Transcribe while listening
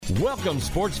Welcome,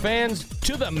 sports fans,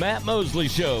 to the Matt Mosley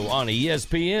Show on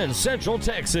ESPN Central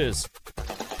Texas.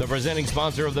 The presenting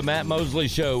sponsor of the Matt Mosley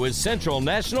Show is Central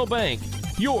National Bank,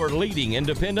 your leading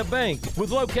independent bank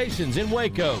with locations in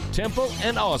Waco, Temple,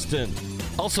 and Austin.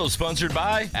 Also sponsored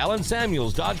by Allen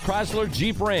Samuels Dodge Chrysler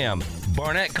Jeep Ram,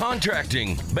 Barnett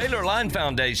Contracting, Baylor Line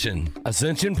Foundation,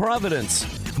 Ascension Providence,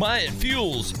 Myatt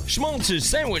Fuels, Schmaltz's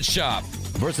Sandwich Shop,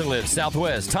 Versalift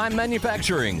Southwest Time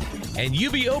Manufacturing, and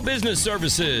UBO Business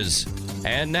Services.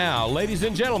 And now, ladies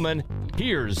and gentlemen,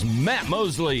 here's Matt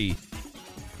Mosley.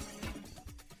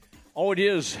 Oh, it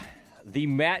is the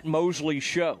Matt Mosley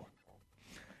Show.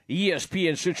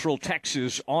 ESPN Central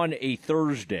Texas on a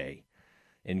Thursday.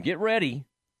 And get ready,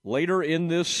 later in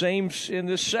this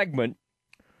segment,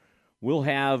 we'll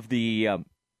have the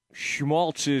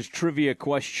Schmaltz's trivia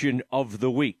question of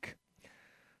the week.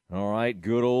 All right,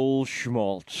 good old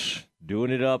Schmaltz, doing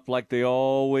it up like they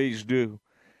always do.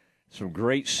 Some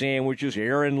great sandwiches.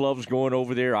 Aaron loves going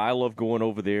over there. I love going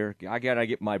over there. I got to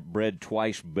get my bread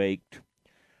twice baked.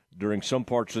 During some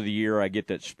parts of the year, I get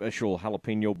that special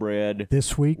jalapeno bread.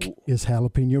 This week is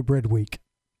jalapeno bread week.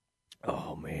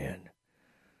 Oh, man.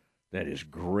 That is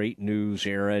great news,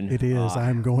 Aaron. It is.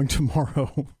 I'm going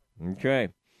tomorrow. Okay.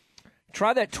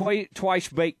 Try that twice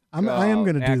baked I am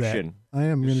going to do that. I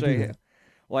am going to do that.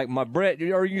 Like my bread,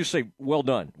 or you say, well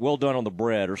done on the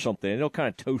bread or something. And they'll kind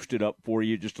of toast it up for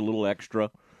you, just a little extra.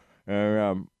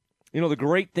 The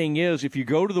great thing is, if you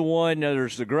go to the one,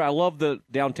 I love the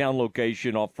downtown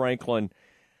location off Franklin.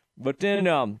 But then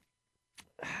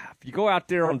if you go out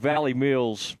there on Valley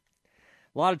Mills,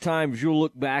 a lot of times you'll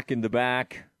look back in the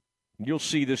back, and you'll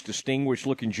see this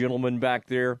distinguished-looking gentleman back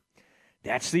there.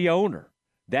 That's the owner.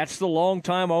 That's the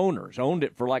longtime owner. He's owned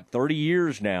it for like 30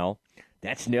 years now.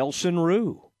 That's Nelson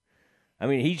Rue. I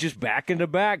mean, he's just back in the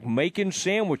back making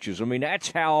sandwiches. I mean,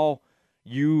 that's how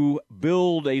you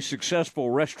build a successful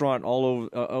restaurant all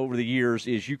over the years,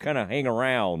 is you kind of hang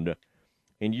around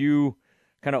and you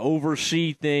kind of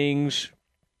oversee things.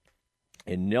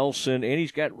 And Nelson, and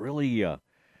he's got really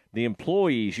the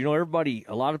employees. You know, everybody,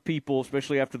 a lot of people,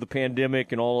 especially after the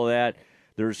pandemic and all of that,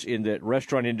 there's in the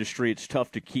restaurant industry, it's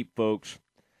tough to keep folks.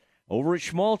 Over at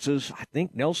Schmaltz's, I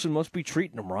think Nelson must be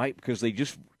treating them right because they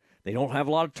don't have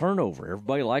a lot of turnover.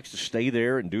 Everybody likes to stay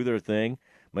there and do their thing.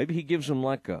 Maybe he gives them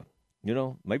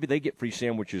maybe they get free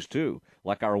sandwiches too,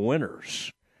 like our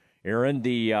winners. Aaron,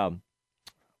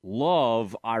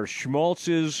 love our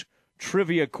Schmaltz's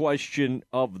trivia question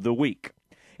of the week.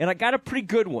 And I got a pretty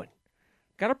good one.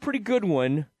 That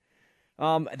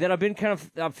I've been kind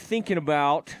of thinking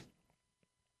about.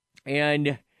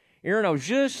 And Aaron, I was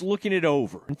just looking it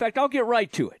over. In fact, I'll get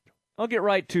right to it. I'll get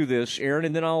right to this, Aaron,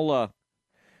 and then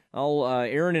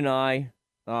Aaron and I,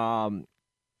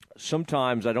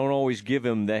 sometimes I don't always give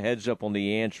him the heads up on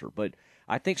the answer, but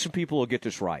I think some people will get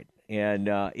this right. And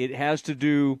it has to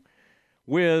do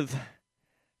with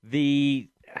the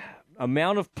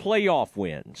amount of playoff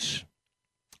wins,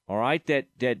 all right, that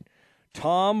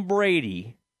Tom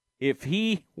Brady, if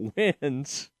he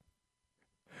wins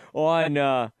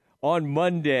on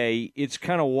Monday, it's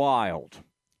kind of wild.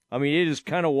 I mean, it is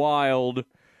kind of wild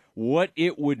what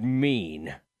it would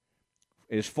mean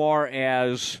as far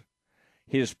as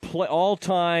his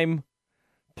all-time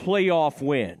playoff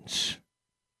wins.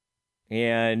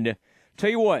 And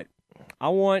tell you what, I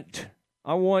want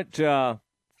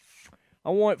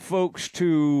folks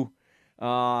to,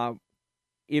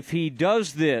 if he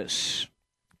does this,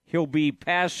 he'll be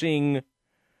passing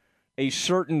a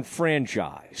certain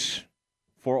franchise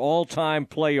for all-time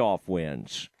playoff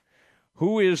wins.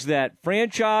 Who is that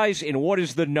franchise, and what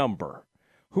is the number?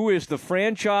 Who is the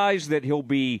franchise that he'll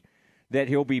be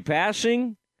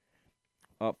passing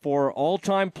for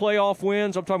all-time playoff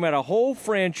wins? I'm talking about a whole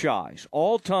franchise,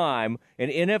 all-time,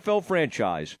 an NFL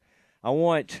franchise. I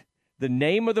want the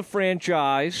name of the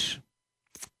franchise,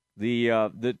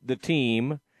 the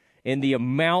team, and the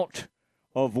amount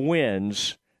of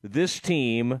wins this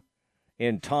team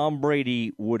and Tom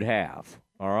Brady would have.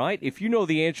 All right? If you know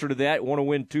the answer to that, want to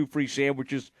win 2 free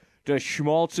sandwiches to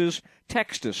Schmaltz's,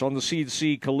 text us on the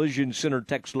C&C Collision Center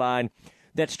text line.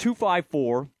 That's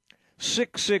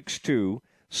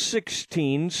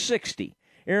 254-662-1660.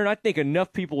 Aaron, I think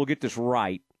enough people will get this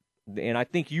right, and I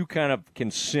think you kind of can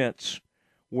sense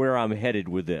where I'm headed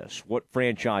with this, what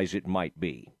franchise it might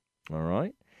be. All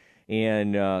right?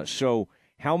 And so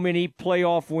how many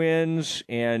playoff wins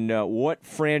and what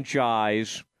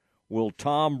franchise will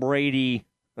Tom Brady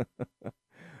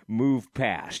move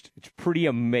past? It's pretty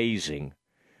amazing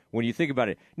when you think about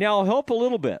it. Now, I'll help a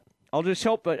little bit. I'll just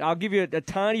help. I'll give you a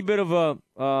tiny bit of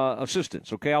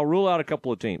assistance, okay? I'll rule out a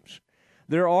couple of teams.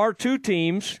 There are 2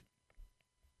 teams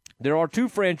there are two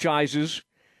franchises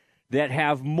that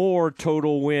have more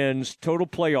total wins, total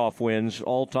playoff wins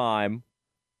all time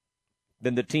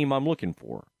than the team I'm looking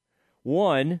for.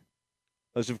 One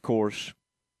is, of course,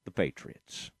 the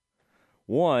Patriots.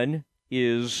 One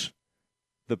is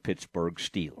the Pittsburgh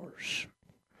Steelers.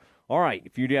 All right,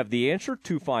 if you'd have the answer,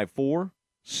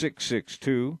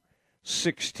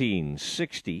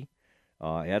 254-662-1660.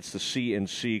 That's the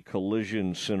CNC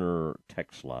Collision Center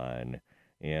text line.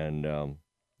 And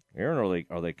Aaron,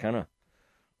 are they kind of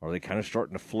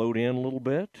starting to float in a little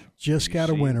bit? Just got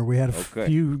a winner. We had a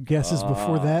few guesses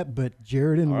before that, but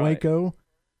Jared in Waco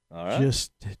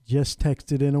just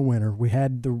texted in a winner. We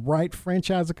had the right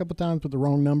franchise a couple times with the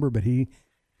wrong number, but he's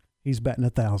betting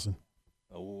 1,000.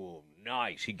 Oh,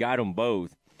 nice. He got them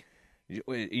both.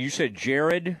 You said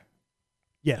Jared?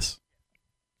 Yes.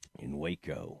 In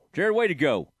Waco. Jared, way to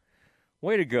go.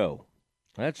 Way to go.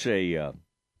 That's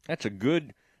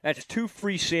two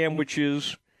free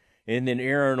sandwiches. And then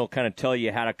Aaron will kind of tell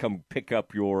you how to come pick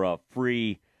up your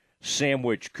free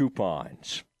sandwich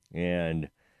coupons. And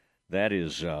that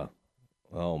is,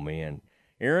 oh, man.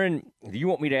 Aaron, do you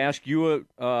want me to ask you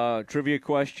a trivia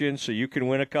question so you can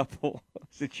win a couple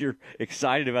since you're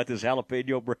excited about this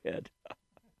jalapeno bread?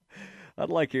 I'd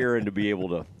like Aaron to be able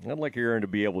to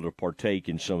partake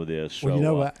in some of this.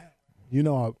 Well,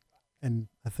 and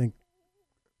I think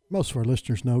most of our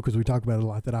listeners know, because we talk about it a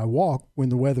lot, that I walk when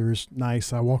the weather is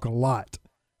nice. I walk a lot,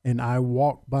 and I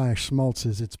walk by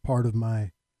Schmaltz's. It's part of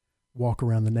my walk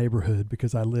around the neighborhood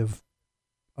because I live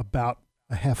about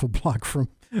a half a block from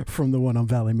the one on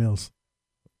Valley Mills.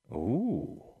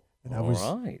 Ooh, and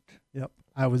all right. Yep.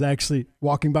 I was actually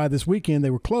walking by this weekend.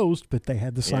 They were closed, but they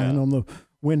had the sign on the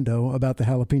window about the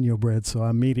jalapeno bread, so I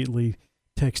immediately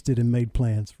texted and made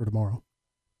plans for tomorrow.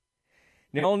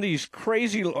 Now, on these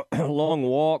crazy long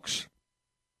walks,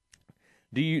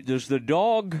 does the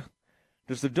dog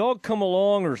come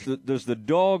along, or does the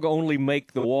dog only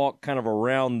make the walk kind of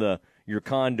around your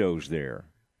condos there?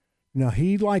 No,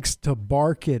 he likes to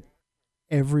bark at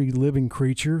every living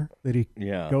creature that he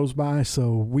goes by.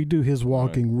 So we do his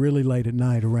walking really late at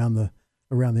night around the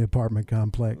apartment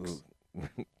complex.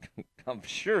 I'm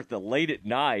sure the late at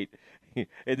night.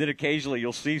 And then occasionally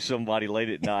you'll see somebody late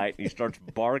at night and he starts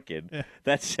barking.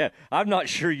 That's I'm not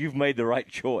sure you've made the right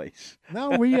choice.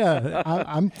 No,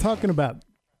 I'm talking about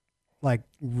like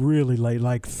really late,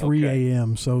 like 3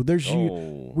 a.m. So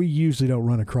we usually don't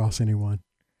run across anyone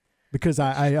because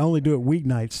I only do it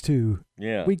weeknights too.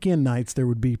 Yeah. Weekend nights there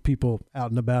would be people out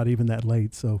and about even that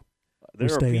late. So we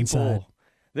stay inside.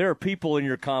 There are people in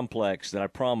your complex that I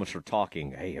promise are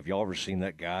talking. Hey, have y'all ever seen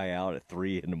that guy out at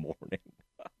 3 in the morning?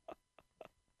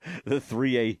 The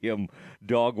 3 a.m.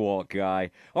 dog walk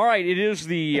guy. All right, it is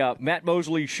the Matt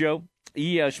Mosley Show,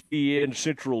 ESPN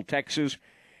Central Texas.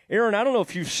 Aaron, I don't know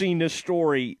if you've seen this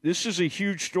story. This is a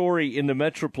huge story in the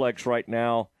Metroplex right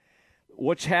now.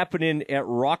 What's happening at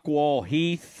Rockwall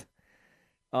Heath?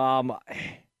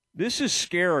 This is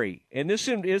scary, and this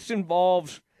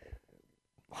involves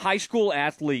high school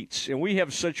athletes, and we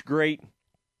have such great,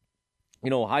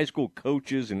 high school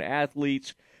coaches and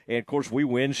athletes. And, of course, we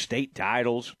win state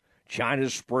titles.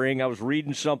 China's Spring. I was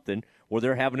reading something where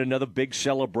they're having another big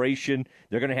celebration.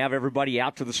 They're going to have everybody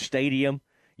out to the stadium.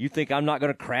 You think I'm not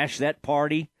going to crash that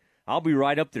party? I'll be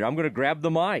right up there. I'm going to grab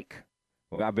the mic.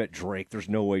 Well, I bet Drake. There's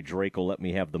no way Drake will let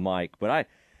me have the mic. But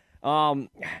Aaron,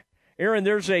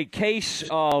 there's a case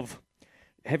of,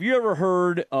 have you ever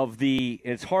heard of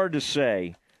it's hard to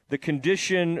say, the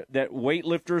condition that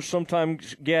weightlifters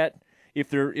sometimes get if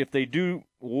they do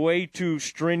way too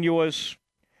strenuous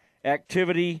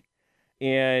activity,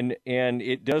 and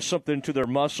it does something to their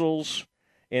muscles,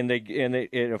 and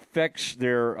it affects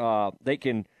their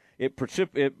it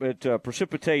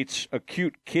precipitates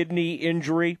acute kidney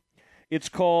injury. It's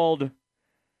called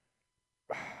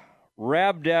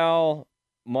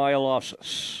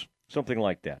rhabdomyolysis, something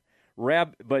like that.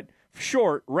 But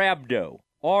short, rhabdo,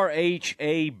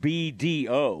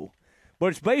 RHABDO. But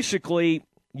it's basically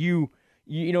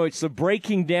it's the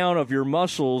breaking down of your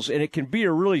muscles, and it can be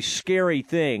a really scary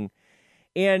thing.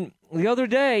 And the other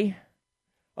day,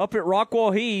 up at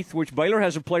Rockwall Heath, which Baylor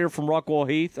has a player from Rockwall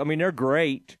Heath, I mean, they're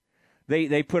great.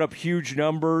 They put up huge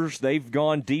numbers. They've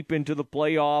gone deep into the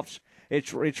playoffs.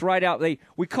 It's right out.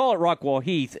 We call it Rockwall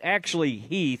Heath. Actually,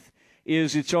 Heath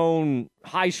is its own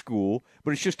high school,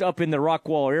 but it's just up in the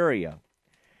Rockwall area.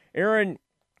 Aaron,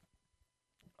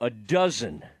 a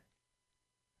dozen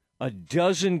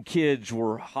kids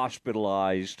were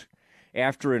hospitalized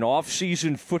after an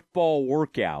off-season football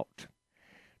workout.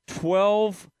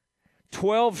 12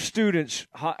 students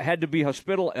had to be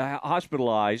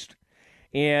hospitalized,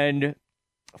 and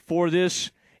for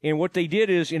this And what they did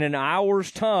is in an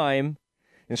hour's time,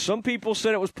 and some people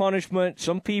said it was punishment.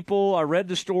 Some people, I read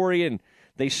the story, and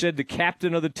they said the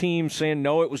captain of the team saying,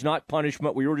 no, it was not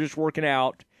punishment. We were just working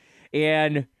out.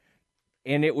 And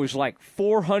it was like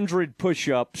 400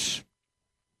 push-ups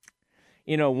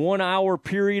in a 1 hour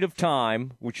period of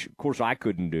time, which, of course, I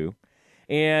couldn't do.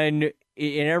 And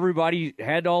everybody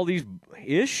had all these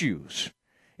issues,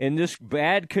 and this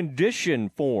bad condition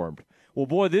formed. Well,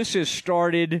 boy, this has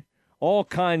started all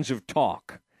kinds of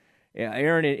talk.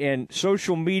 Aaron, and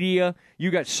social media,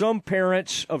 you got some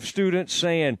parents of students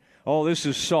saying, oh, this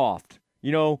is soft.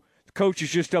 The coach is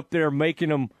just up there making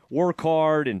them work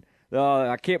hard, and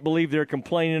I can't believe they're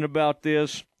complaining about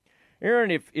this.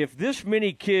 Aaron, if this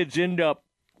many kids end up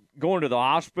going to the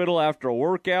hospital after a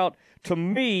workout, to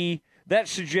me, that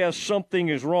suggests something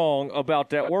is wrong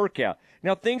about that workout.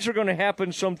 Now, things are going to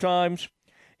happen sometimes,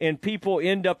 and people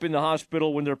end up in the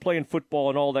hospital when they're playing football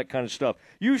and all that kind of stuff.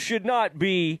 You should not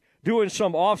be doing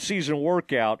some off-season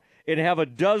workout and have a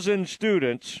dozen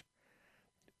students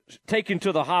taken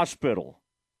to the hospital.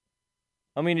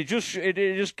 I mean, it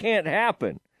just can't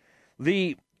happen.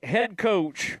 The head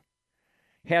coach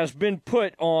has been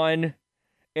put on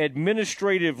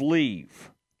administrative leave.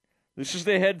 This is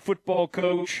the head football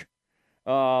coach.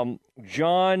 John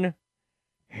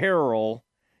Harrell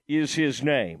is his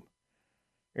name.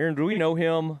 Aaron, do we know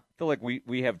him? I feel like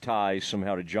we have ties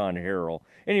somehow to John Harrell.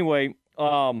 Anyway,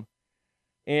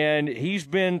 and he's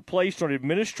been placed on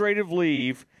administrative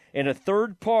leave, and a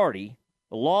third party,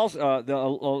 a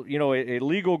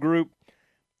legal group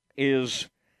is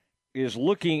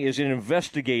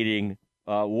investigating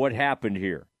what happened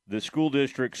here. The school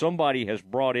district, somebody has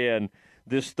brought in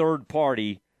this third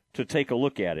party to take a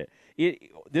look at it.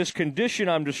 This condition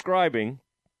I'm describing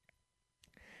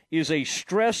is a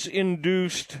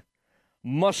stress-induced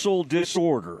muscle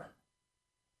disorder.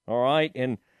 All right?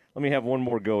 And let me have one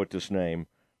more go at this name.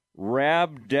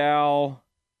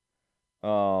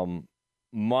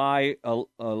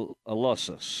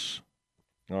 Rhabdomyolysis.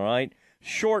 All right?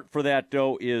 Short for that,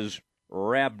 though, is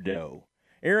rhabdo.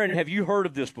 Aaron, have you heard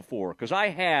of this before? Because I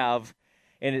have,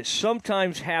 and it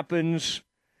sometimes happens.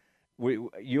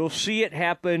 You'll see it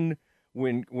happen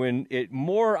when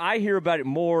I hear about it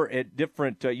more at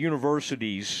different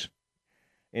universities,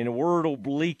 and a word will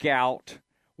leak out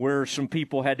where some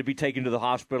people had to be taken to the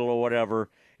hospital or whatever.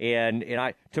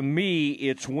 To me,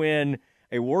 it's when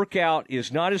a workout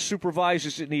is not as supervised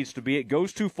as it needs to be. It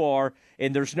goes too far,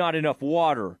 and there's not enough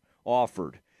water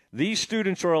offered. These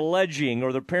students are alleging,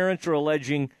 or their parents are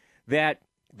alleging, that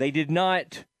they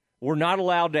were not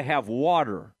allowed to have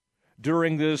water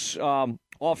during this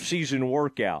off-season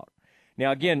workout.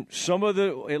 Now, again,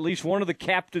 at least one of the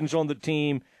captains on the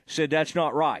team said that's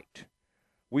not right.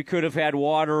 We could have had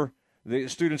water. The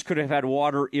students could have had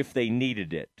water if they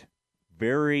needed it.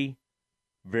 Very,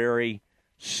 very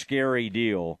scary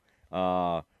deal.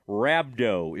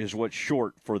 Rhabdo is what's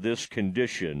short for this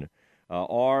condition.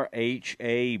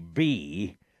 RHABDO.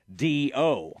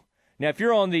 Now, if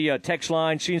you're on the text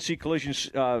line, CNC Collision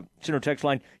Center text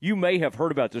line, you may have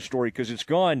heard about this story because it's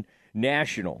gone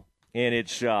national. And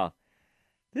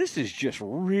this is just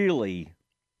really,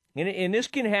 and this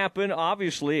can happen,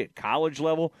 obviously, at college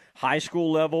level, high school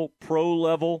level, pro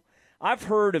level. I've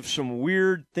heard of some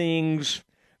weird things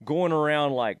going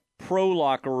around like pro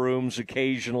locker rooms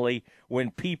occasionally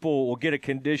when people will get a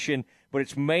condition, but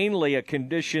it's mainly a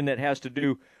condition that has to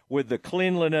do with the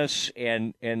cleanliness,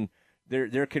 and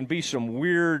there can be some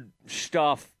weird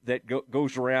stuff that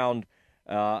goes around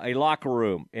a locker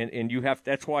room, and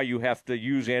that's why you have to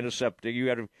use antiseptic. You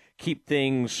got to keep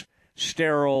things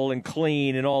sterile and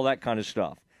clean and all that kind of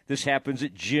stuff. This happens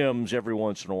at gyms every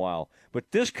once in a while,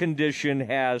 but this condition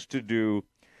has to do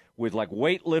with like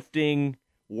weightlifting,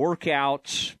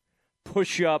 workouts,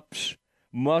 push-ups,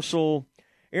 muscle.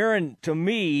 Aaron, to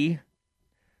me,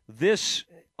 this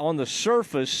on the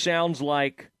surface sounds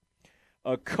like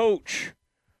a coach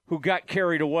who got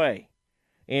carried away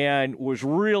and was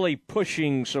really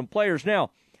pushing some players.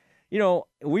 Now,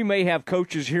 we may have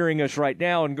coaches hearing us right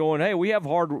now and going, hey, we have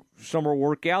hard summer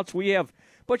workouts.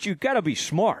 But you've got to be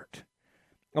smart.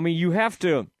 I mean, you have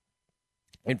to.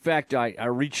 In fact, I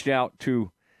reached out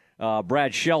to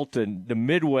Brad Shelton, the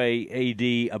Midway AD,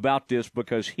 about this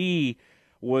because he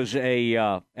was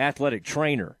a athletic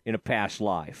trainer in a past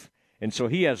life. And so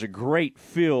he has a great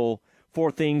feel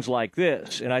for things like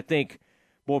this. And I think,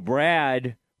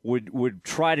 Brad would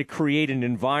try to create an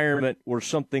environment where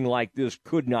something like this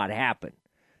could not happen.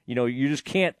 You just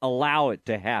can't allow it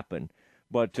to happen.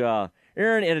 But,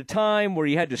 Aaron, at a time where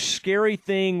you had the scary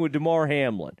thing with DeMar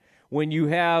Hamlin, when you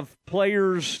have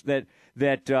players that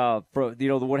that for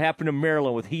what happened in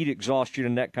Maryland with heat exhaustion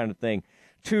and that kind of thing,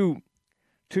 to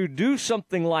do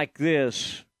something like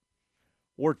this,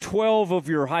 where 12 of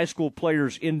your high school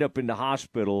players end up in the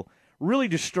hospital, really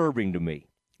disturbing to me.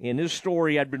 In this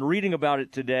story, I'd been reading about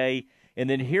it today and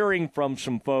then hearing from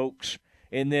some folks,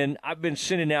 and then I've been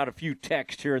sending out a few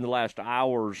texts here in the last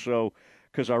hour or so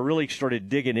because I really started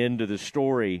digging into the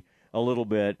story a little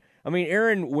bit. I mean,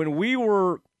 Aaron, when we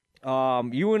were,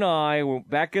 you and I,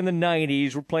 back in the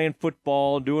 90s, we're playing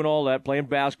football and doing all that, playing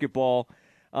basketball,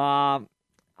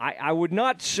 I would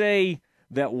not say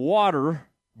that water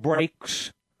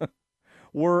breaks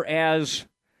were as,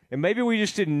 and maybe we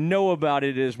just didn't know about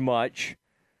it as much,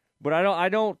 but I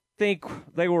don't think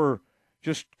they were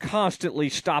just constantly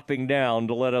stopping down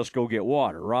to let us go get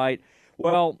water, right?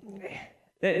 Well,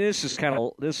 this is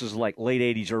like late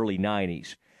 80s, early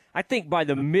 90s. I think by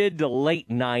the mid to late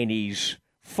 90s,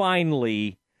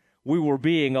 finally, we were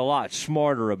being a lot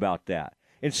smarter about that.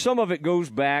 And some of it goes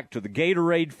back to the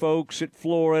Gatorade folks at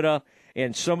Florida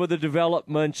and some of the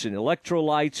developments and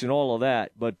electrolytes and all of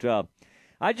that. But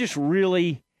I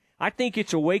think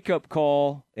it's a wake-up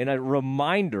call and a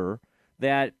reminder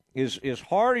that as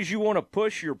hard as you want to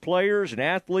push your players and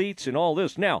athletes and all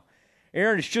this. Now,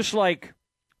 Aaron, it's just like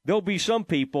there'll be some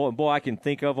people, and boy, I can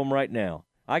think of them right now.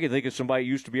 I can think of somebody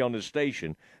who used to be on this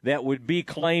station that would be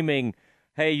claiming,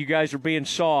 hey, you guys are being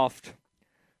soft.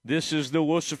 This is the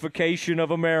wussification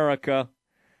of America,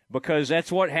 because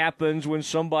that's what happens when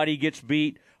somebody gets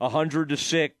beat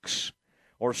 100-6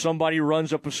 or somebody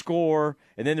runs up a score,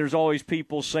 and then there's always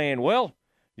people saying, well,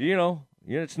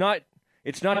 it's not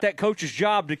that coach's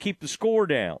job to keep the score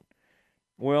down.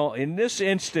 Well, in this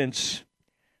instance,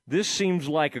 this seems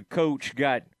like a coach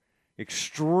got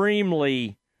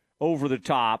extremely over the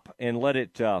top and let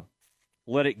it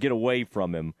get away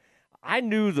from him. I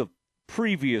knew the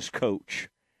previous coach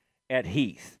at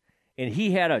Heath, and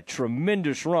he had a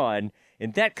tremendous run,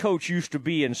 and that coach used to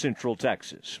be in Central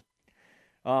Texas.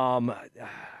 In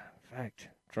fact,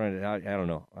 I don't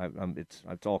know.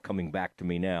 It's all coming back to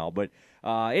me now. But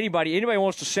anybody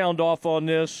wants to sound off on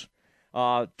this?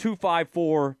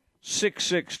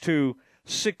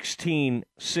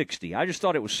 254-662-1660. I just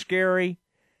thought it was scary,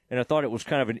 and I thought it was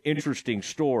kind of an interesting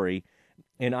story,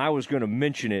 and I was going to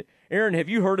mention it. Aaron, have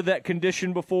you heard of that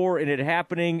condition before and it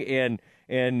happening? And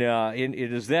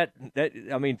it is that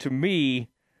I mean, to me,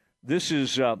 this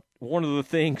is one of the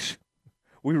things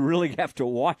we really have to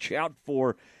watch out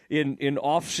for in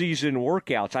off-season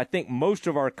workouts. I think most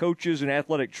of our coaches and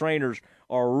athletic trainers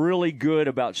are really good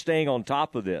about staying on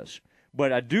top of this,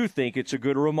 but I do think it's a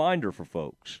good reminder for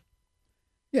folks.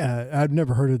 Yeah, I've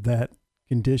never heard of that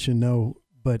condition, no,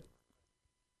 but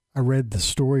I read the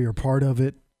story or part of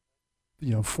it.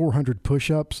 400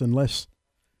 push-ups, unless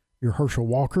you're Herschel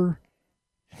Walker,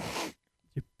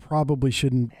 you probably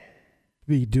shouldn't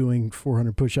be doing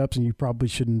 400 push-ups, and you probably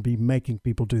shouldn't be making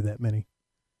people do that many.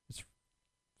 It's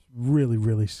really,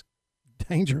 really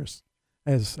dangerous,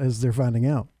 as they're finding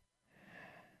out.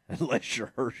 Unless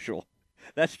you're Herschel.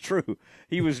 That's true.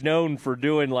 He was known for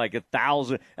doing like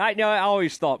 1,000. I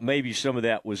always thought maybe some of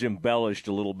that was embellished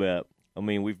a little bit. I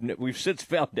mean, we've since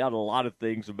found out a lot of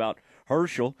things about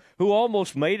Herschel, who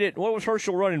almost made it. What was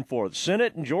Herschel running for? The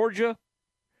Senate in Georgia?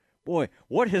 Boy,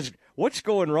 what's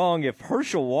going wrong if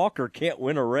Herschel Walker can't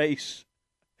win a race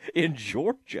in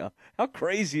Georgia? How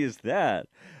crazy is that?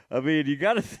 I mean, you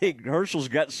got to think Herschel's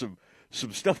got some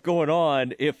stuff going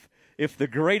on. If the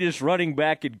greatest running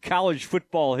back in college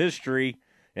football history,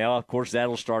 now of course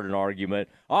that'll start an argument.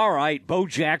 All right, Bo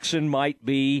Jackson might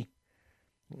be,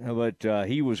 but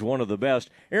he was one of the best.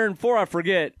 Aaron, before I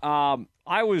forget,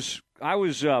 I was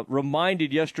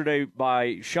reminded yesterday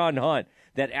by Sean Hunt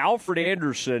that Alfred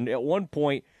Anderson at one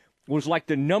point was like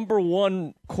the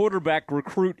 #1 quarterback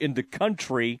recruit in the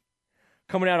country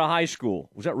coming out of high school.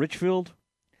 Was that Richfield?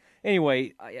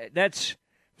 Anyway,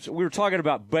 so we were talking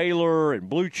about Baylor and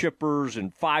blue chippers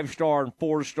and 5-star and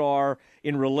 4-star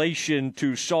in relation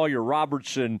to Sawyer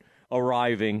Robertson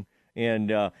arriving. And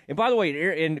by the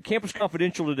way, in Campus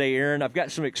Confidential today, Aaron, I've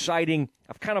got some exciting.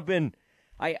 I've been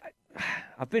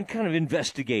kind of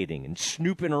investigating and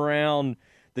snooping around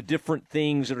the different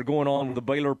things that are going on with the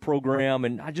Baylor program,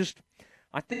 and I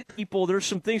think there's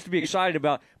some things to be excited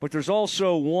about, but there's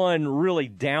also one really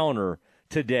downer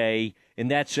today, and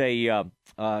that's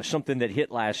something that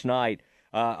hit last night.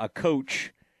 A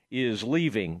coach is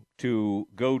leaving to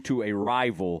go to a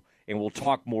rival, and we'll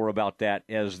talk more about that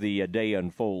as the day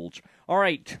unfolds. All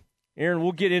right, Aaron,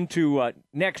 we'll get into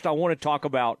next. I want to talk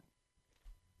about,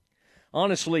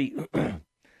 honestly,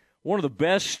 one of the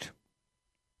best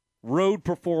road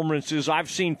performances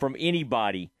I've seen from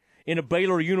anybody in a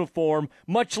Baylor uniform,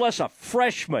 much less a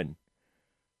freshman?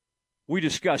 We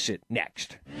discuss it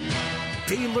next.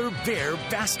 Baylor Bear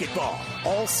basketball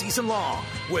all season long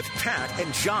with Pat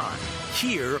and John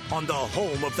here on the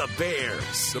home of the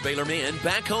Bears. The Baylor men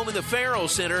back home in the Farrell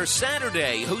Center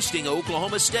Saturday hosting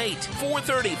Oklahoma State.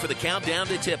 4:30 for the countdown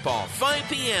to tip-off. 5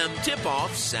 p.m.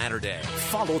 tip-off Saturday.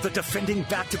 Follow the defending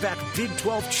back-to-back Big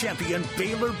 12 champion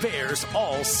Baylor Bears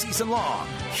all season long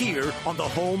here on the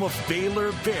home of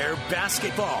Baylor Bear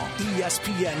basketball,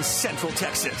 ESPN Central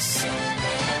Texas.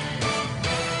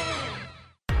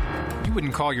 You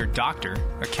wouldn't call your doctor,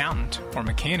 accountant, or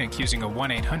mechanic using a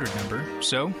 1-800 number,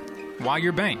 so why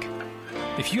your bank?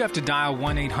 If you have to dial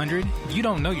 1-800, you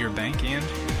don't know your bank and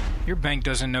your bank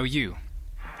doesn't know you.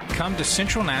 Come to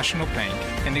Central National Bank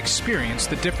and experience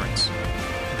the difference.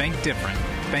 Bank different.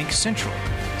 Bank Central.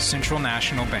 Central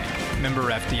National Bank.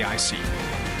 Member FDIC.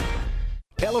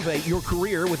 Elevate your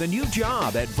career with a new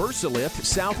job at VersaLift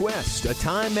Southwest, a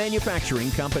time manufacturing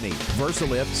company.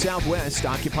 VersaLift Southwest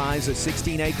occupies a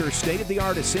 16-acre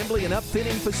state-of-the-art assembly and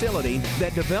upfitting facility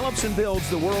that develops and builds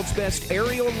the world's best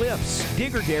aerial lifts,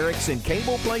 digger derricks, and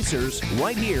cable placers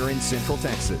right here in Central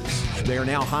Texas. They are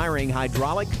now hiring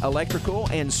hydraulic, electrical,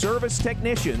 and service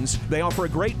technicians. They offer a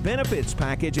great benefits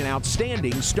package and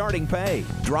outstanding starting pay.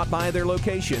 Drop by their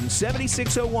location,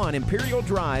 7601 Imperial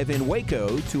Drive in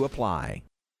Waco, to apply.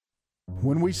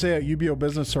 When we say at UBO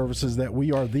Business Services that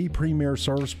we are the premier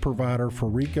service provider for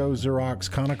Ricoh, Xerox,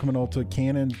 Konica Minolta,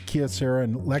 Canon, Kyocera,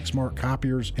 and Lexmark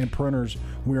copiers and printers,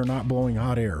 we are not blowing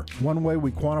hot air. One way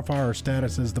we quantify our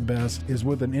status as the best is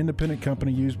with an independent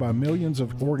company used by millions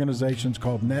of organizations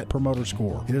called Net Promoter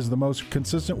Score. It is the most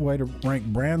consistent way to rank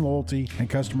brand loyalty and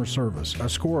customer service. A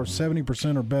score of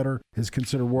 70% or better is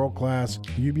considered world-class.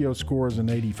 UBO score is an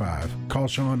 85. Call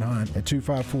Sean Hunt at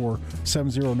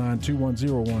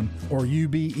 254-709-2101 or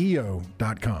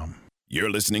ubeo.com.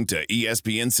 You're listening to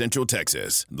ESPN Central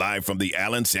Texas, live from the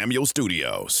Allen Samuel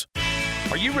Studios.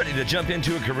 Are you ready to jump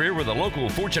into a career with a local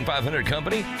Fortune 500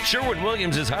 company?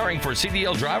 Sherwin-Williams is hiring for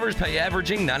CDL drivers, pay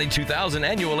averaging $92,000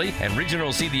 annually, and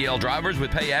regional CDL drivers with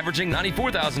pay averaging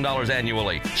 $94,000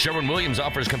 annually. Sherwin-Williams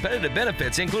offers competitive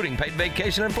benefits, including paid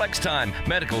vacation and flex time,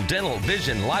 medical, dental,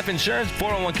 vision, life insurance,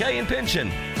 401k, and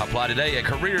pension. Apply today at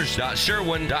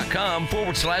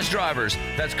careers.sherwin.com/drivers.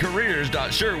 That's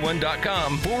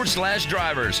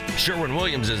careers.sherwin.com/drivers.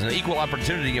 Sherwin-Williams is an equal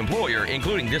opportunity employer,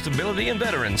 including disability and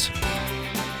veterans.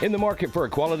 In the market for a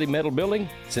quality metal building?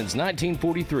 Since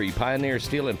 1943, Pioneer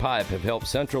Steel and Pipe have helped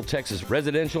Central Texas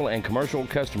residential and commercial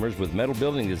customers with metal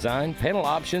building design, panel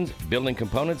options, building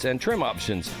components, and trim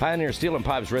options. Pioneer Steel and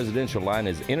Pipe's residential line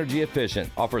is energy efficient,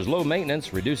 offers low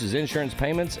maintenance, reduces insurance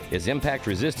payments, is impact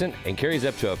resistant, and carries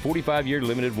up to a 45-year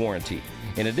limited warranty.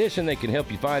 In addition, they can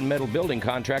help you find metal building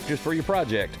contractors for your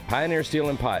project. Pioneer Steel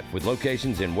and Pipe, with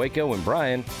locations in Waco and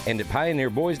Bryan, and at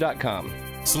pioneerboys.com.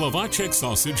 Slovacek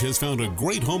Sausage has found a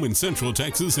great home in Central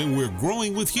Texas, and we're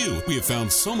growing with you. We have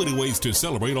found so many ways to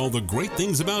celebrate all the great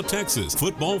things about Texas.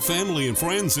 Football, family, and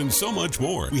friends, and so much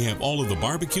more. We have all of the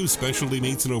barbecue specialty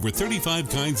meats and over 35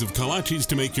 kinds of kolaches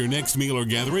to make your next meal or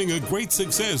gathering a great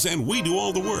success, and we do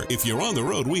all the work. If you're on the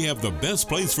road, we have the best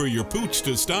place for your pooch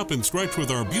to stop and stretch with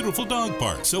our beautiful dog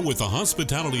park. So with the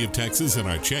hospitality of Texas and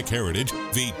our Czech heritage,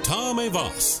 Vítame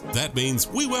vás. That means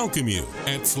we welcome you.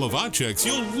 At Slovacek's,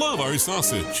 you'll love our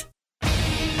sausage.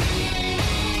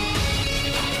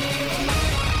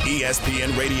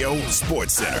 ESPN Radio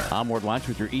Sports Center. I'm Ward Weitz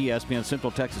with your ESPN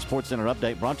Central Texas Sports Center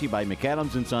update, brought to you by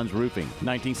McAdams & Sons Roofing.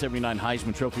 1979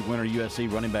 Heisman Trophy winner USC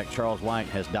running back Charles White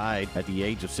has died at the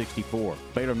age of 64.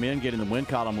 Baylor men get in the win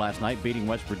column last night, beating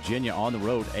West Virginia on the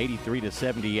road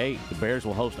 83-78. The Bears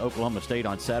will host Oklahoma State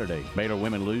on Saturday. Baylor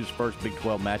women lose first Big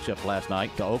 12 matchup last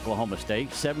night to Oklahoma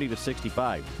State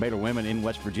 70-65. Baylor women in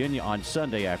West Virginia on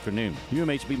Sunday afternoon.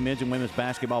 UMHB men's and women's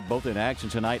basketball both in action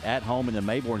tonight at home in the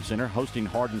Mayborn Center, hosting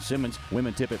Hardin Simmons.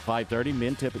 Women tip at 5:30,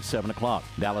 men tip at 7 o'clock.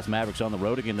 Dallas Mavericks on the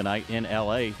road again tonight in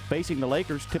L.A. Facing the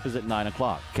Lakers, tip is at 9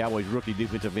 o'clock. Cowboys rookie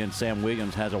defensive end Sam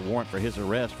Williams has a warrant for his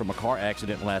arrest from a car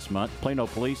accident last month. Plano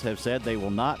police have said they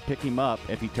will not pick him up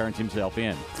if he turns himself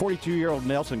in. 42-year-old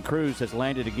Nelson Cruz has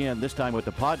landed again, this time with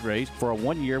the Padres, for a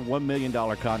one-year, $1 million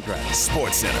contract.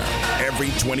 Sports Center, every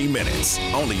 20 minutes,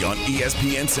 only on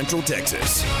ESPN Central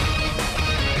Texas.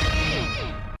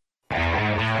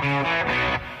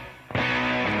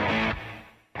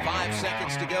 5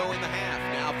 seconds to go in the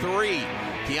half. Now 3.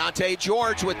 Keontae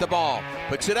George with the ball.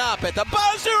 Puts it up at the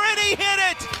buzzer, and he hit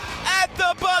it! At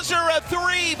the buzzer, a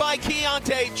 3 by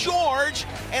Keontae George,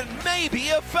 and maybe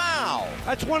a foul.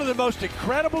 That's one of the most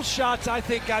incredible shots I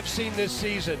think I've seen this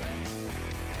season.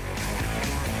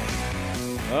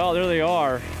 Well, there they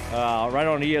are. right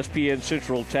on ESPN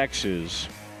Central Texas.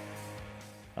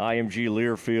 IMG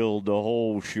Learfield, the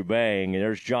whole shebang. And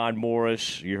there's John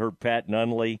Morris. You heard Pat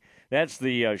Nunley. That's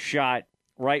the shot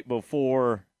right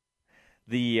before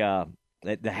the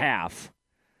half.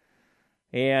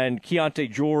 And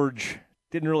Keontae George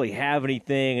didn't really have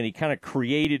anything, and he kind of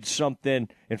created something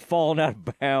and fallen out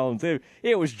of bounds.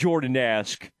 It was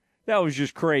Jordan-esque. That was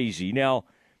just crazy. Now,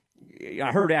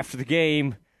 I heard after the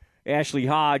game, Ashley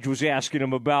Hodge was asking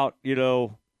him about,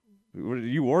 do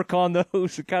you work on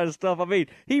those kind of stuff? I mean,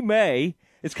 he may.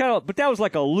 It's kind of, but that was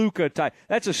like a Luka type.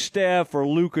 That's a Steph or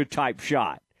Luka type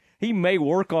shot. He may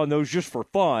work on those just for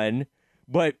fun,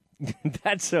 but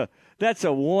that's a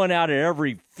 1 out of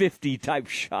every 50 type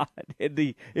shot.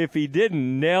 And if he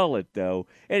didn't nail it, though,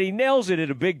 and he nails it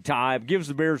at a big time, gives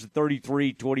the Bears a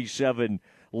 33-27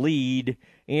 lead.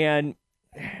 And,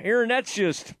 Aaron, that's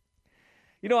just,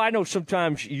 I know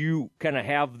sometimes you kind of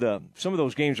have some of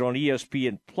those games are on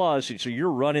ESPN Plus, and so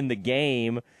you're running the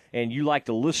game, and you like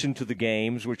to listen to the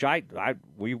games, which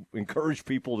we encourage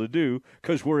people to do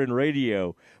because we're in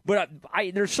radio. But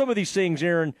there's some of these things,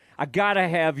 Aaron, I got to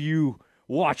have you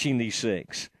watching these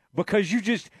things because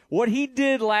what he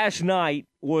did last night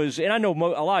was, and I know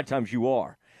a lot of times you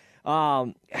are,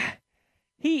 that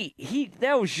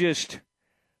was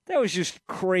just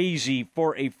crazy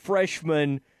for a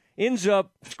freshman. Ends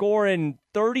up scoring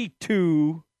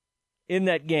 32 in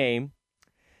that game.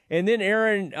 And then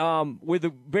Aaron, with the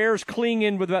Bears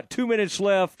clinging with about 2 minutes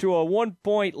left to a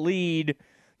 1-point lead,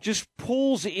 just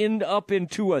pulls up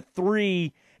into a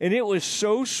 3. And it was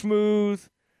so smooth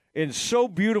and so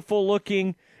beautiful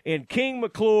looking. And King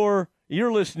McClure,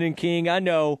 you're listening, King, I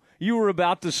know you were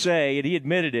about to say, and he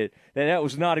admitted it, that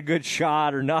was not a good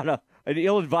shot or not an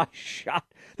ill-advised shot.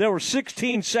 There were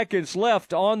 16 seconds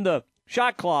left on the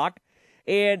shot clock,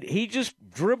 and he just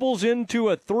dribbles into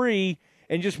a 3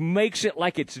 and just makes it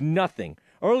like it's nothing.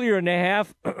 Earlier in the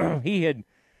half, he had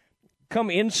come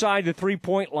inside the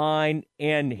three-point line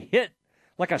and hit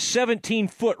like a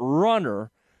 17-foot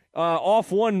runner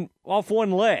off one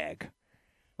leg.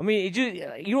 I mean,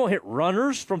 you don't hit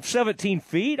runners from 17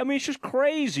 feet. I mean, it's just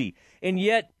crazy. And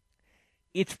yet,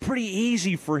 it's pretty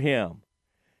easy for him.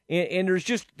 And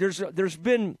there's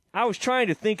been, I was trying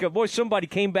to think of, somebody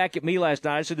came back at me last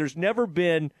night. I said, there's never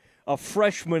been a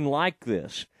freshman like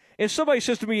this. And somebody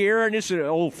says to me, Aaron, this is an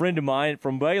old friend of mine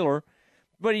from Baylor,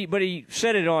 but he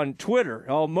said it on Twitter,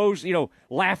 almost,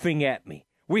 laughing at me.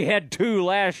 We had 2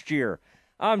 last year.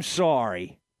 I'm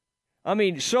sorry. I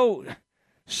mean,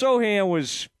 Sohan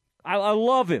was, I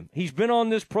love him. He's been on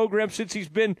this program since he's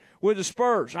been with the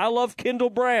Spurs. I love Kendall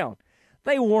Brown.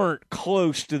 They weren't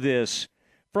close to this.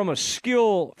 From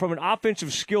an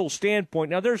offensive skill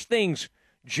standpoint. Now, there's things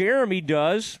Jeremy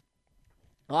does,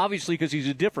 obviously, because he's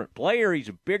a different player. He's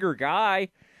a bigger guy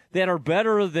that are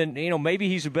better than, maybe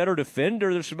he's a better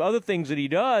defender. There's some other things that he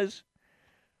does.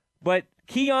 But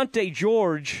Keontae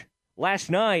George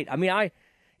last night, I mean,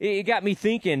 it got me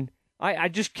thinking, I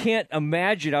just can't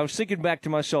imagine. I was thinking back to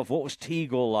myself, what was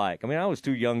Teagle like? I mean, I was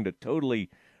too young to totally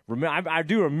remember. I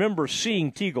do remember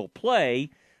seeing Teagle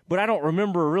play, but I don't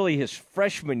remember really his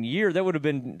freshman year. That would have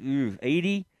been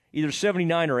 80, either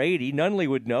 79 or 80. Nunley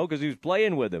would know because he was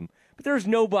playing with him. But there's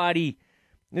nobody,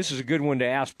 this is a good one to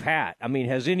ask Pat. I mean,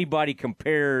 has anybody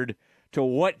compared to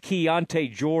what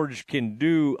Keontae George can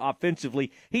do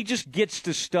offensively? He just gets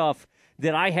to stuff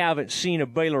that I haven't seen a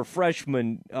Baylor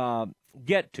freshman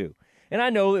get to. And I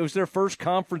know it was their first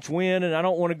conference win, and I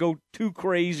don't want to go too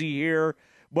crazy here,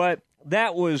 but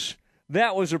that was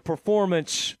a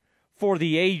performance for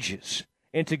the ages.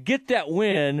 And to get that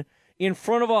win in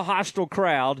front of a hostile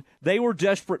crowd, they were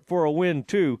desperate for a win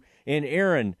too. And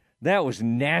Aaron, that was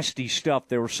nasty stuff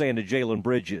they were saying to Jalen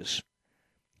Bridges.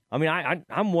 I mean,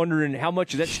 I'm wondering how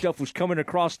much of that stuff was coming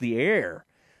across the air.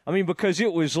 I mean, because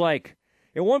it was like,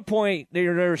 at one point they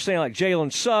were saying like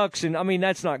Jalen sucks, and I mean,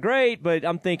 that's not great, but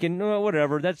I'm thinking,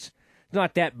 whatever, that's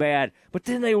not that bad. But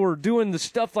then they were doing the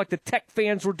stuff like the Tech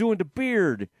fans were doing to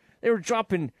Beard. They were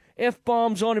dropping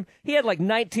F-bombs on him. He had like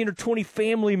 19 or 20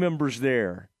 family members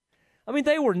there. I mean,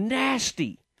 they were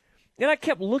nasty. And I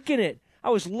kept I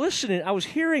was listening, I was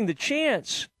hearing the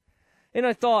chants, and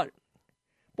I thought,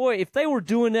 boy, if they were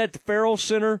doing that at the Farrell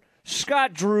Center,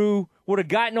 Scott Drew would have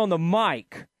gotten on the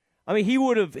mic. I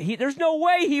mean, there's no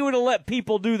way he would have let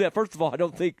people do that. First of all, I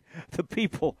don't think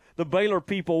the Baylor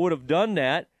people would have done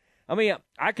that. I mean,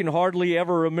 I can hardly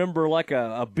ever remember like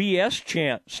a BS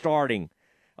chant starting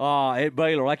at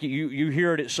Baylor, like you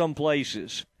hear it at some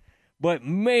places. But,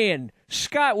 man,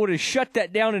 Scott would have shut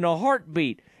that down in a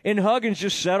heartbeat, and Huggins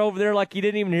just sat over there like he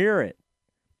didn't even hear it.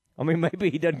 I mean, maybe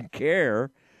he doesn't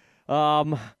care.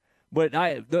 But But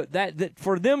that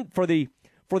for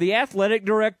the athletic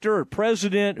director or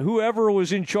president, whoever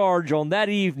was in charge on that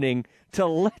evening, to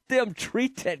let them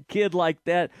treat that kid like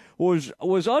that was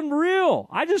unreal.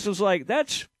 I just was like,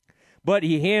 but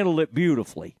he handled it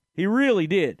beautifully. He really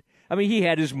did. I mean, he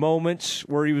had his moments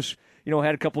where he was,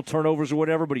 had a couple turnovers or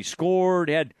whatever, but he scored,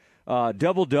 had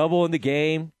double-double in the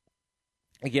game.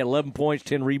 He had 11 points,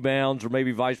 10 rebounds, or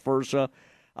maybe vice versa.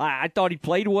 I thought he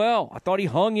played well. I thought he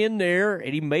hung in there,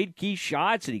 and he made key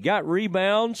shots, and he got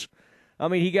rebounds. I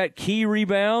mean, he got key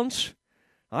rebounds.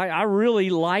 I really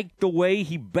liked the way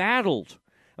he battled.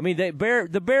 I mean,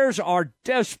 the Bears are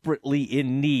desperately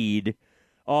in need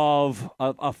of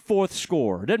a fourth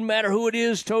scorer. It doesn't matter who it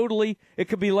is totally. It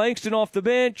could be Langston off the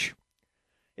bench.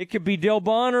 It could be Del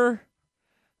Bonner.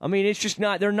 I mean, it's just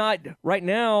not – they're not – right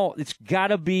now, it's got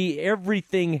to be –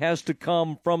 everything has to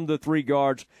come from the three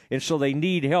guards, and so they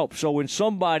need help. So when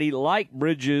somebody like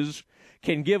Bridges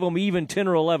can give them even 10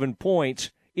 or 11 points,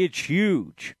 it's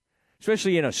huge,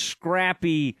 especially in a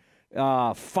scrappy,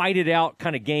 fight-it-out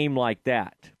kind of game like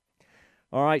that.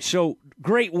 All right, so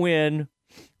great win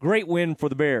for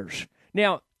the Bears.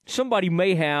 Now, somebody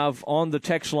may have on the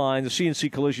text line, the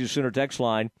CNC Collision Center text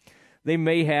line, they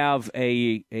may have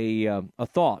a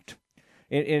thought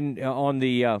on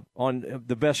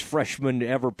the best freshman to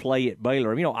ever play at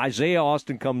Baylor. Isaiah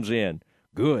Austin comes in,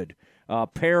 good.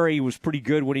 Perry was pretty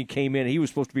good when he came in. He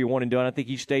was supposed to be one and done. I think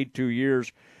he stayed 2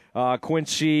 years.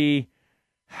 Quincy,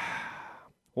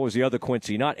 what was the other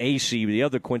Quincy? Not AC, but the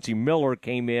other Quincy Miller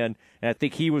came in, and I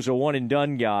think he was a one and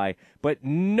done guy. But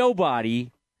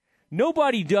nobody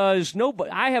does.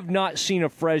 I have not seen a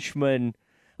freshman.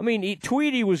 I mean,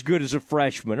 Tweedy was good as a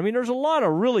freshman. I mean, there's a lot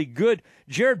of really good.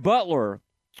 Jared Butler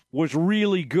was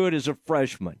really good as a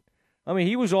freshman. I mean,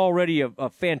 he was already a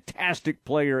fantastic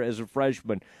player as a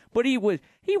freshman, but he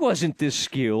wasn't this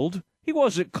skilled. He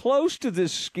wasn't close to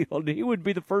this skilled. He would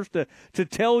be the first to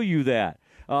tell you that.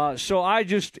 So I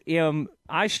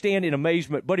stand in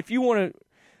amazement. But if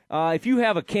you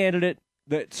have a candidate,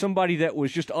 somebody that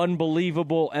was just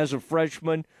unbelievable as a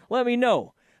freshman, let me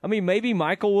know. I mean, maybe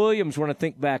Michael Williams, when I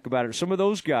think back about it, some of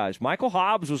those guys. Michael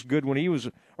Hobbs was good when he was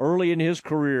early in his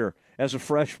career as a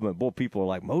freshman. Boy, people are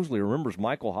like, Mosley remembers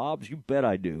Michael Hobbs? You bet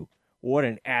I do. What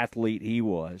an athlete he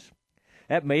was.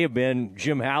 That may have been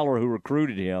Jim Haller who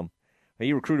recruited him.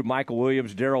 He recruited Michael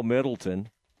Williams, Darrell Middleton.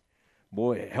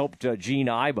 Boy, helped Gene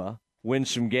Iba win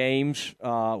some games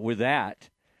with that.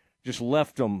 Just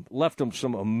left them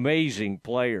some amazing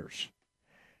players.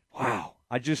 Wow.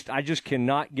 I just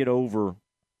cannot get over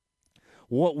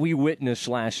what we witnessed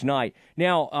last night.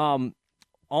 Now,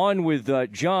 on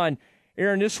with John.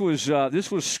 Aaron, this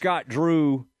was Scott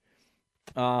Drew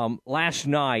last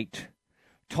night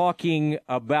talking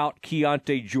about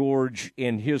Keontae George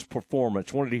and his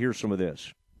performance. Wanted to hear some of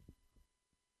this.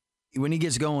 When he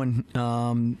gets going,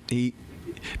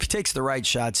 if he takes the right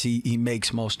shots, he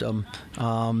makes most of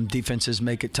them. Defenses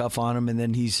make it tough on him, and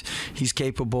then he's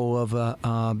capable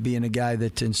of being a guy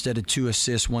that instead of 2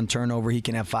 assists, 1 turnover, he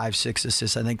can have 5, 6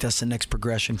 assists. I think that's the next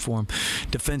progression for him.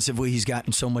 Defensively, he's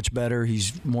gotten so much better.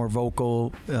 He's more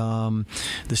vocal. The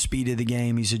speed of the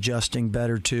game, he's adjusting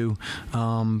better too.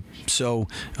 So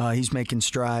he's making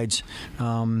strides.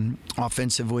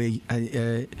 Offensively,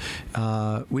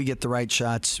 we get the right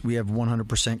shots. We have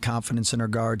 100% confidence in our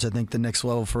guards. I think the next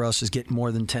level for us is getting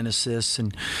more than 10 assists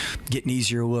and getting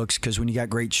easier looks, because when you got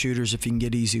great shooters, if you can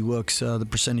get easy looks, the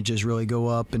percentages really go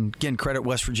up. And again, credit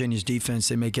West Virginia's defense.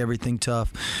 They make everything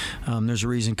tough. There's a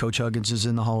reason Coach Huggins is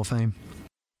in the Hall of Fame.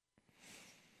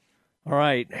 All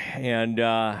right, and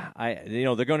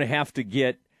they're going to have to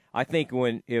get. I think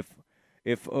if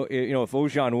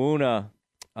Ojanwuna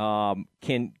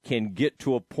can get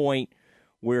to a point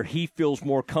where he feels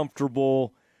more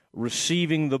comfortable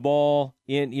receiving the ball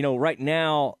right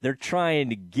now they're trying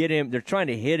to get him. They're trying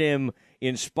to hit him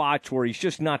in spots where he's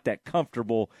just not that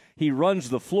comfortable. He runs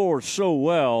the floor so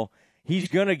well, he's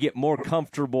going to get more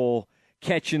comfortable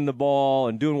catching the ball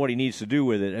and doing what he needs to do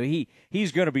with it. I mean,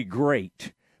 he's going to be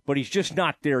great, but he's just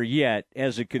not there yet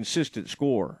as a consistent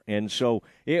scorer. And so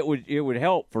it would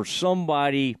help for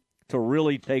somebody to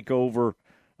really take over,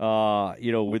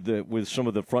 with some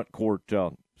of the front court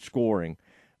scoring.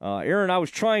 Aaron, I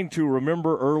was trying to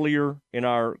remember earlier in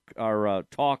our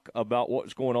talk about what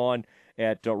was going on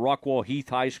at Rockwall Heath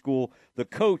High School. The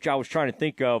coach I was trying to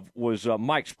think of was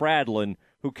Mike Spradlin,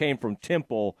 who came from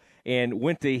Temple and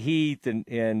went to Heath and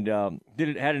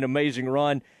had an amazing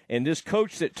run. And this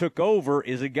coach that took over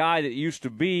is a guy that used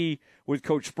to be with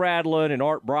Coach Spradlin and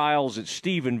Art Briles at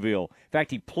Stephenville. In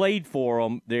fact, he played for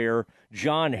him there,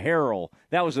 John Harrell.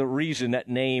 That was the reason that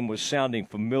name was sounding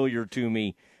familiar to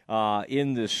me.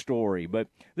 in this story. But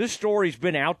this story's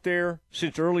been out there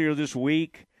since earlier this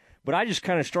week, but I just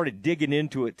kind of started digging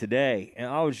into it today, and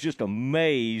I was just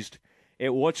amazed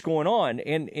at what's going on.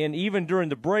 And even during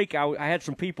the break, I had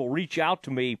some people reach out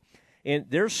to me, and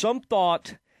there's some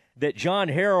thought that John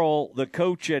Harrell, the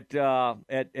coach at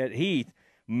Heath,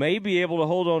 may be able to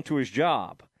hold on to his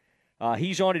job.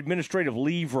 He's on administrative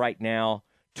leave right now.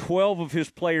 12 of his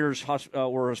players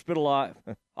were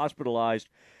hospitalized,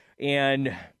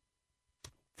 and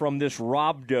from this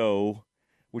rhabdo,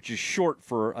 which is short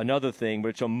for another thing, but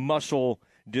it's a muscle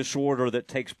disorder that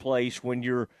takes place when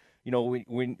you're,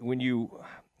 when you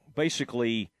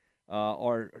basically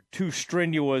are too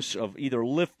strenuous of either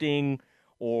lifting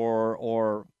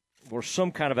or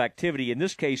some kind of activity. In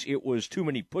this case, it was too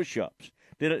many push-ups.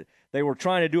 They were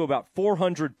trying to do about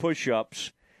 400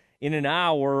 push-ups in an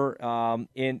hour,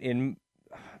 in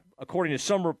according to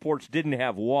some reports, didn't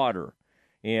have water.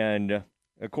 And,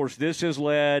 of course, this has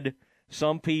led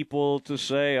some people to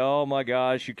say, oh, my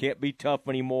gosh, you can't be tough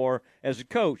anymore as a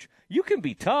coach. You can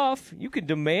be tough. You can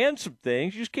demand some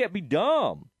things. You just can't be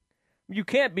dumb. You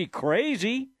can't be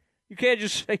crazy. You can't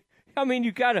just say,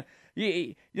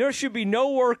 there should be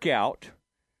no workout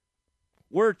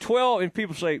where 12, and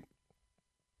people say,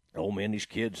 oh, man, these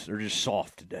kids, they're just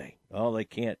soft today. Oh, they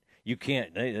can't. You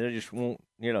can't. They just won't,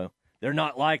 they're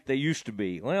not like they used to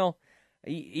be. Well,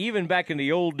 even back in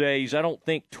the old days, I don't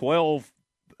think 12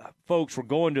 folks were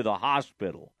going to the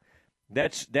hospital.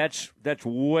 That's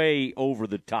way over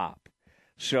the top.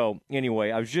 So,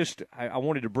 anyway, I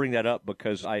wanted to bring that up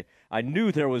because I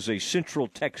knew there was a Central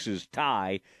Texas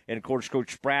tie, and, of course,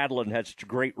 Coach Spradlin had such a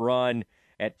great run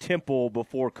at Temple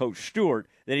before Coach Stewart.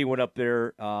 Then he went up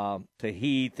there to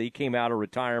Heath. He came out of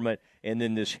retirement. And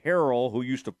then this Harrell, who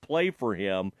used to play for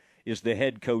him, is the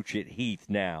head coach at Heath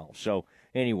now. So,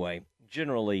 anyway,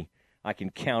 generally I can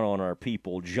count on our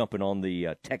people jumping on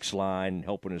the text line,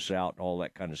 helping us out, and all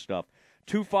that kind of stuff.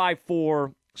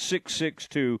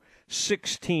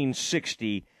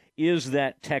 254-662-1660 is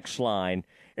that text line.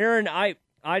 Aaron, I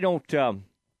don't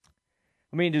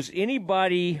does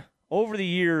anybody over the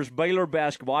years, Baylor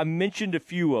basketball, I mentioned a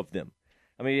few of them.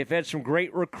 They've had some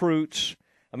great recruits.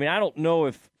 I don't know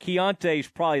if Keontae's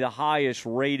probably the highest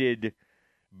rated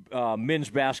men's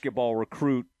basketball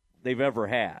recruit they've ever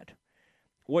had.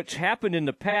 What's happened in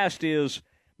the past is,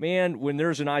 man, when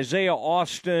there's an Isaiah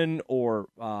Austin or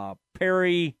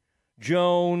Perry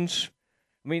Jones,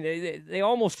 they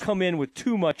almost come in with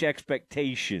too much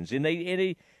expectations, and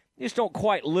they just don't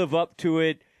quite live up to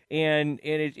it, and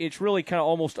it's really kind of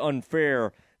almost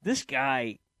unfair. This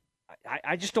guy,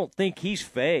 I just don't think he's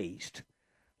fazed.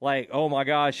 Like, oh, my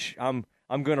gosh, I'm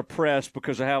going to press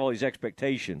because I have all these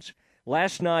expectations.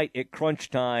 Last night at crunch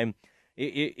time,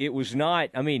 it was not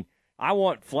 – I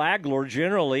want Flagler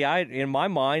generally. In my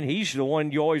mind, he's the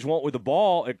one you always want with the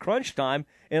ball at crunch time.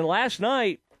 And last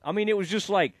night, it was just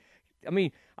like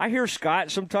 – I hear Scott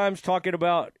sometimes talking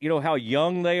about, how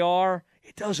young they are.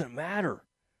 It doesn't matter.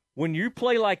 When you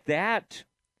play like that,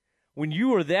 when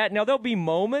you are that – now, there'll be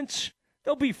moments.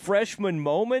 There'll be freshman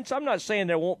moments. I'm not saying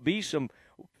there won't be some –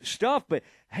 stuff, but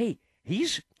hey,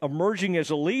 he's emerging as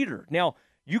a leader. Now,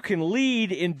 you can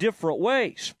lead in different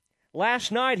ways.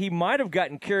 Last night, he might have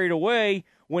gotten carried away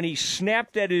when he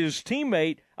snapped at his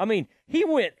teammate. He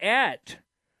went at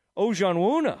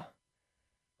Ojanwuna.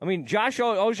 Josh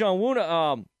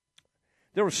Ojanwuna,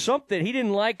 there was something, he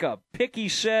didn't like a picky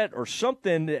set or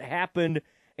something that happened,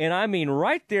 and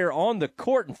right there on the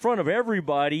court in front of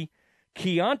everybody,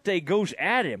 Keontae goes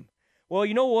at him. Well,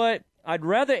 you know what? I'd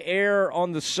rather err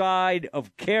on the side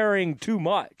of caring too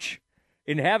much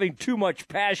and having too much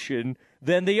passion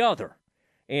than the other.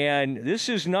 And this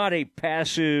is not a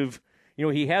passive,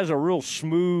 he has a real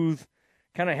smooth,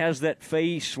 kind of has that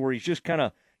face where he's just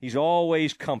he's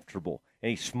always comfortable.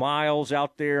 And he smiles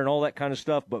out there and all that kind of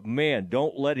stuff. But, man,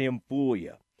 don't let him fool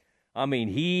you.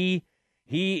 He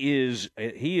is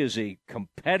a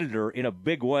competitor in a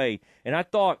big way. And I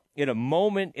thought in a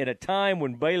moment, in a time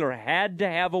when Baylor had to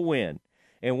have a win,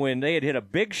 and when they had hit a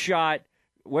big shot,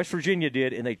 West Virginia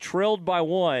did, and they trailed by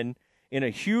one in a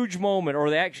huge moment, or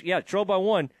they actually, trailed by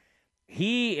one,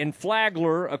 he and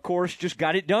Flagler, of course, just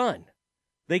got it done.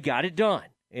 They got it done.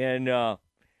 And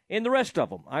the rest of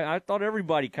them, I thought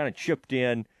everybody kind of chipped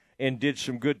in and did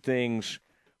some good things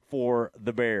for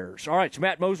the Bears. All right, it's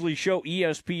Matt Mosley Show,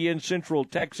 ESPN Central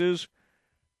Texas.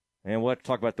 And we'll have to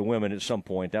talk about the women at some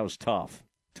point. That was tough.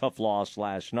 Tough loss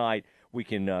last night. We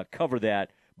can cover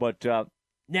that. But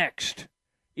next,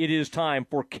 it is time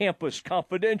for Campus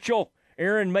Confidential.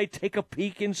 Aaron may take a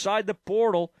peek inside the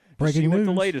portal to see what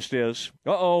the latest is.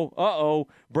 Uh-oh.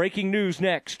 Breaking news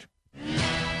next.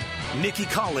 Nikki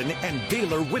Collin and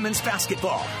Baylor women's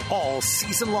basketball all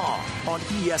season long on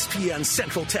ESPN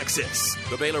Central Texas.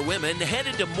 The Baylor women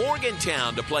headed to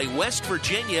Morgantown to play West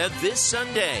Virginia this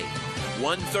Sunday.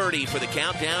 1:30 for the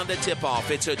countdown to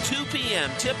tip-off. It's a 2 p.m.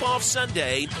 tip-off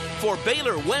Sunday for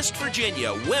Baylor West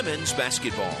Virginia women's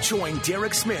basketball. Join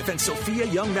Derek Smith and Sophia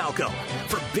Young-Malcolm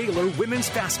for Baylor women's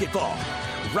basketball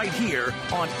right here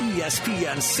on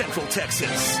ESPN Central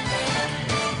Texas.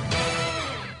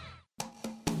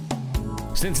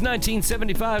 Since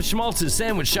 1975, Schmaltz's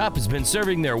Sandwich Shop has been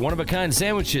serving their one-of-a-kind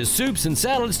sandwiches, soups, and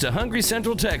salads to hungry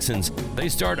Central Texans. They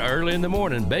start early in the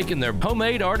morning baking their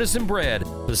homemade artisan bread.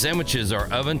 The sandwiches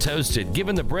are oven-toasted,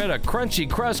 giving the bread a crunchy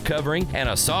crust covering and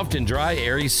a soft and dry,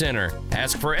 airy center.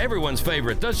 Ask for everyone's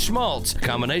favorite, the Schmaltz, a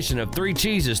combination of 3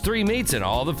 cheeses, 3 meats, and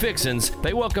all the fixins.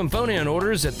 They welcome phone-in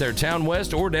orders at their Town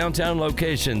West or downtown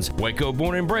locations. Waco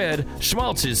born and bred,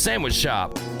 Schmaltz's Sandwich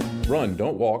Shop. Run,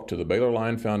 don't walk to the Baylor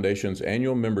Line Foundation's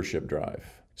annual membership drive.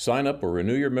 Sign up or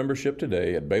renew your membership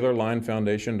today at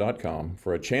BaylorLineFoundation.com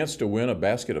for a chance to win a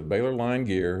basket of Baylor Line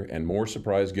gear and more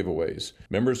surprise giveaways.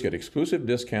 Members get exclusive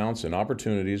discounts and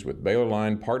opportunities with Baylor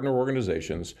Line partner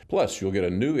organizations. Plus, you'll get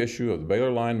a new issue of the Baylor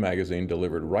Line magazine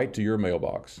delivered right to your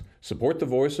mailbox. Support the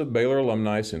voice of Baylor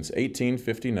alumni since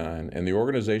 1859 and the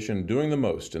organization doing the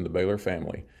most in the Baylor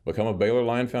family. Become a Baylor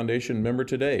Line Foundation member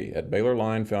today at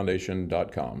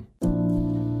BaylorLineFoundation.com.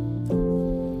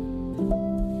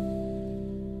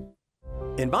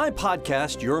 In my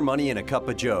podcast, Your Money in a Cup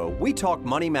of Joe, we talk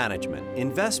money management,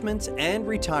 investments, and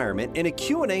retirement in a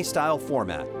Q&A style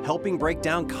format, helping break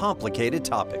down complicated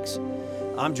topics.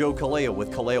 I'm Joe Kaleo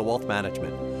with Kaleo Wealth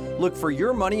Management. Look for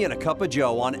Your Money in a Cup of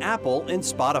Joe on Apple and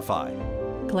Spotify.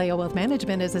 Kaleo Wealth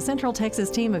Management is a Central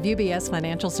Texas team of UBS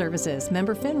Financial Services,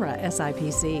 member FINRA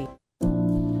SIPC.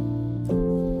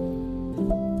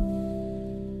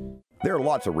 There are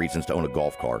lots of reasons to own a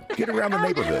golf cart. Get around the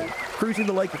neighborhood, cruising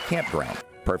the lake or campground.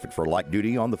 Perfect for light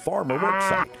duty on the farm or work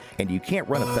site. And you can't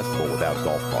run a festival without a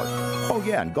golf cart. Oh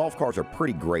yeah, and golf carts are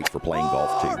pretty great for playing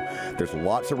golf too. There's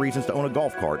lots of reasons to own a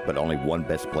golf cart, but only one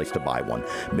best place to buy one.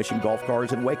 Mission Golf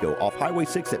Cars in Waco off Highway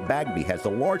 6 at Bagby has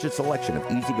the largest selection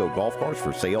of easy-go golf cars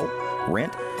for sale,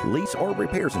 rent, lease, or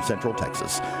repairs in Central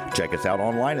Texas. Check us out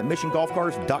online at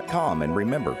missiongolfcars.com, and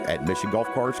remember, at Mission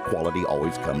Golf Cars, quality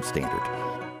always comes standard.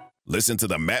 Listen to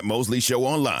the Matt Mosley Show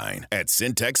online at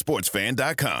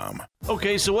syntechsportsfan.com.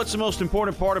 Okay, so what's the most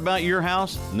important part about your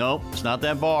house? Nope, it's not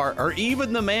that bar or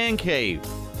even the man cave.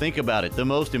 Think about it. The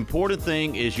most important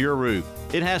thing is your roof.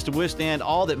 It has to withstand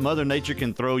all that Mother Nature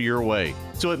can throw your way.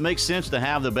 So it makes sense to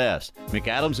have the best.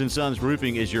 McAdams & Sons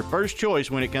Roofing is your first choice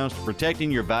when it comes to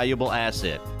protecting your valuable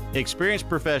asset. Experienced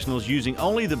professionals using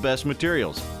only the best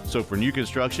materials. So for new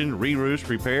construction, re-roofs,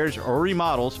 repairs, or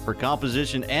remodels for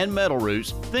composition and metal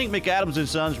roofs, think McAdams &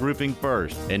 Sons Roofing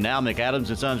first. And now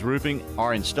McAdams & Sons Roofing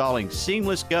are installing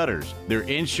seamless gutters. They're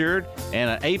insured and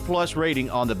an A+ rating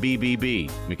on the BBB.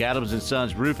 McAdams &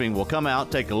 Sons Roofing will come out,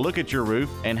 take a look at your roof,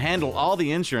 and handle all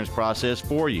the insurance process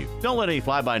for you. Don't let any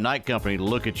fly-by-night company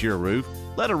look at your roof.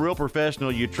 Let a real professional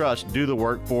you trust do the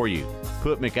work for you.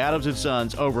 Put McAdams &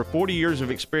 Sons over 40 years of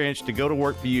experience to go to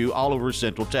work for you all over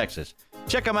Central Texas.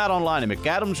 Check them out online at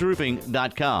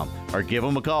McAdamsRoofing.com or give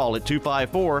them a call at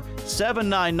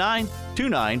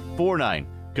 254-799-2949,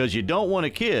 because you don't want a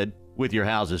kid with your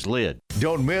house's lid.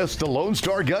 Don't miss the Lone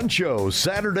Star Gun Show,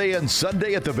 Saturday and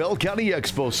Sunday at the Bell County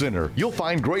Expo Center. You'll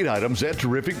find great items at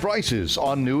terrific prices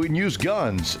on new and used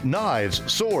guns, knives,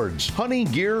 swords, hunting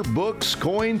gear, books,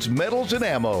 coins, medals, and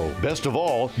ammo. Best of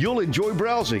all, you'll enjoy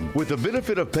browsing with the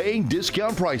benefit of paying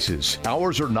discount prices.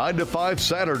 Hours are 9 to 5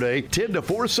 Saturday, 10 to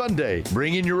 4 Sunday.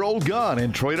 Bring in your old gun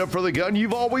and trade up for the gun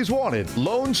you've always wanted.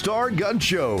 Lone Star Gun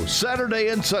Show, Saturday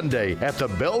and Sunday at the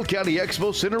Bell County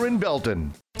Expo Center in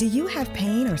Belton. Do you have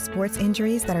pain or sports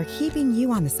injuries that are keeping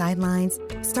you on the sidelines?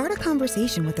 Start a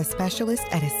conversation with a specialist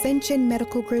at Ascension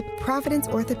Medical Group, Providence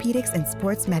Orthopedics and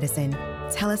Sports Medicine.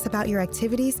 Tell us about your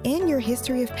activities and your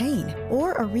history of pain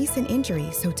or a recent injury,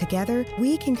 so together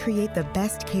we can create the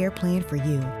best care plan for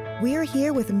you. We're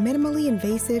here with minimally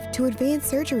invasive to advanced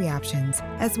surgery options,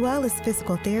 as well as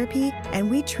physical therapy,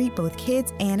 and we treat both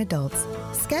kids and adults.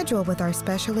 Schedule with our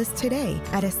specialist today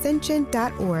at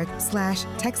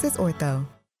ascension.org/TexasOrtho.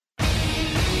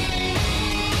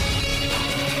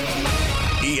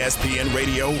 ESPN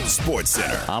Radio Sports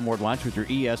Center. I'm Ward Watch with your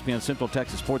ESPN Central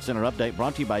Texas Sports Center update,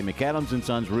 brought to you by McAdams &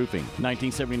 Sons Roofing.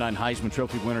 1979 Heisman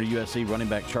Trophy winner USC running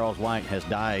back Charles White has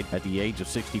died at the age of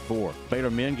 64.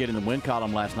 Baylor men get in the win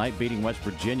column last night, beating West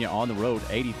Virginia on the road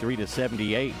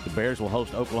 83-78. The Bears will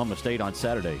host Oklahoma State on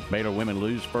Saturday. Baylor women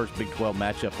lose first Big 12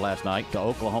 matchup last night to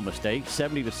Oklahoma State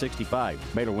 70-65.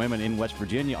 Baylor women in West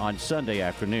Virginia on Sunday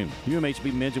afternoon.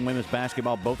 UMHB men's and women's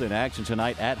basketball both in action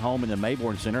tonight at home in the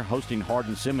Mayborn Center, hosting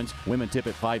Hardin Simmons. Women tip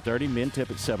at 5:30, men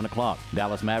tip at 7 o'clock.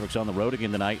 Dallas Mavericks on the road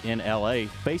again tonight in L.A.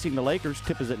 Facing the Lakers,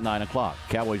 tip is at 9 o'clock.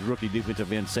 Cowboys rookie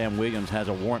defensive end Sam Williams has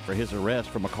a warrant for his arrest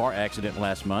from a car accident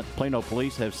last month. Plano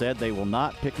police have said they will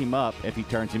not pick him up if he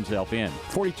turns himself in.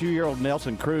 42-year-old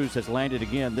Nelson Cruz has landed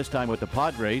again, this time with the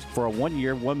Padres, for a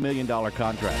one-year, $1 million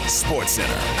contract. Sports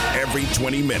Center, every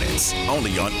 20 minutes,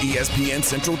 only on ESPN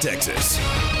Central Texas.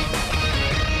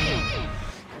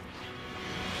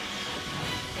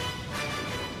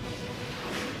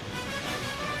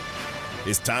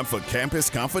 It's time for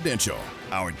Campus Confidential,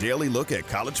 our daily look at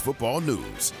college football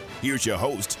news. Here's your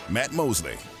host, Matt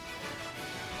Mosley.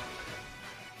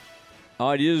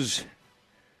 It is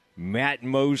Matt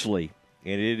Mosley,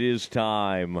 and it is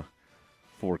time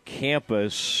for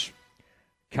Campus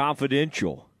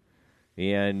Confidential.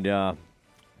 And, Aaron,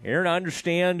 I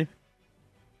understand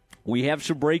we have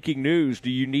some breaking news.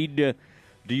 Do you need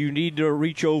to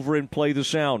reach over and play the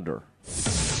sounder?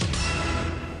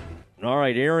 All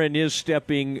right, Aaron is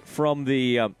stepping from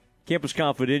the Campus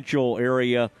Confidential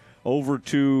area over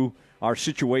to our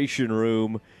Situation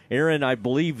Room. Aaron, I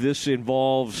believe this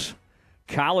involves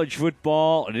college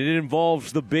football, and it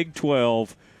involves the Big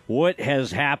 12. What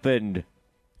has happened?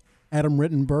 Adam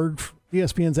Rittenberg,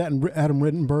 ESPN's Adam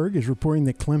Rittenberg, is reporting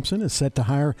that Clemson is set to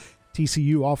hire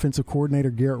TCU offensive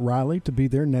coordinator Garrett Riley to be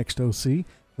their next OC.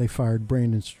 They fired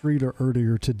Brandon Streeter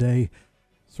earlier today.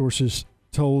 Sources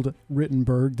told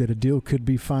Rittenberg that a deal could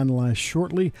be finalized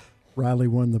shortly. Riley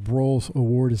won the Broyles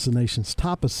Award as the nation's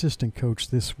top assistant coach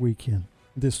this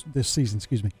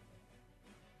season.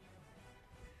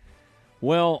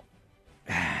 Well,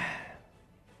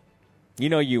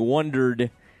 you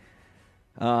wondered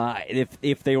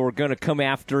if they were going to come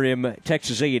after him,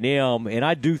 Texas A&M, and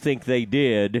I do think they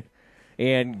did.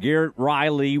 And Garrett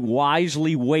Riley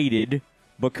wisely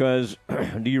because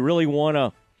do you really want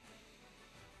to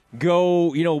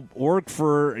go, work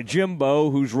for Jimbo,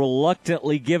 who's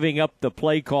reluctantly giving up the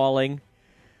play calling?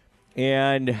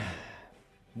 And,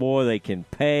 boy, they can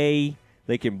pay.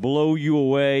 They can blow you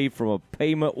away from a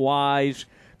payment-wise.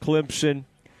 Clemson,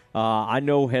 I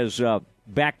know, has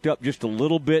backed up just a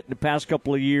little bit in the past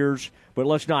couple of years, but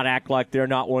let's not act like they're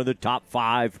not one of the top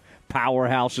 5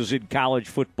 powerhouses in college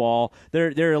football.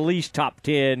 They're at least top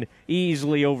 10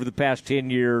 easily over the past 10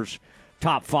 years,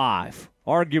 top 5.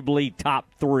 Arguably top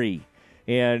 3.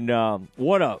 And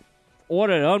what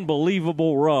an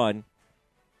unbelievable run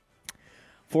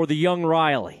for the young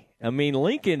Riley. I mean,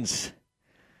 Lincoln's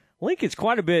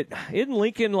quite a bit. Isn't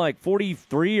Lincoln like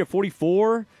 43 or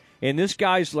 44? And this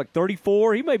guy's like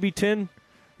 34. He may be 10.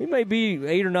 He may be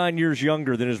 8 or 9 years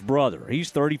younger than his brother. He's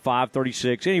 35,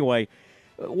 36. Anyway,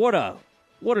 what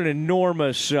an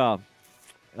enormous deal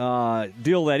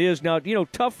that is. Now,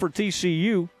 tough for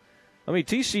TCU. I mean,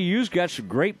 TCU's got some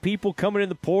great people coming in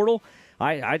the portal.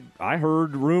 I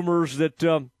heard rumors that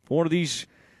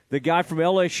the guy from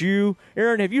LSU,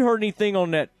 Aaron, have you heard anything on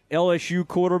that LSU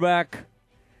quarterback,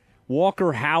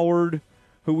 Walker Howard,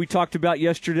 who we talked about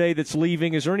yesterday, that's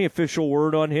leaving? Is there any official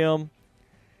word on him?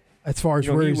 As far as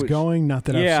where he's going, not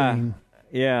that I've seen.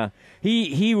 Yeah.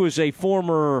 He was a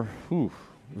former,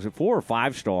 was it 4 or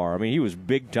 5 star? I mean, he was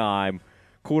big-time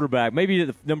quarterback, maybe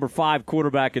the number 5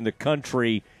 quarterback in the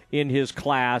country in his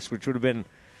class, which would have been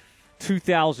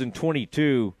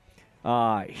 2022.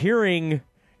 Hearing,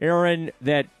 Aaron,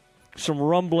 that some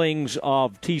rumblings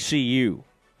of TCU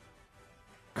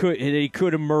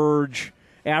could emerge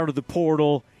out of the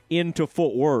portal into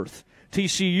Fort Worth.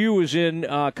 TCU is in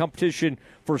competition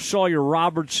for Sawyer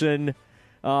Robertson,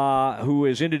 who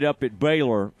has ended up at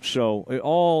Baylor. So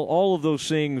all of those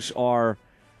things are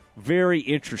very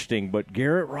interesting. But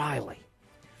Garrett Riley,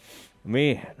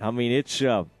 man, I mean, it's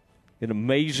an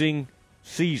amazing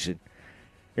season.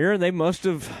 Aaron, they must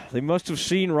have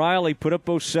seen Riley put up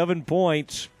those 7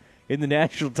 points in the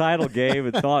national title game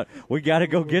and thought, we got to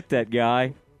go get that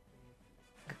guy.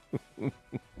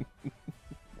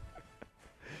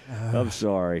 I'm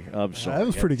sorry. That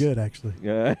was pretty good, actually.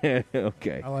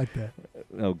 Okay. I like that.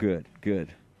 Oh, good.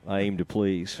 I aim to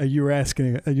please. You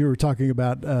were talking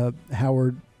about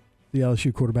Howard, the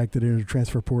LSU quarterback that entered the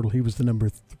transfer portal. He was the number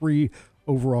 3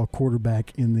 overall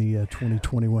quarterback in the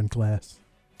 2021 class.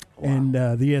 And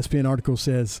the ESPN article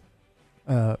says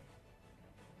that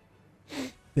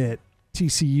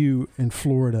TCU and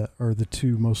Florida are the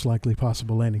two most likely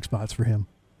possible landing spots for him.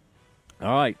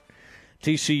 All right.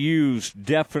 TCU's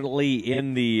definitely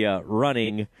in the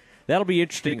running. That'll be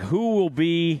interesting. Who will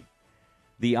be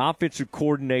the offensive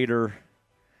coordinator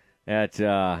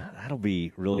that'll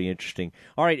be really interesting.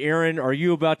 All right, Aaron, are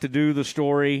you about to do the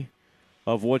story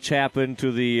of what's happened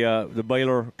to the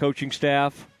Baylor coaching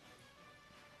staff?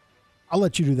 I'll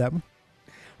let you do that one.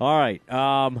 All right.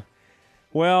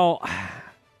 Well,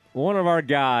 one of our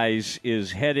guys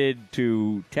is headed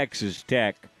to Texas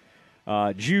Tech.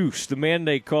 Juice, the man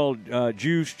they called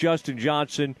Juice, Justin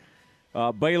Johnson,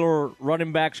 Baylor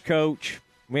running backs coach.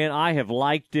 Man, I have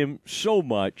liked him so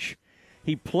much.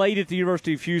 He played at the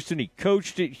University of Houston. He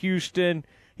coached at Houston.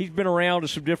 He's been around to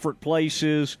some different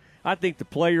places. I think the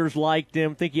players liked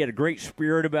him. I think he had a great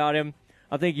spirit about him.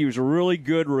 I think he was a really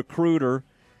good recruiter.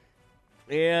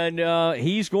 And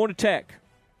he's going to Tech.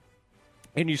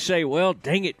 And you say, well,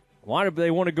 dang it, why do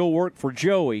they want to go work for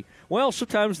Joey? Well,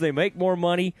 sometimes they make more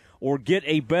money or get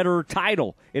a better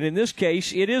title. And in this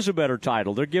case, it is a better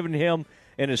title. They're giving him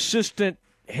an assistant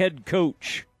head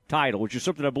coach title, which is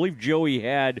something I believe Joey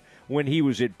had when he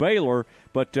was at Baylor.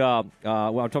 But, I'm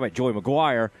talking about Joey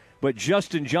McGuire. But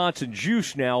Justin Johnson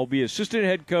Juice now will be assistant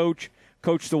head coach,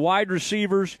 coach the wide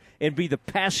receivers, and be the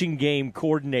passing game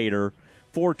coordinator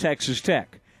for Texas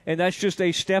Tech. And that's just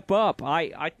a step up.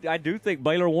 I do think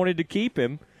Baylor wanted to keep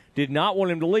him, did not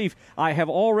want him to leave. I have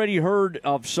already heard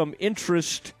of some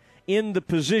interest in the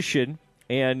position,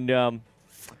 and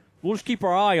we'll just keep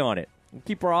our eye on it.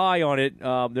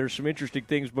 There's some interesting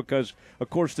things because, of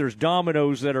course, there's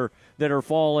dominoes that are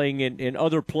falling in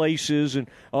other places and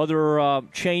other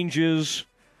changes.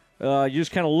 You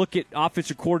just kind of look at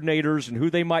offensive coordinators and who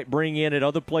they might bring in at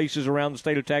other places around the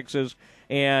state of Texas,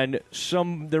 and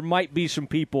there might be some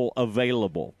people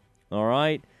available. All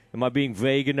right, am I being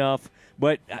vague enough?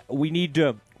 But we need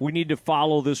to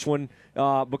follow this one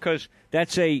because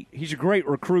he's a great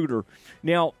recruiter.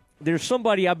 Now, there's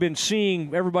somebody I've been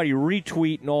seeing everybody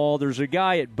retweet and all. There's a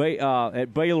guy at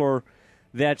Baylor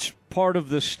that's part of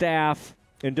the staff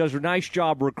and does a nice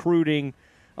job recruiting.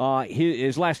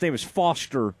 His last name is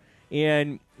Foster,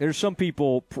 and there's some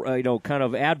people kind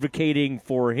of advocating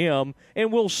for him,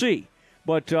 and we'll see.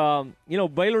 But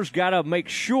Baylor's got to make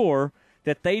sure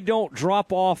that they don't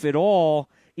drop off at all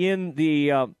in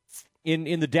the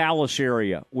in the Dallas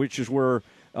area, which is where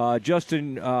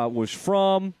Justin was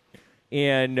from.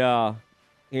 And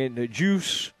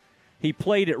Juice, he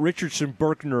played at Richardson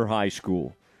Berkner High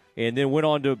School and then went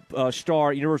on to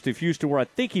star at University of Houston, where I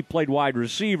think he played wide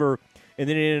receiver, and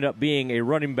then ended up being a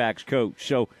running backs coach.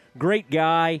 So, great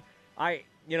guy. I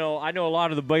know a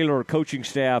lot of the Baylor coaching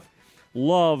staff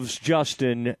loves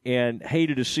Justin and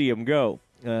hated to see him go.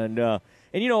 And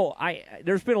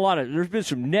there's been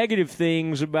some negative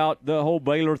things about the whole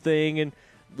Baylor thing and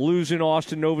losing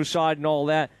Austin Novosad and all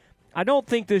that. I don't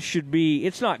think this should be –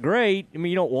 it's not great. I mean,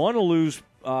 you don't want to lose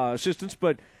assistants,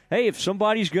 but, hey, if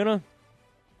somebody's going to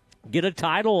get a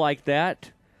title like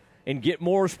that and get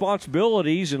more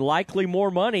responsibilities and likely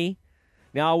more money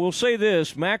 – now, I will say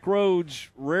this, Mack Rhodes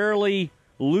rarely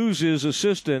loses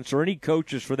assistants or any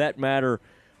coaches for that matter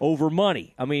over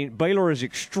money. I mean, Baylor is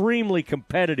extremely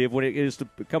competitive when it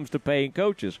comes to paying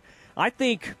coaches. I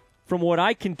think, from what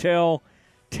I can tell,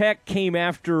 Tech came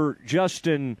after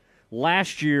Justin –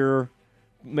 last year,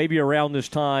 maybe around this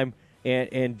time,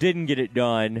 and didn't get it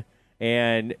done,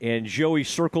 and Joey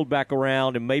circled back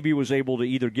around and maybe was able to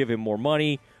either give him more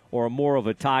money or more of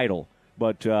a title.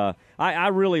 But I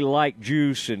really like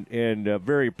Juice and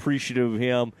very appreciative of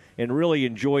him and really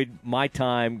enjoyed my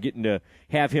time getting to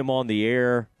have him on the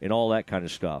air and all that kind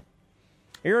of stuff.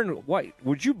 Aaron,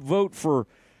 would you vote for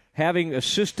having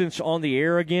assistants on the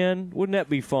air again? Wouldn't that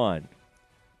be fun?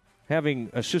 Having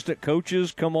assistant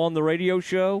coaches come on the radio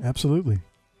show? Absolutely.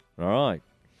 All right.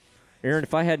 Aaron,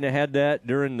 if I hadn't had that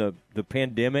during the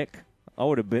pandemic, I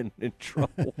would have been in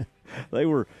trouble. They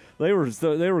were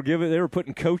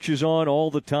putting coaches on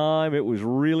all the time. It was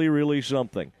really, really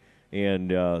something.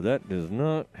 And that does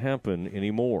not happen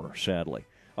anymore, sadly.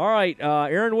 All right,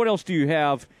 Aaron, what else do you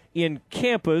have in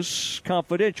Campus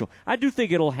Confidential? I do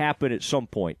think it'll happen at some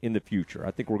point in the future.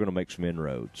 I think we're going to make some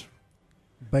inroads.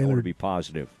 Baylor, I want to be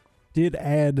positive. Did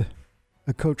add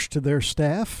a coach to their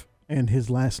staff, and his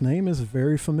last name is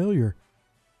very familiar.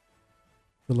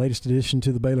 The latest addition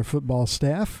to the Baylor football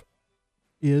staff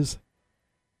is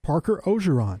Parker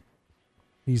Orgeron.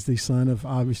 He's the son of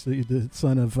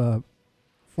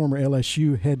former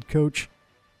LSU head coach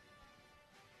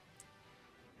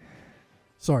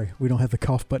Sorry, we don't have the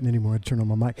cough button anymore. I had to turn on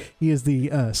my mic. He is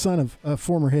the son of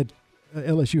former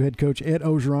LSU head coach Ed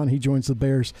Orgeron. He joins the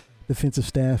Bears defensive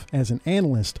staff as an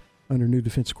analyst under new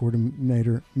defense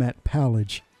coordinator Matt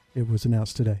Powledge. It was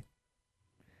announced today.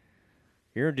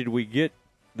 Aaron, did we get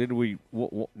rid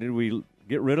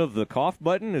of the cough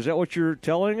button? Is that what you're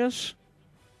telling us?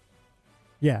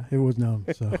 Yeah, it was known.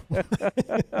 So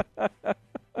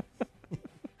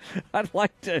I'd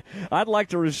like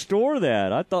to restore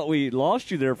that. I thought we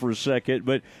lost you there for a second,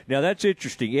 but now that's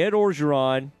interesting. Ed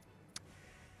Orgeron.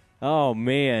 Oh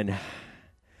man,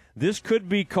 this could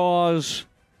be cause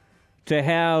to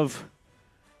have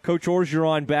Coach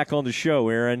Orgeron back on the show.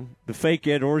 Aaron, the fake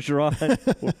Ed Orgeron.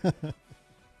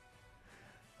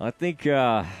 I think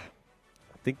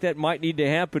that might need to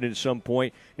happen at some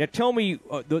point. Now, tell me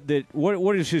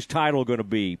what is his title going to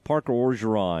be? Parker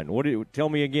Orgeron. Tell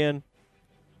me again.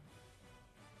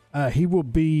 He will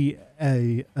be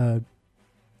a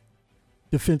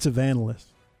defensive analyst.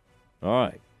 All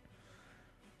right.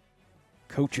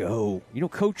 Coach O.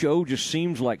 Coach O just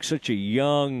seems like such a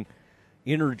young,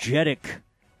 energetic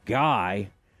guy.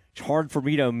 It's hard for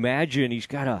me to imagine he's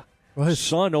got a his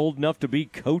son old enough to be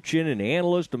coaching and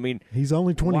analyst. I mean, he's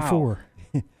only 24.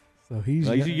 Wow. So he's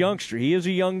a youngster. He is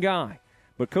a young guy.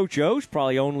 But Coach O's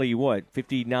probably only,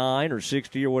 59 or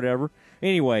 60 or whatever.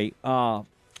 Anyway,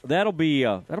 that'll be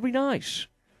nice.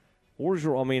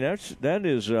 I mean, that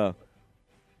is. You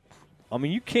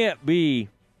can't be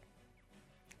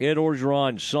Ed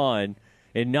Orgeron's son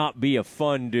and not be a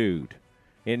fun dude,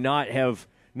 and not have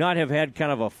had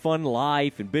kind of a fun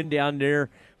life and been down there,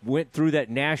 went through that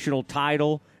national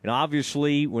title, and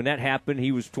obviously when that happened,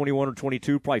 he was 21 or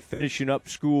 22, probably finishing up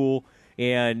school,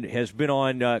 and has been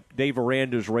on Dave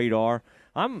Aranda's radar.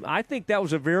 I think that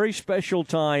was a very special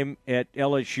time at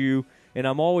LSU. And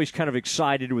I'm always kind of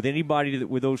excited with anybody that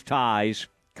with those ties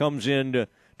comes in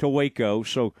to Waco.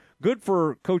 So good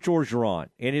for Coach Orgeron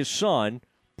and his son,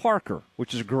 Parker,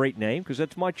 which is a great name because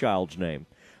that's my child's name.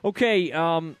 Okay,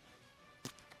 Aaron,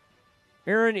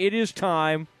 it is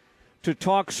time to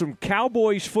talk some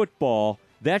Cowboys football.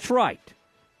 That's right.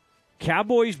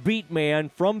 Cowboys beat man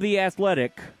from The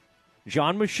Athletic,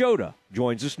 John Machota,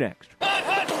 joins us next.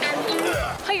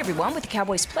 Hi, everyone. With the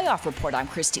Cowboys Playoff Report, I'm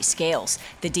Christy Scales.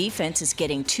 The defense is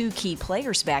getting 2 key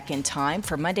players back in time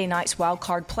for Monday night's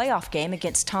wild-card playoff game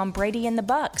against Tom Brady and the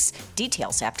Bucs.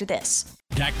 Details after this.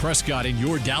 Dak Prescott and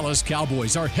your Dallas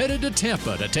Cowboys are headed to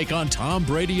Tampa to take on Tom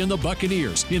Brady and the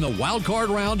Buccaneers in the wild-card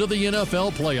round of the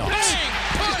NFL playoffs.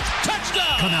 Bang! Punch!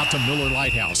 Touchdown! Come out to Miller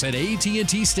Lighthouse at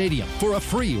AT&T Stadium for a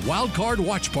free wild-card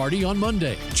watch party on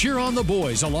Monday. Cheer on the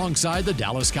boys alongside the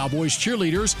Dallas Cowboys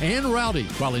cheerleaders and Rowdy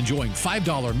while enjoying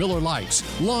 $5 Miller Lights,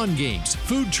 lawn games,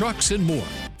 food trucks, and more.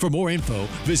 For more info,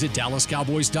 visit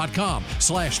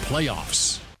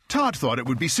DallasCowboys.com/playoffs. Todd thought it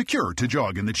would be secure to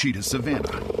jog in the cheetah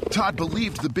savanna. Todd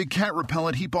believed the big cat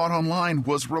repellent he bought online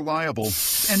was reliable.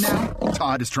 And now,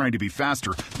 Todd is trying to be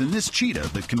faster than this cheetah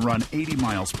that can run 80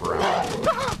 miles per hour.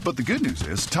 But the good news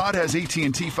is, Todd has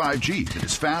AT&T 5G that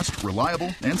is fast,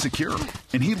 reliable, and secure.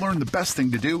 And he learned the best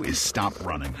thing to do is stop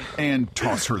running and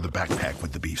toss her the backpack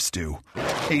with the beef stew.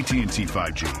 AT&T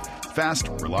 5G. Fast,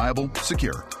 reliable,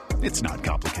 secure. It's not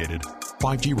complicated.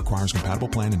 5G requires compatible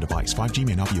plan and device. 5G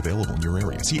may not be available in your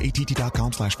area. See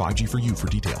att.com/5G for you for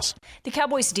details. The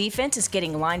Cowboys defense is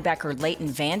getting linebacker Leighton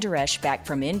Vander Esch back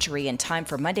from injury in time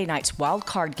for Monday night's wild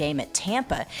card game at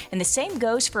Tampa. And the same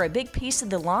goes for a big piece of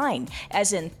the line,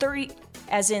 as in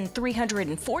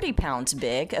 340 pounds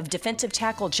big, of defensive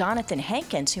tackle Jonathan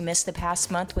Hankins, who missed the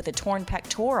past month with a torn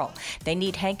pectoral. They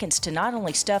need Hankins to not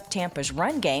only stuff Tampa's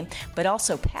run game, but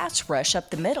also pass rush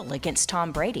up the middle against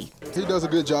Tom Brady. He does a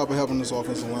good job of helping this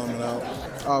offensive lineman out.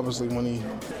 Obviously, when he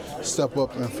step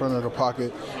up in front of the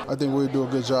pocket, I think we do a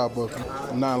good job of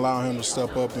not allowing him to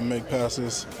step up and make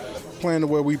passes. Playing the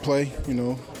way we play,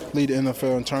 lead the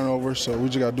NFL in turnovers, so we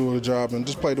just got to do a good job and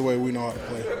just play the way we know how to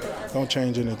play. Don't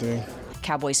change anything.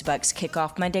 Cowboys Bucks kick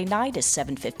off Monday night at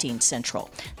 7:15 Central.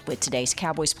 With today's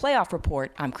Cowboys Playoff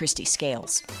Report, I'm Christy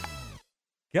Scales.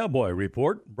 Cowboy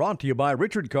Report brought to you by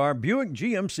Richard Carr Buick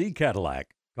GMC Cadillac.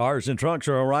 Cars and trucks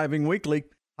are arriving weekly.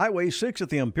 Highway 6 at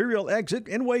the Imperial exit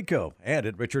in Waco and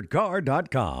at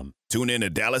richardcarr.com. Tune in to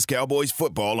Dallas Cowboys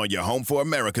football on your home for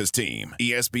America's team,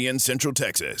 ESPN Central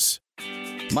Texas.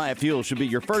 Myatt Fuel should be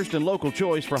your first and local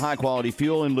choice for high-quality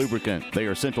fuel and lubricant. They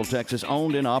are Central Texas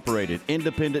owned and operated,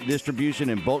 independent distribution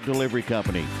and bulk delivery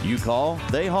company. You call,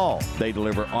 they haul. They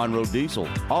deliver on-road diesel,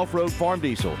 off-road farm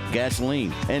diesel,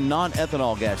 gasoline, and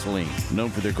non-ethanol gasoline. Known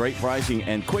for their great pricing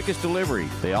and quickest delivery,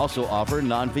 they also offer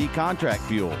non-fee contract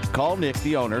fuel. Call Nick,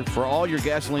 the owner, for all your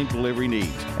gasoline delivery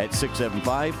needs at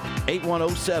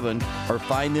 675-8107 or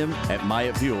find them at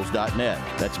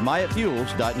MyattFuels.net. That's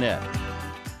MyattFuels.net.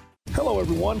 Hello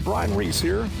everyone, Brian Reese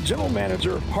here, General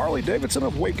Manager, Harley-Davidson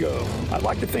of Waco. I'd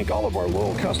like to thank all of our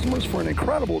loyal customers for an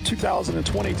incredible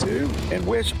 2022 and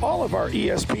wish all of our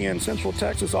ESPN Central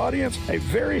Texas audience a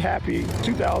very happy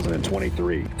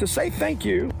 2023. To say thank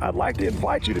you, I'd like to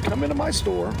invite you to come into my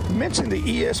store, mention the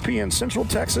ESPN Central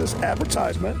Texas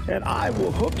advertisement, and I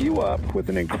will hook you up with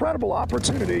an incredible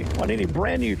opportunity on any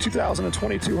brand new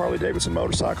 2022 Harley-Davidson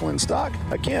motorcycle in stock.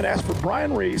 Again, ask for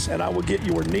Brian Reese and I will get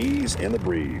your knees in the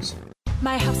breeze.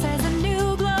 My house has a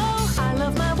new glow. I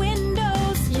love my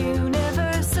windows.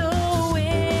 Universal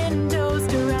Windows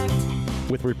Direct.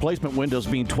 With replacement windows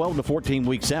being 12 to 14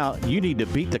 weeks out, you need to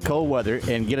beat the cold weather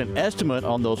and get an estimate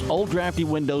on those old drafty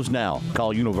windows now.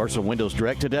 Call Universal Windows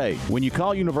Direct today. When you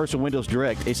call Universal Windows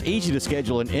Direct, it's easy to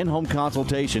schedule an in-home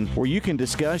consultation where you can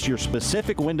discuss your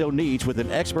specific window needs with an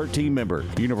expert team member.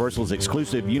 Universal's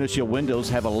exclusive Unishield windows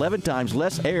have 11 times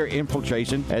less air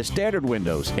infiltration as standard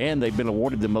windows, and they've been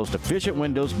awarded the most efficient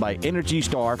windows by Energy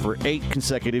Star for 8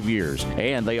 consecutive years.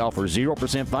 And they offer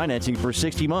 0% financing for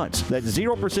 60 months. That's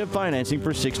 0% financing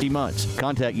for 60 months.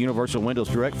 Contact Universal Windows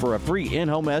Direct for a free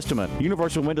in-home estimate.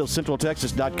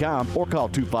 UniversalWindowsCentralTexas.com or call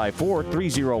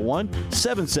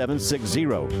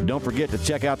 254-301-7760. Don't forget to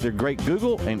check out their great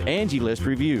Google and Angie List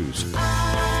reviews.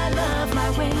 I love my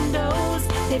windows.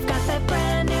 They've got that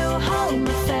brand new home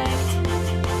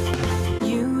effect.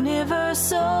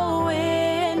 Universal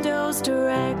Windows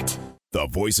Direct. The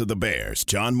voice of the Bears,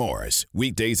 John Morris.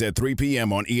 Weekdays at 3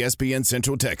 p.m. on ESPN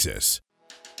Central Texas.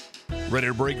 Ready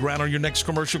to break ground on your next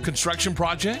commercial construction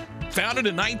project? Founded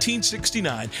in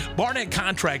 1969, Barnett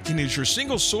Contracting is your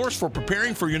single source for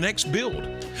preparing for your next build.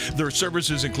 Their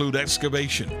services include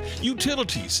excavation,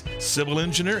 utilities, civil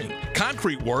engineering,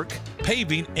 concrete work,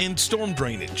 paving, and storm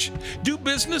drainage. Do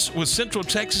business with Central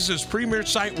Texas's premier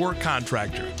site work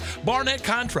contractor, Barnett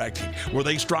Contracting, where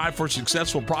they strive for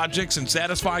successful projects and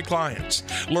satisfied clients.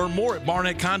 Learn more at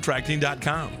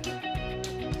barnettcontracting.com.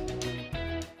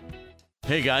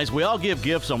 Hey guys, we all give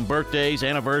gifts on birthdays,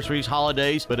 anniversaries,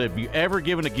 holidays, but have you ever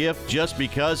given a gift just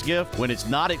because gift? When it's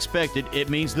not expected, it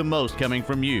means the most coming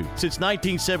from you. Since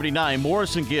 1979,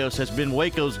 Morrison Gifts has been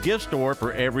Waco's gift store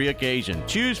for every occasion.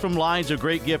 Choose from lines of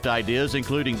great gift ideas,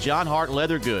 including John Hart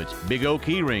leather goods, Big O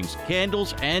key rings,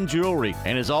 candles, and jewelry.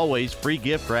 And as always, free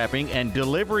gift wrapping and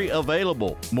delivery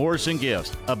available. Morrison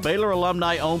Gifts, a Baylor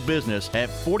alumni-owned business at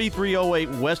 4308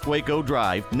 West Waco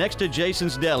Drive, next to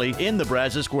Jason's Deli in the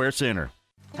Brazos Square Center.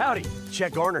 Howdy,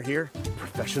 Chet Garner here,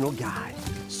 professional guide,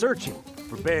 searching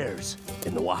for bears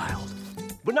in the wild.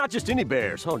 But not just any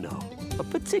bears, oh no, a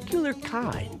particular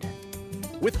kind.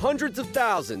 With hundreds of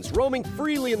thousands roaming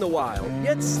freely in the wild,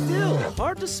 yet still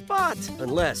hard to spot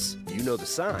unless you know the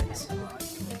signs.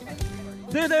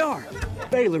 There they are,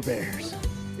 Baylor bears.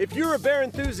 If you're a bear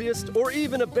enthusiast or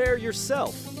even a bear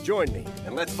yourself, join me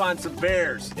and let's find some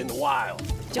bears in the wild.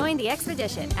 Join the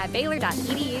expedition at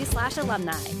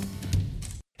baylor.edu/alumni.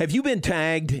 Have you been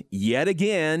tagged yet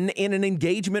again in an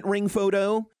engagement ring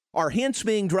photo? Are hints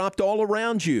being dropped all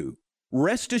around you?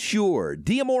 Rest assured,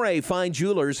 D'Amore Fine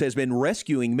Jewelers has been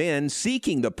rescuing men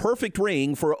seeking the perfect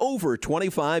ring for over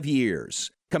 25 years.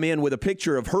 Come in with a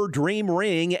picture of her dream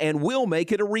ring and we'll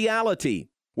make it a reality.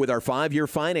 With our 5-year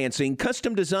financing,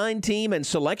 custom design team, and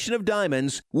selection of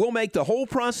diamonds, we'll make the whole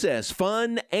process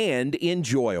fun and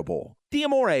enjoyable.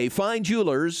 D'Amore Fine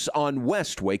Jewelers on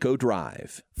West Waco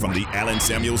Drive. From the Allen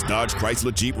Samuels Dodge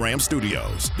Chrysler Jeep Ram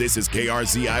Studios, this is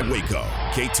KRZI Waco,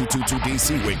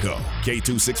 K222DC Waco,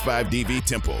 K265DV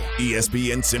Temple,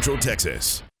 ESPN Central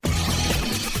Texas.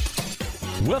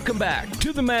 Welcome back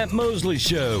to the Matt Mosley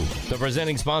Show. The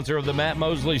presenting sponsor of the Matt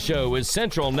Mosley Show is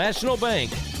Central National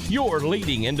Bank, your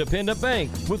leading independent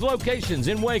bank with locations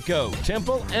in Waco,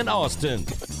 Temple, and Austin.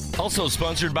 Also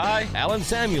sponsored by Allen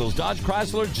Samuels Dodge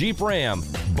Chrysler Jeep Ram,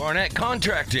 Barnett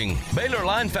Contracting, Baylor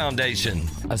Line Foundation,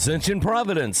 Ascension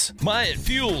Providence, Myatt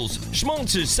Fuels,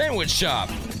 Schmaltz's Sandwich Shop,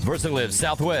 VersaLive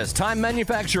Southwest Time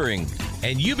Manufacturing,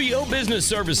 and UBO Business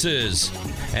Services.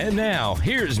 And now,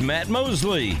 here's Matt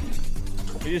Mosley.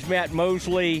 It is Matt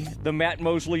Mosley, the Matt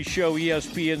Mosley Show,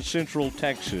 ESPN Central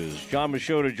Texas. John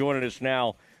Machota joining us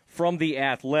now from The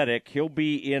Athletic. He'll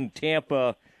be in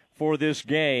Tampa for this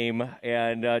game.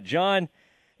 And, John,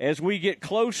 as we get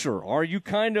closer? Are you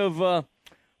kind of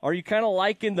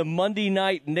liking the Monday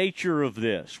night nature of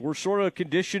this? We're sort of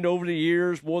conditioned over the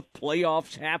years. Both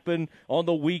playoffs happen on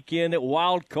the weekend at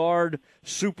Wild Card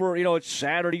Super. It's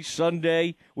Saturday,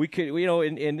 Sunday. We could,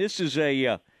 and this is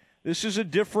a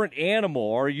different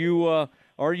animal. Are you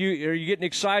getting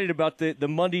excited about the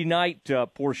Monday night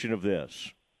portion of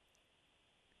this?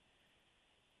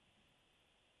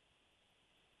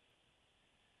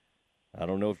 I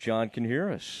don't know if John can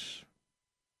hear us.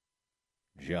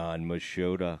 John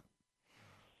Machota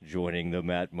joining the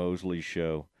Matt Mosley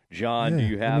Show. John, do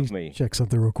you have me? Check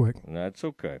something real quick. That's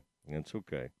okay.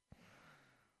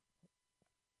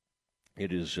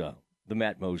 It is the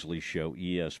Matt Mosley Show,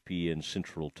 ESPN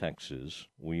Central Texas.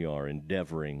 We are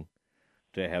endeavoring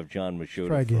to have John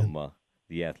Machota from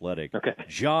The Athletic. Okay.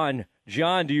 John,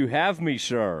 do you have me,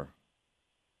 sir?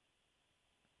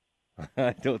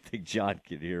 I don't think John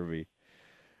can hear me.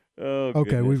 Oh,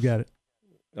 okay, goodness. we've got it.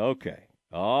 Okay.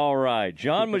 All right.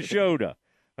 John Machota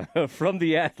from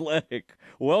The Athletic.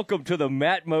 Welcome to the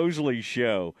Matt Mosley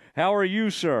Show. How are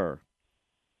you, sir?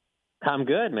 I'm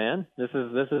good, man. This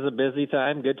is a busy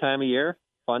time, good time of year,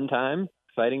 fun time,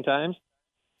 exciting times.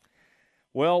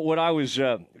 Well, what I was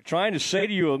trying to say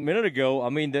to you a minute ago, I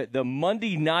mean, the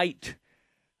Monday night,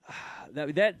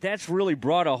 that's really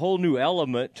brought a whole new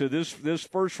element to this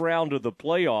first round of the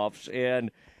playoffs,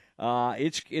 and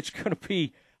it's going to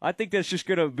be. I think that's just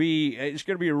going to be. It's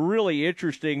going to be really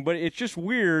interesting, but it's just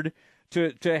weird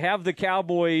to have the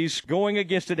Cowboys going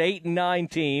against an 8-9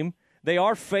 team. They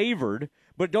are favored,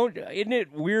 but isn't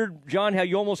it weird, John, how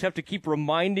you almost have to keep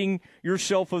reminding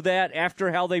yourself of that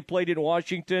after how they played in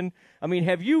Washington? I mean,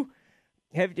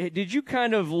 did you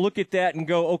kind of look at that and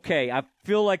go, okay, I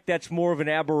feel like that's more of an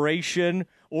aberration,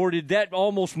 or did that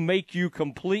almost make you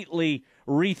completely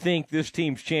rethink this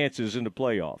team's chances in the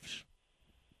playoffs?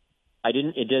 I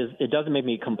didn't. It doesn't make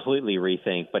me completely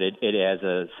rethink, but it has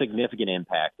a significant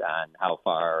impact on how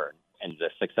far and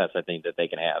the success I think that they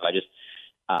can have.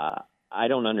 I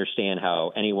don't understand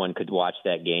how anyone could watch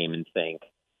that game and think,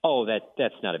 oh,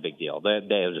 that's not a big deal.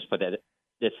 They'll just put that.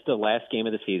 It's the last game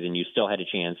of the season. You still had a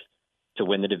chance to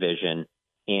win the division.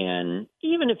 And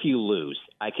even if you lose,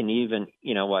 I can even,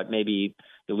 maybe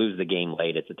you lose the game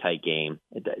late. It's a tight game.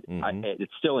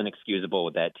 It's still inexcusable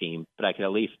with that team, but I could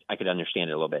understand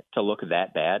it a little bit. To look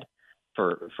that bad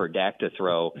for Dak to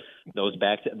throw those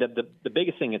back. The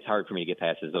biggest thing it's hard for me to get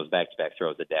past is those back-to-back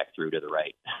throws that Dak threw to the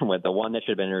right, with the one that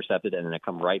should have been intercepted and then it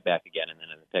come right back again and then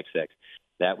in the pick six.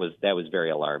 That was very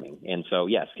alarming. And so,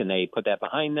 yes, can they put that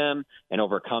behind them and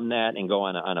overcome that and go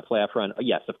on a playoff run?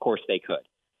 Yes, of course they could.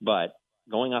 But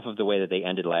going off of the way that they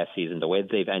ended last season, the way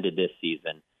that they've ended this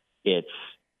season,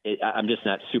 I'm just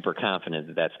not super confident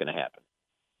that that's going to happen.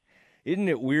 Isn't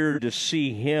it weird to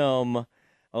see him?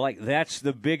 Like, that's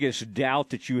the biggest doubt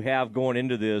that you have going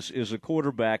into this is a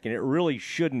quarterback, and it really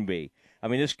shouldn't be. I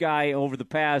mean, this guy over the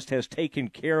past has taken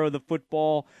care of the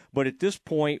football, but at this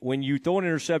point, when you throw an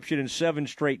interception in 7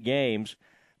 straight games,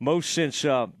 most since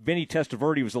Vinny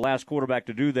Testaverde was the last quarterback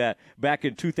to do that back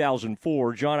in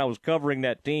 2004. John, I was covering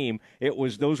that team. That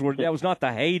was not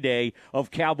the heyday of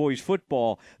Cowboys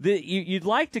football. You'd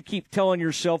like to keep telling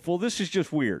yourself, well, this is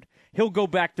just weird. He'll go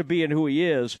back to being who he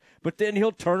is, but then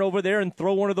he'll turn over there and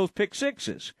throw one of those pick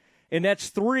sixes. And that's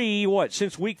 3,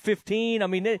 since week 15? I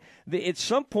mean, at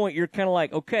some point you're kind of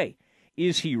like, okay,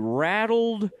 is he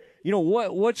rattled?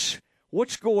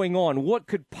 What's going on? What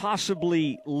could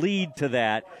possibly lead to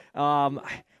that?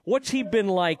 What's he been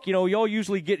like? Y'all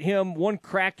usually get him one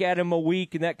crack at him a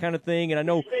week and that kind of thing. And I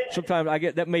know sometimes I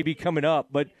get that may be coming up,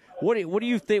 but what do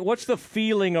you think? What's the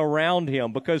feeling around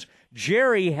him? Because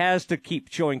Jerry has to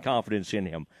keep showing confidence in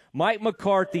him. Mike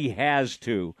McCarthy has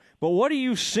to. But what do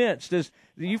you sense? Do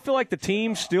you feel like the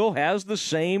team still has the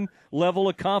same level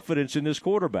of confidence in this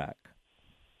quarterback?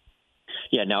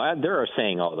 Yeah, no, they're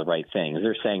saying all the right things.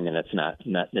 They're saying that it's not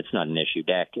an issue.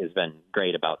 Dak has been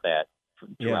great about that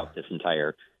throughout this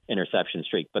entire interception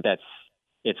streak. But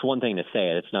it's one thing to say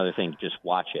it. It's another thing to just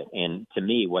watch it. And to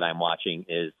me, what I'm watching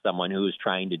is someone who's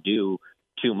trying to do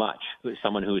too much.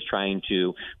 Someone who's trying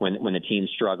to, when the team's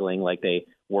struggling like they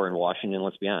were in Washington,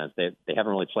 let's be honest, they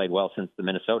haven't really played well since the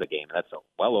Minnesota game. That's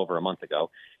well over a month ago.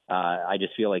 I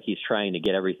just feel like he's trying to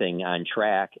get everything on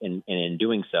track, and in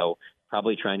doing so,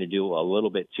 probably trying to do a little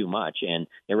bit too much. And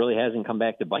it really hasn't come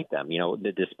back to bite them.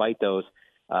 Despite those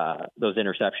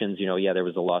interceptions, there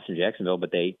was a loss in Jacksonville,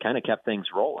 but they kind of kept things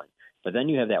rolling. But then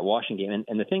you have that Washington game.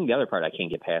 And the other part I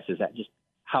can't get past is that just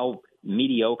how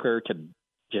mediocre to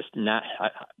just not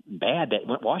bad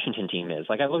that Washington team is.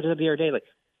 Like, I looked at it the other day, like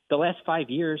the last 5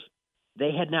 years,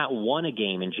 They had not won a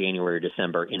game in January or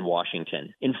December in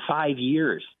Washington in 5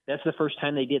 years. That's the first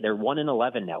time they did. They're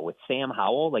 1-11 now with Sam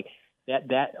Howell. Like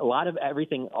that, a lot of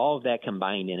everything, all of that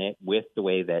combined in it with the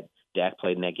way that Dak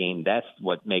played in that game. That's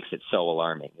what makes it so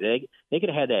alarming. They could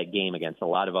have had that game against a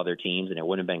lot of other teams, and it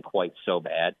wouldn't have been quite so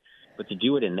bad. But to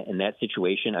do it in that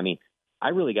situation, I mean, I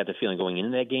really got the feeling going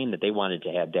into that game that they wanted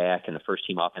to have Dak and the first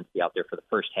team offense be out there for the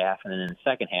first half, and then in the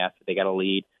second half, they got a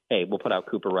lead. Hey, we'll put out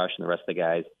Cooper Rush and the rest of the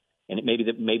guys. And maybe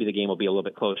the game will be a little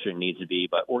bit closer than it needs to be,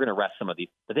 but we're going to rest some of these.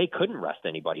 But they couldn't rest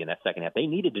anybody in that second half. They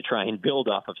needed to try and build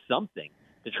off of something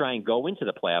to try and go into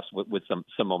the playoffs with some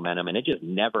momentum, and it just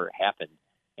never happened.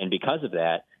 And because of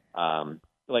that,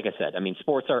 like I said, I mean,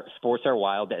 sports are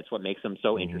wild. That's what makes them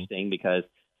so interesting because,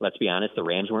 let's be honest, the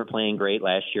Rams weren't playing great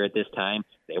last year at this time.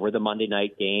 They were the Monday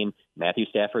night game. Matthew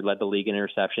Stafford led the league in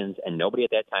interceptions, and nobody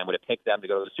at that time would have picked them to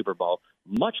go to the Super Bowl,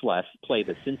 much less play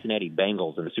the Cincinnati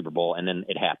Bengals in the Super Bowl, and then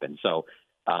it happened. So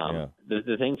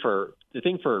the thing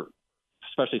for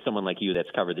especially someone like you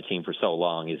that's covered the team for so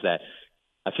long is that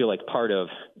I feel like part of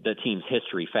the team's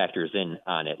history factors in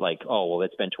on it. Like, oh, well,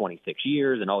 it's been 26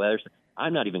 years and all that other stuff.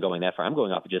 I'm not even going that far. I'm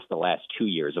going off of just the last 2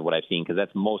 years of what I've seen because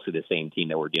that's mostly the same team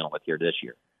that we're dealing with here this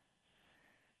year.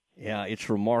 Yeah, it's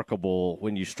remarkable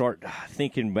when you start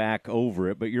thinking back over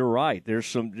it. But you're right. There's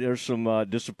some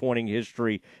disappointing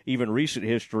history, even recent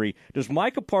history. Does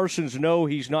Micah Parsons know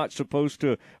he's not supposed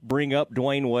to bring up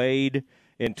Dwayne Wade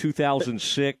in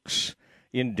 2006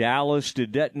 in Dallas?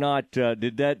 Did that not?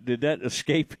 Did that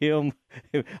escape him?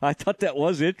 I thought that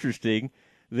was interesting.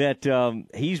 That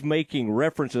he's making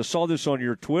reference. I saw this on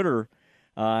your Twitter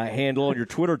handle, on your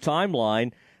Twitter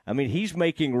timeline. I mean, he's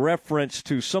making reference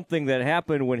to something that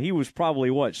happened when he was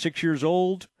probably, 6 years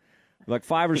old? Like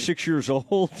 5 or 6 years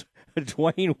old?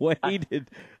 Dwayne Wade?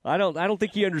 I don't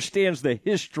think he understands the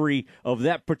history of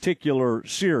that particular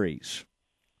series.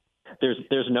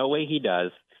 There's no way he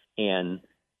does. And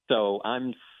so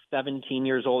I'm 17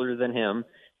 years older than him.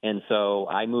 And so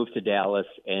I moved to Dallas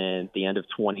at the end of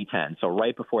 2010, so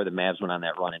right before the Mavs went on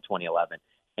that run in 2011.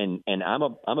 And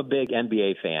I'm a big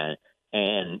NBA fan,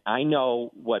 and I know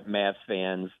what Mavs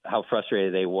fans, how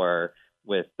frustrated they were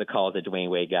with the call that Dwayne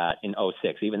Wade got in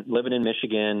 2006. Even living in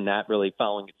Michigan, not really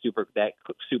following it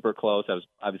super close. I was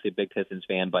obviously a big Pistons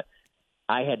fan, but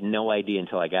I had no idea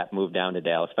until I got moved down to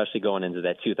Dallas, especially going into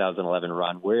that 2011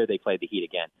 run where they played the Heat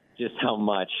again, just how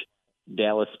much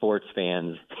Dallas sports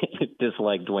fans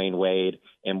dislike Dwayne Wade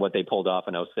and what they pulled off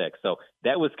in 2006. So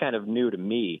that was kind of new to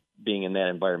me being in that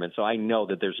environment. So I know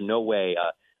that there's no way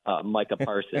Micah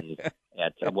Parsons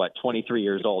at 23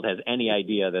 years old has any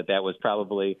idea that was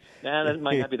probably that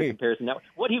might not be the comparison. Now,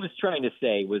 what he was trying to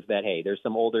say was that, hey, there's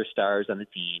some older stars on the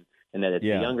team and that it's the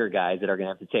younger guys that are going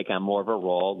to have to take on more of a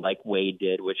role like Wade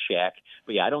did with Shaq.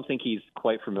 But yeah, I don't think he's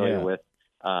quite familiar with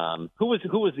who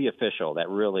was the official that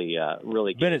really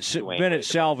Bennett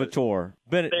Salvatore.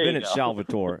 Bennett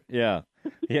Salvatore. Yeah.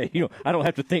 I don't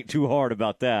have to think too hard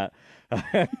about that.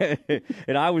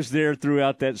 And I was there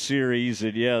throughout that series,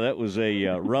 and that was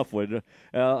a rough one.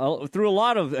 Through a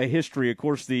lot of history, of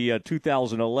course, the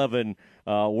 2011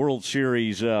 World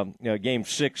Series Game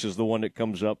 6 is the one that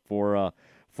comes up for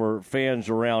fans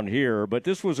around here. But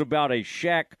this was about a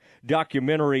Shaq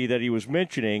documentary that he was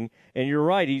mentioning, and you're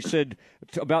right. He said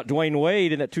about Dwayne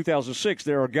Wade in that 2006,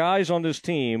 there are guys on this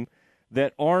team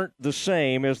that aren't the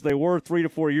same as they were 3 to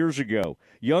 4 years ago.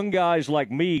 Young guys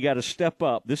like me got to step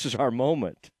up. This is our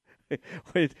moment.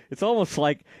 It's almost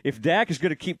like if Dak is going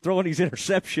to keep throwing these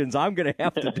interceptions, I'm going to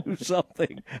have to do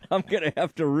something. I'm going to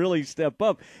have to really step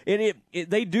up. And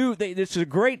it's a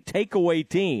great takeaway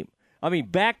team. I mean,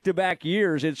 back-to-back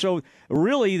years. And so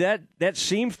really that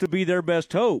seems to be their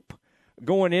best hope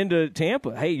going into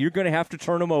Tampa. Hey, you're going to have to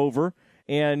turn them over.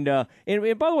 And by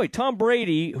the way, Tom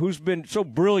Brady, who's been so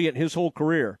brilliant his whole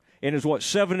career and is,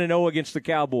 7-0 against the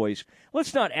Cowboys,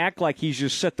 let's not act like he's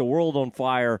just set the world on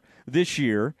fire this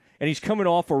year, and he's coming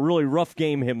off a really rough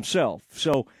game himself.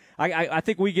 So I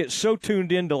think we get so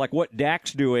tuned into, what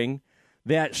Dak's doing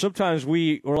that sometimes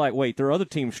we are like, wait, there are other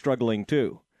teams struggling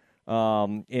too.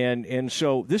 And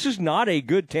so this is not a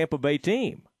good Tampa Bay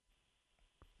team.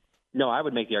 No, I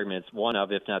would make the argument it's one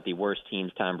of, if not the worst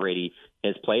teams Tom Brady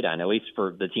has played on, at least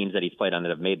for the teams that he's played on that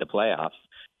have made the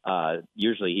playoffs.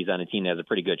 Usually he's on a team that has a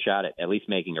pretty good shot at least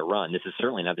making a run. This is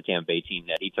certainly not the Tampa Bay team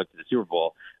that he took to the Super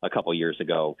Bowl a couple years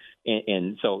ago.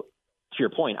 And so, to your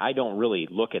point, I don't really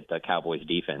look at the Cowboys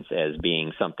defense as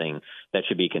being something that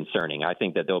should be concerning. I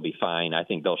think that they'll be fine. I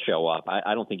think they'll show up.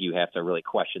 I don't think you have to really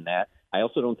question that. I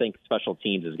also don't think special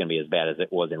teams is going to be as bad as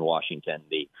it was in Washington.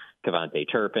 The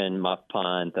Kevontae Turpin muff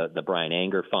punt, the Brian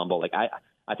Anger fumble.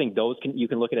 I I think you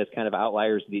can look at as kind of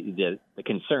outliers. The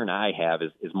concern I have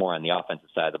is more on the offensive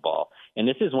side of the ball. And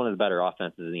this is one of the better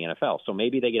offenses in the NFL. So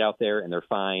maybe they get out there and they're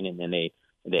fine, and then they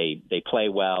play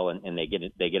well and they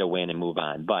get a win and move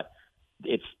on. But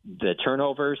it's the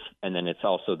turnovers, and then it's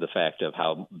also the fact of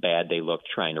how bad they looked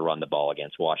trying to run the ball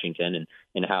against Washington,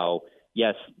 and how,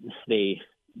 yes, they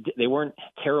weren't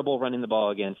terrible running the ball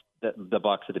against the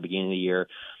Bucs at the beginning of the year.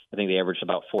 I think they averaged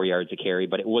about 4 yards a carry,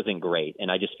 but it wasn't great. And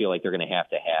I just feel like they're going to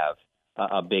have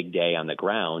a big day on the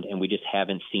ground, and we just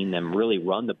haven't seen them really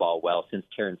run the ball well since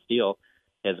Terrence Steele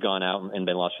has gone out and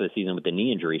been lost for the season with the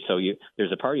knee injury. So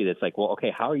there's a party that's like, well,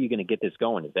 okay, how are you going to get this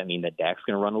going? Does that mean that Dak's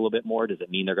going to run a little bit more? Does it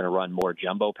mean they're going to run more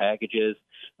jumbo packages,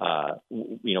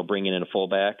 bringing in a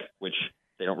fullback, which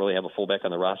they don't really have a fullback on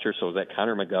the roster? So is that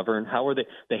Connor McGovern? How are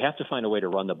they have to find a way to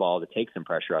run the ball to take some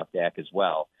pressure off Dak as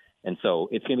well. And so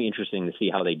it's going to be interesting to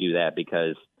see how they do that,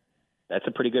 because that's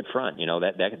a pretty good front.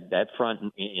 That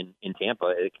front in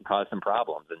Tampa, it can cause some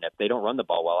problems. And if they don't run the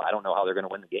ball well, I don't know how they're going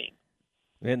to win the game.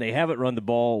 And they haven't run the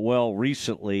ball well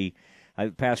recently.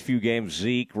 The past few games,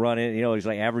 Zeke running, he's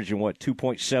like averaging,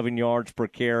 2.7 yards per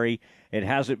carry. It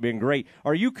hasn't been great.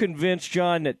 Are you convinced,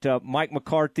 John, that Mike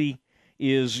McCarthy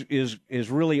is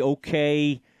really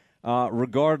okay,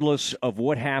 regardless of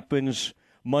what happens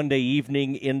Monday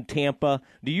evening in Tampa?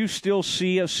 Do you still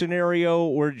see a scenario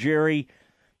where Jerry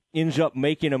ends up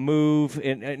making a move,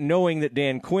 and knowing that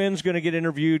Dan Quinn's going to get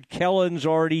interviewed, Kellen's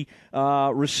already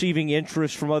receiving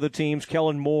interest from other teams,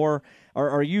 Kellen Moore?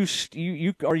 Are you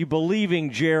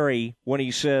believing Jerry when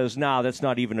he says, "Nah, that's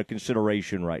not even a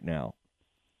consideration right now"?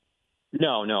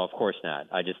 No, of course not.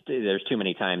 There's too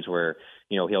many times where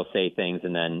he'll say things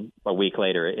and then a week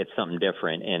later it's something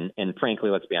different. And frankly,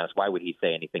 let's be honest, why would he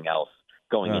say anything else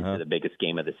going into the biggest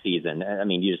game of the season? I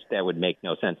mean, that would make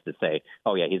no sense to say,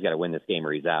 oh yeah, he's got to win this game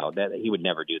or he's out. He would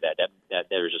never do that. That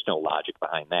there's just no logic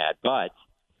behind that. But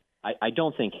I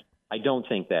don't think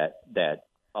that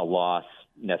a loss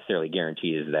necessarily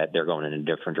guarantees that they're going in a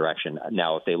different direction.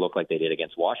 Now, if they look like they did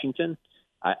against Washington,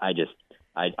 I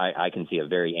can see a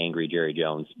very angry Jerry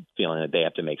Jones feeling that they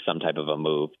have to make some type of a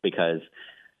move, because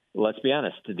let's be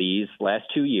honest, these last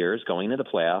 2 years going into the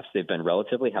playoffs, they've been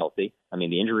relatively healthy. I mean,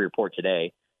 the injury report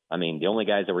today, the only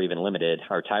guys that were even limited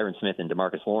are Tyron Smith and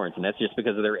DeMarcus Lawrence, and that's just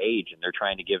because of their age, and they're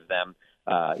trying to give them,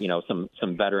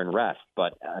 some veteran rest.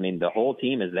 But, the whole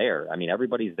team is there.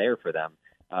 Everybody's there for them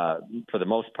for the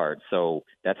most part. So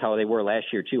that's how they were last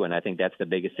year, too, and I think that's the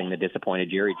biggest thing that disappointed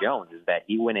Jerry Jones, is that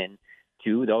they went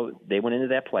into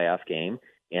that playoff game,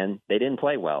 and they didn't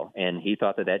play well. And he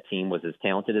thought that team was as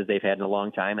talented as they've had in a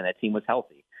long time, and that team was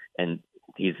healthy. And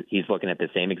he's looking at the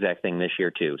same exact thing this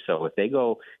year, too. So if they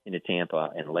go into Tampa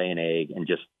and lay an egg and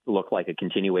just look like a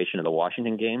continuation of the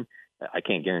Washington game, I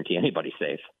can't guarantee anybody's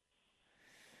safe.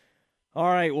 All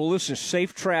right, well, listen,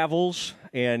 safe travels.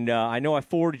 And I know I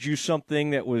forwarded you something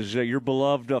that was your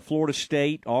beloved Florida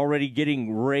State already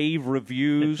getting rave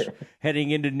reviews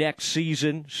heading into next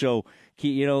season. So,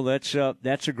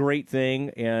 that's a great thing,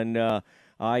 and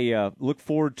I look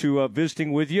forward to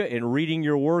visiting with you and reading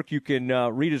your work. You can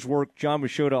read his work, John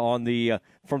Machota,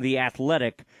 from The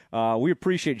Athletic. We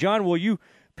appreciate it. John,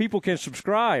 people can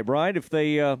subscribe, right? If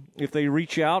they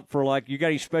reach out for, you got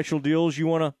any special deals you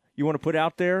want to put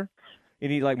out there?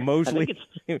 Any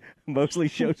Mosley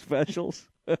show specials?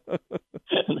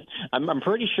 I'm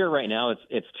pretty sure right now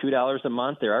it's $2 a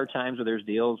month. There are times where there's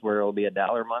deals where it'll be $1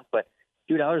 a month, but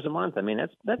 $2 a month.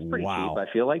 That's pretty cheap. I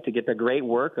feel like, to get the great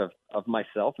work of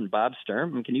myself and Bob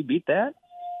Sturm. Can you beat that?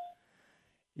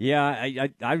 Yeah,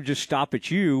 I just stop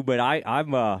at you, but I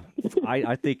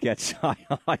think that's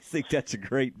I think that's a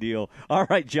great deal. All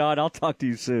right, John, I'll talk to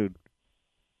you soon.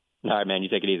 All right, man, you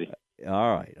take it easy.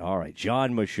 All right,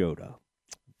 John Machota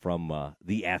from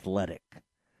The Athletic,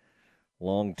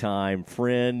 longtime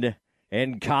friend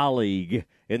and colleague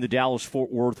in the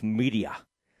Dallas-Fort Worth media.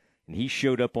 And he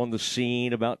showed up on the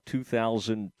scene about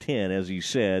 2010, as he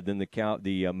said. Then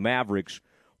the Mavericks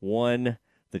won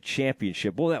the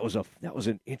championship. Well, that was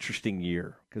an interesting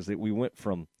year, because we went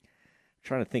from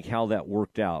trying to think how that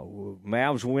worked out.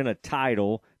 Mavs win a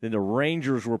title, then the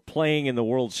Rangers were playing in the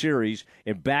World Series,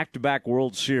 in back-to-back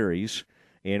World Series,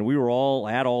 and we were all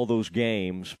at all those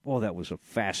games. Boy, that was a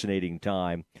fascinating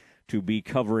time to be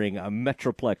covering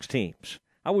Metroplex teams.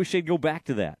 I wish they'd go back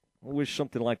to that. I wish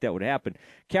something like that would happen.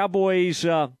 Cowboys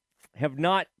have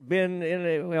not been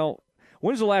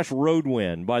when's the last road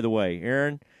win, by the way,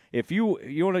 Aaron? If you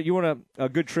want a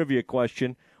good trivia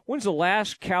question, when's the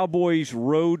last Cowboys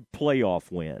road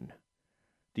playoff win?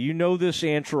 Do you know this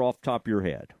answer off the top of your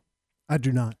head? I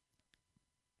do not.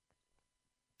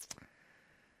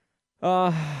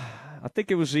 I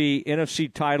think it was the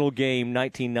NFC title game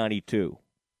 1992.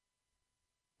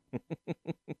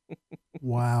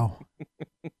 Wow.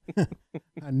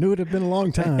 I knew it had been a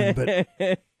long time, but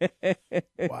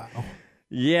wow.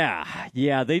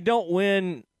 Yeah, they don't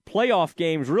win playoff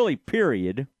games really,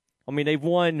 period. I mean, they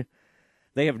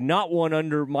have not won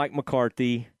under Mike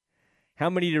McCarthy. How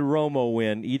many did Romo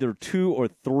win? Either 2 or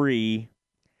 3.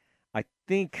 I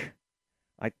think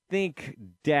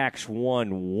Dax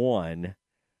won 1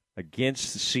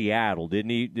 against Seattle, didn't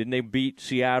he? Didn't they beat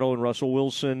Seattle and Russell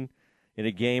Wilson in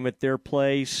a game at their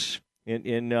place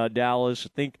in Dallas?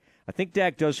 I think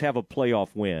Dak does have a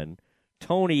playoff win.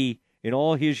 Tony, in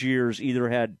all his years, either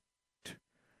had, I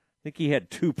think he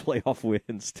had 2 playoff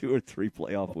wins, 2 or 3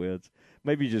 playoff wins,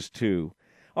 maybe just 2.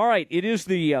 All right, it is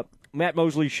the Matt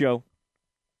Mosley Show,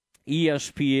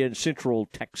 ESPN Central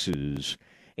Texas,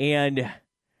 and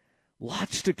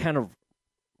lots to kind of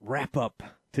wrap up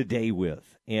today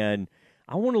with. And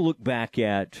I want to look back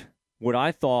at what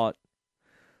I thought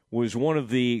was one of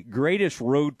the greatest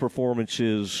road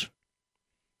performances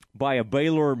by a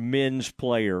Baylor men's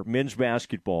player, men's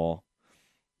basketball,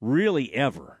 really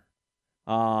ever.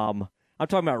 I'm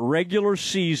talking about regular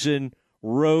season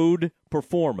road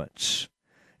performance.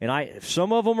 And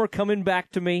some of them are coming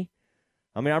back to me.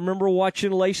 I mean, I remember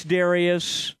watching Lace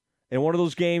Darius in one of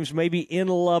those games, maybe in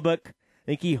Lubbock. I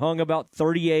think he hung about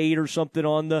 38 or something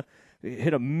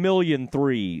hit 1,000,000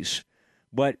 threes.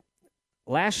 But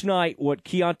last night, what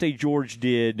Keontae George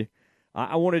did,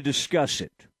 I want to discuss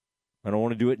it. I don't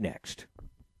want to do it next.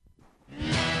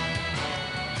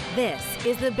 This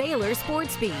is the Baylor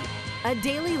Sports Beat, a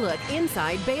daily look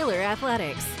inside Baylor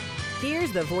athletics.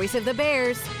 Here's the voice of the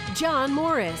Bears, John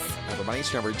Morris. Everybody's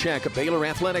covered check of Baylor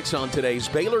athletics on today's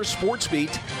Baylor Sports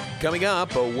Beat. Coming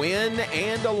up, a win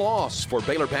and a loss for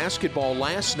Baylor basketball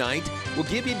last night. We'll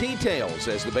give you details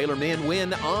as the Baylor men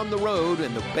win on the road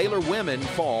and the Baylor women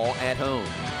fall at home.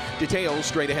 Details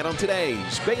straight ahead on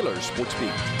today's Baylor Sports Beat.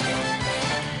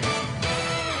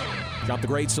 Shop the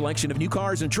great selection of new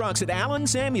cars and trucks at Allen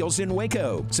Samuels in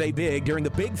Waco. Save big during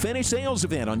the Big Finish sales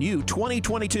event on new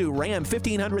 2022 Ram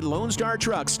 1500 Lone Star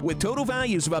trucks with total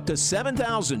values of up to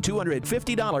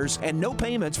 $7,250 and no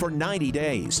payments for 90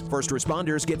 days. First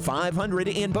responders get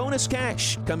 $500 in bonus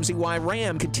cash. Come see why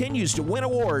Ram continues to win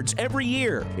awards every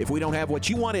year. If we don't have what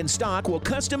you want in stock, we'll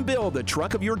custom build the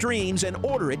truck of your dreams and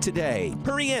order it today.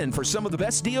 Hurry in for some of the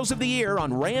best deals of the year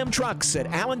on Ram trucks at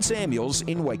Allen Samuels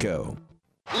in Waco.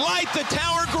 Light the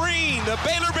tower green. The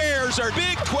Baylor Bears are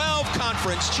Big 12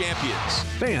 Conference champions.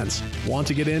 Fans, want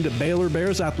to get into Baylor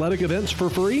Bears athletic events for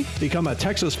free? Become a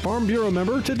Texas Farm Bureau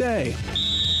member today.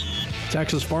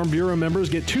 Texas Farm Bureau members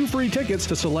get 2 free tickets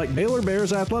to select Baylor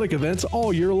Bears athletic events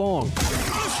all year long.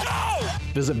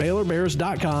 Visit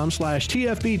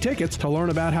BaylorBears.com/TFB tickets to learn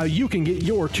about how you can get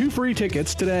your 2 free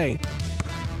tickets today.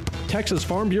 Texas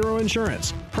Farm Bureau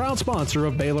Insurance, proud sponsor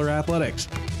of Baylor Athletics.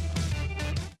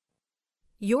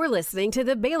 You're listening to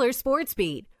the Baylor Sports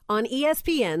Beat on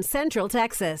ESPN Central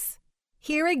Texas.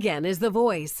 Here again is the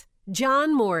voice,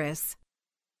 John Morris.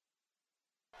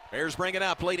 Bears bring it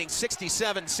up, leading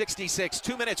 67-66.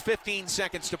 2 minutes, 15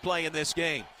 seconds to play in this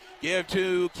game. Give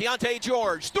to Keontae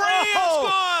George. 3 is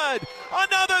good!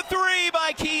 Another 3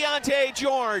 by Keontae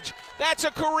George. That's a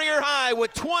career high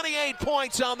with 28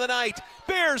 points on the night.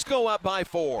 Bears go up by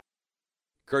 4.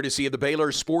 Courtesy of the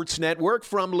Baylor Sports Network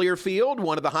from Learfield,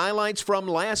 one of the highlights from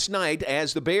last night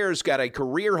as the Bears got a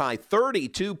career-high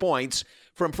 32 points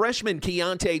from freshman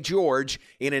Keontae George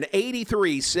in an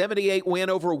 83-78 win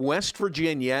over West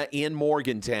Virginia in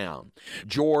Morgantown.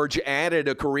 George added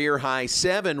a career-high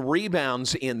 7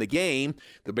 rebounds in the game.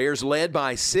 The Bears led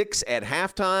by 6 at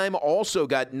halftime, also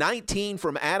got 19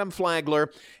 from Adam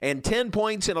Flagler and 10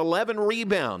 points and 11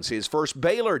 rebounds, his first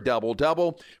Baylor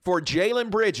double-double for Jalen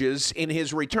Bridges in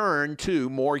his return to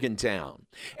Morgantown.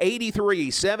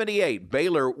 83-78,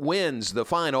 Baylor wins the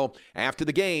final. After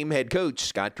the game, head coach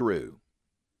Scott Drew.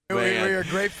 We are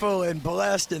grateful and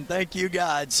blessed, and thank you,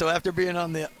 God. So after being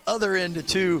on the other end of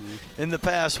 2 in the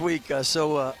past week,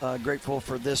 grateful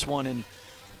for this one. And,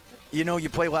 you know, you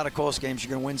play a lot of close games.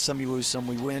 You're going to win some, you lose some.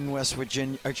 We win West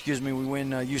Virginia. We win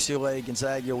UCLA,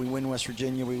 Gonzaga. We win West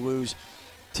Virginia. We lose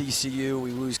TCU.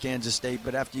 We lose Kansas State.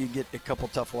 But after you get a couple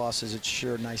tough losses, it's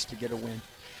sure nice to get a win.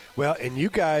 Well, and you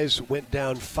guys went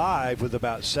down 5 with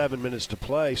about 7 minutes to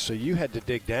play, so you had to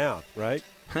dig down, right?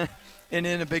 And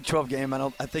in a Big 12 game, I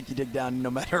think you dig down no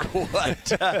matter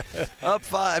what. Up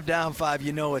 5, down 5,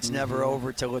 you know it's never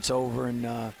over till it's over.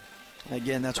 And,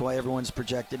 again, that's why everyone's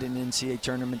projected an NCAA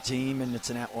tournament team, and it's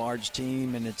an at-large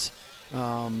team, and it's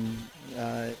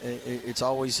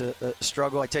always a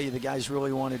struggle. I tell you, the guys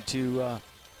really wanted to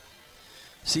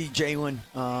see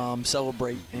Jalen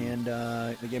celebrate, and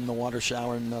they gave him the water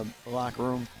shower in the locker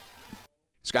room.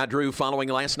 Scott Drew following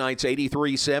last night's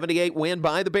 83-78 win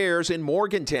by the Bears in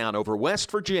Morgantown over West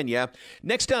Virginia.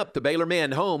 Next up, the Baylor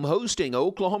men home hosting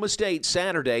Oklahoma State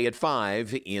Saturday at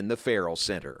 5 in the Farrell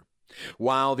Center.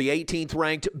 While the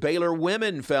 18th-ranked Baylor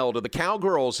women fell to the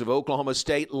Cowgirls of Oklahoma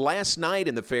State last night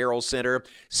in the Farrell Center,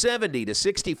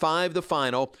 70-65 the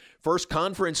final. First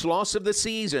conference loss of the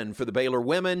season for the Baylor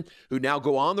women, who now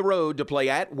go on the road to play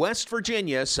at West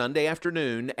Virginia Sunday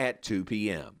afternoon at 2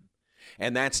 p.m.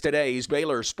 And that's today's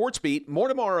Baylor Sports Beat. More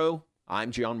tomorrow.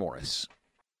 I'm John Morris.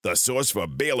 The source for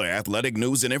Baylor athletic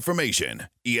news and information,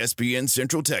 ESPN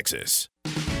Central Texas.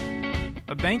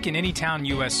 A bank in any town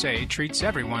USA treats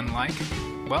everyone like,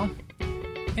 well,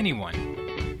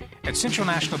 anyone. At Central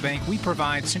National Bank, we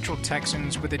provide Central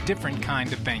Texans with a different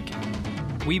kind of banking.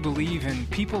 We believe in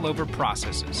people over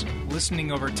processes,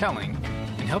 listening over telling,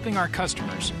 and helping our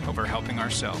customers over helping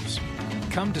ourselves.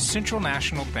 Come to Central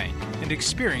National Bank and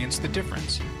experience the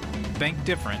difference. Bank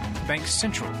different. Bank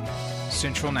Central.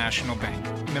 Central National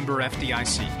Bank. Member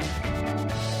FDIC.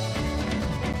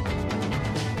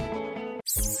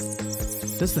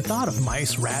 Does the thought of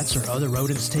mice, rats, or other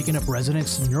rodents taking up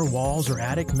residence in your walls or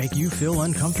attic make you feel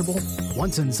uncomfortable?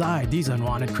 Once inside, these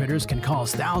unwanted critters can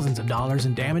cause thousands of dollars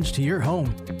in damage to your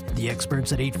home. The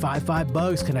experts at 855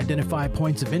 Bugs can identify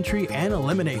points of entry and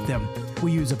eliminate them.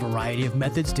 We use a variety of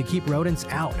methods to keep rodents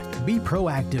out. Be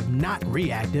proactive, not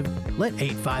reactive. Let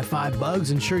 855 Bugs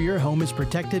ensure your home is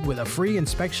protected with a free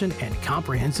inspection and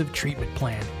comprehensive treatment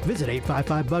plan. Visit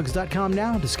 855bugs.com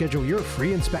now to schedule your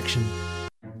free inspection.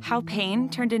 How pain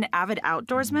turned an avid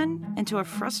outdoorsman into a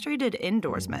frustrated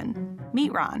indoorsman.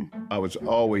 Meet Ron. I was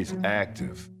always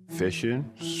active,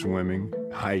 fishing, swimming,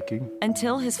 hiking.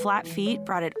 Until his flat feet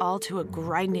brought it all to a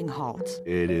grinding halt.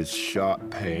 It is sharp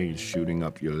pain shooting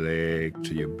up your leg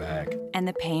to your back. And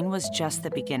the pain was just the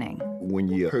beginning. When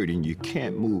you're hurting, you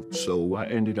can't move, so I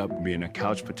ended up being a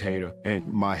couch potato, and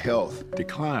my health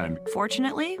declined.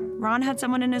 Fortunately, Ron had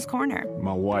someone in his corner.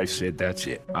 My wife said, that's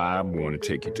it. I'm going to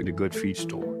take you to the Good Feet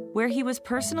store, where he was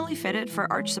personally fitted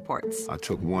for arch supports. I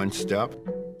took one step,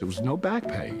 there was no back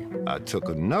pain. I took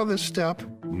another step,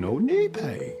 no knee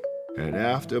pain. And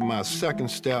after my second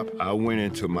step, I went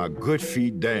into my Good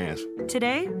Feet dance.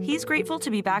 Today, he's grateful to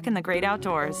be back in the great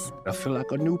outdoors. I feel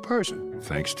like a new person,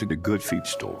 thanks to the Good Feet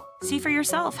store. See for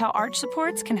yourself how arch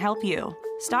supports can help you.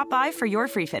 Stop by for your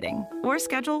free fitting or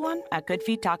schedule one at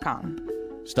goodfeet.com.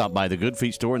 Stop by the Good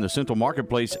Feet store in the Central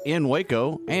Marketplace in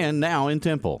Waco and now in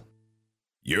Temple.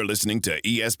 You're listening to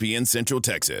ESPN Central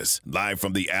Texas, live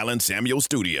from the Allen Samuel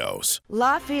Studios.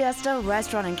 La Fiesta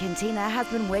Restaurant and Cantina has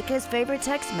been Waco's favorite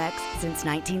Tex-Mex since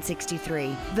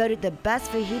 1963. Voted the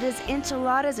best fajitas,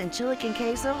 enchiladas, and chili con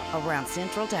queso around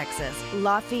Central Texas.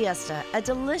 La Fiesta, a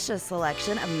delicious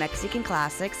selection of Mexican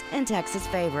classics and Texas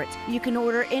favorites. You can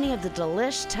order any of the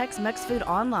delish Tex-Mex food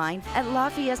online at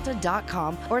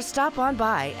lafiesta.com or stop on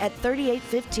by at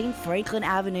 3815 Franklin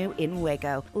Avenue in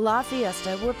Waco. La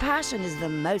Fiesta, where passion is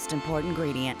the most important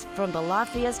ingredient. From the La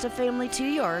Fiesta family to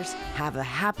yours, have a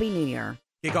happy New Year.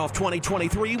 Kick off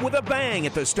 2023 with a bang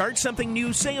at the Start Something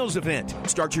New sales event.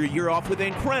 Start your year off with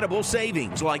incredible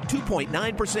savings like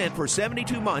 2.9% for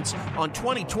 72 months on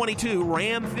 2022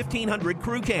 Ram 1500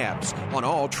 crew cabs on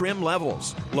all trim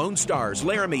levels. Lone Stars,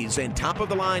 Laramies, and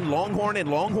top-of-the-line Longhorn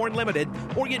and Longhorn Limited,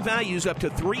 or get values up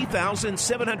to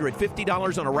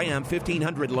 $3,750 on a Ram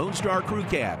 1500 Lone Star crew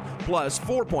cab, plus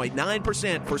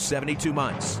 4.9% for 72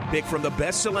 months. Pick from the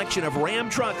best selection of Ram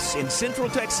trucks in Central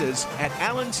Texas at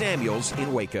Allen Samuels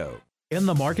in Waco. In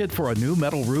the market for a new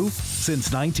metal roof?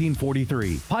 Since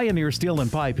 1943, Pioneer Steel and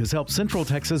Pipe has helped Central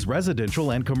Texas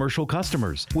residential and commercial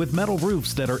customers with metal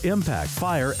roofs that are impact,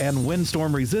 fire, and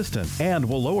windstorm resistant and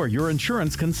will lower your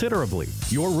insurance considerably.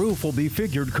 Your roof will be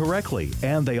figured correctly,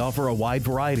 and they offer a wide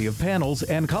variety of panels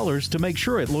and colors to make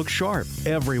sure it looks sharp.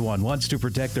 Everyone wants to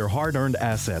protect their hard-earned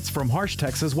assets from harsh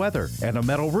Texas weather, and a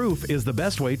metal roof is the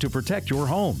best way to protect your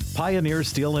home. Pioneer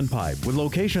Steel and Pipe, with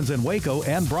locations in Waco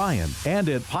and Bryan, and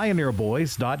at pioneerboys.com.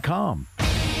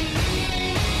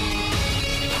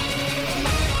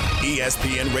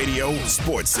 ESPN Radio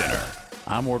Sports Center.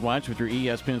 I'm Ward Weitz with your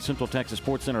ESPN Central Texas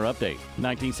Sports Center update.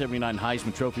 1979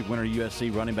 Heisman Trophy winner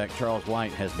USC running back Charles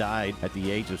White has died at the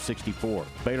age of 64.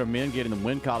 Baylor men get in the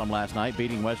win column last night,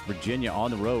 beating West Virginia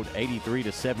on the road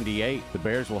 83-78. The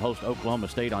Bears will host Oklahoma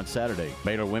State on Saturday.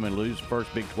 Baylor women lose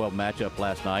first Big 12 matchup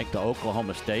last night to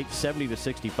Oklahoma State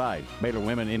 70-65. Baylor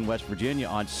women in West Virginia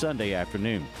on Sunday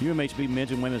afternoon. UMHB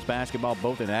men's and women's basketball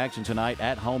both in action tonight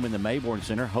at home in the Mayborn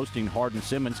Center, hosting Hardin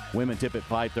Simmons. Women tip at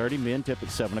 5:30, men tip at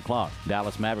 7 o'clock.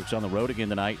 Dallas Mavericks on the road again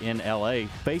tonight in L.A.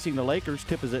 Facing the Lakers,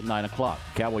 tip is at 9 o'clock.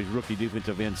 Cowboys rookie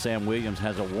defensive end Sam Williams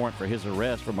has a warrant for his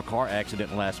arrest from a car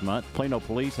accident last month. Plano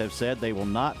police have said they will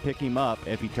not pick him up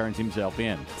if he turns himself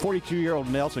in.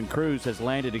 42-year-old Nelson Cruz has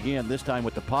landed again, this time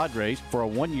with the Padres, for a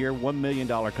one-year, $1 million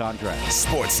contract.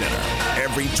 Sports Center,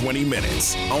 every 20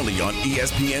 minutes, only on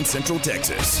ESPN Central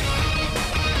Texas.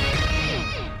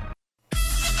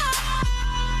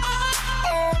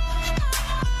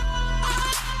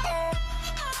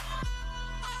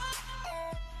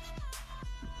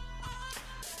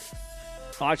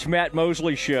 It's Matt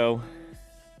Mosley Show,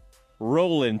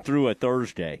 rolling through a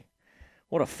Thursday.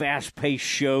 What a fast-paced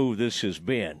show this has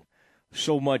been.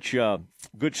 So much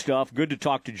good stuff. Good to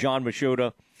talk to John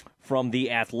Machota from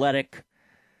The Athletic.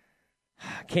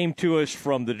 Came to us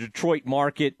from the Detroit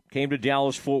market, came to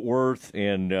Dallas-Fort Worth,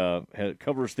 and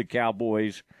covers the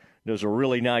Cowboys. Does a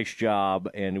really nice job,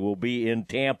 and will be in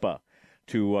Tampa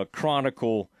to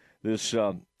chronicle this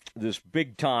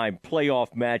big-time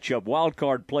playoff matchup,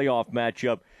 wild-card playoff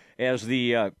matchup, as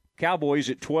the Cowboys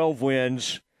at 12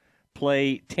 wins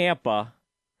play Tampa,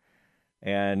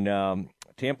 and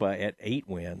Tampa at 8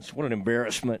 wins. What an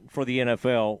embarrassment for the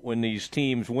NFL when these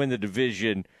teams win the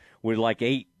division with like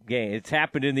 8 games. It's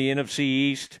happened in the NFC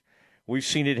East. We've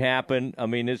seen it happen. I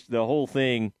mean, it's the whole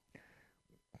thing.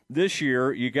 This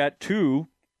year, you got 3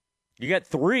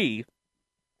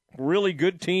 really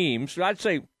good teams. I'd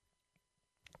say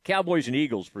Cowboys and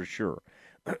Eagles for sure.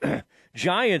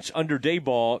 Giants under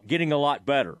Dayball getting a lot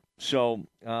better. So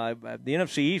the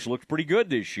NFC East looks pretty good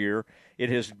this year.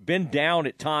 It has been down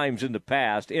at times in the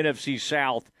past. NFC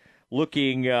South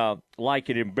looking like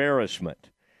an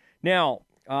embarrassment. Now,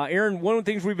 Aaron, one of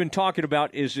the things we've been talking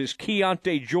about is this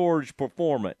Keontae George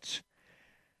performance.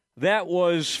 That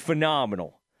was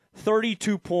phenomenal.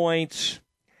 32 points.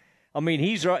 I mean,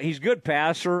 he's a good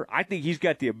passer. I think he's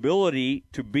got the ability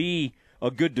to be a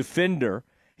good defender.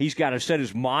 He's got to set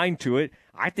his mind to it.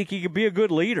 I think he could be a good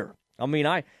leader. I mean,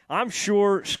 I'm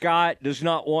sure Scott does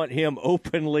not want him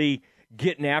openly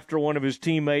getting after one of his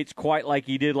teammates quite like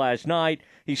he did last night.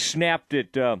 He snapped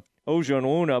at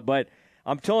Ojonuna, but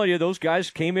I'm telling you, those guys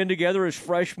came in together as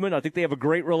freshmen. I think they have a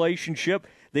great relationship.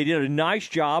 They did a nice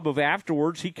job of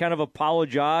afterwards. He kind of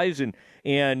apologized,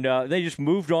 and they just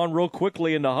moved on real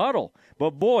quickly in the huddle.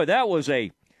 But, boy, that was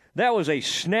a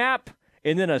snap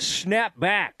and then a snap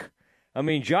back. I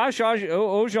mean, Josh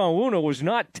Ojonuna was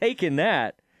not taking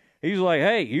that. He's like,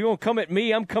 hey, you're going to come at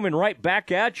me, I'm coming right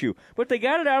back at you. But they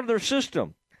got it out of their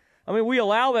system. I mean, we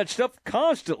allow that stuff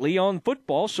constantly on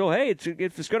football, so, hey,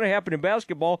 if it's going to happen in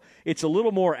basketball, it's a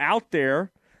little more out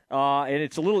there, and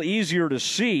it's a little easier to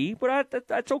see, but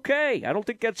that's okay. I don't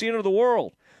think that's the end of the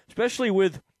world, especially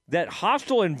with that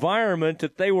hostile environment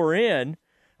that they were in.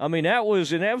 I mean, that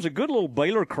was a good little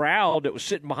Baylor crowd that was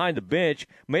sitting behind the bench.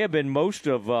 May have been most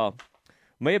of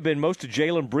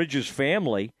Jalen Bridges'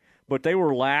 family, but they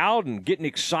were loud and getting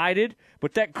excited.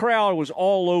 But that crowd was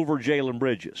all over Jalen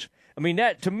Bridges. I mean,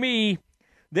 that to me,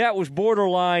 that was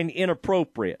borderline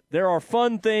inappropriate. There are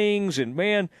fun things, and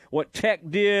man, what Tech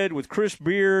did with Chris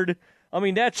Beard, I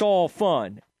mean, that's all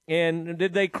fun. And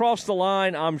did they cross the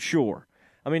line? I'm sure.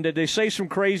 I mean, did they say some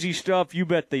crazy stuff? You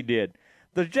bet they did.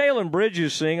 The Jalen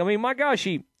Bridges thing, I mean, my gosh,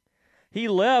 he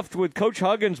left with Coach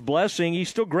Huggins' blessing. He's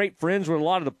still great friends with a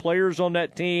lot of the players on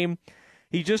that team.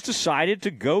 He just decided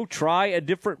to go try a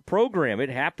different program. It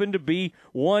happened to be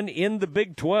one in the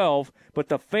Big 12, but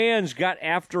the fans got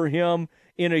after him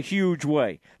in a huge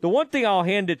way. The one thing I'll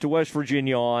hand it to West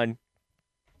Virginia on,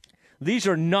 these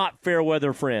are not fair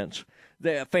weather fans.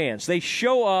 They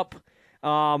show up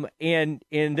and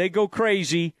they go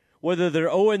crazy whether they're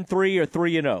 0-3 or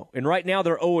 3-0. And right now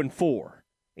they're 0-4.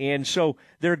 And so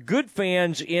they're good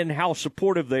fans in how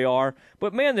supportive they are,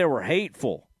 but man, they were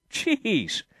hateful.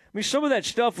 Jeez. I mean, some of that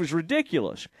stuff was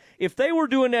ridiculous. If they were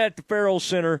doing that at the Farrell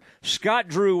Center, Scott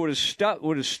Drew would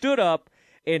have stood up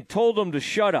and told them to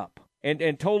shut up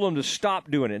and told them to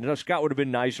stop doing it. And Scott would have been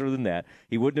nicer than that.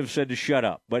 He wouldn't have said to shut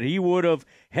up, but he would have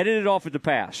headed it off at the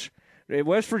pass. In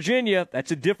West Virginia,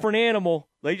 that's a different animal.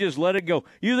 They just let it go.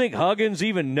 You think Huggins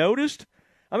even noticed?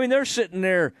 I mean, they're sitting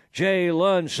there,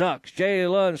 Jalen sucks,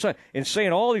 and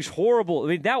saying all these horrible – I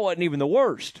mean, that wasn't even the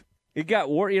worst. It got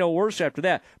worse after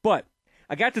that. But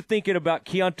I got to thinking about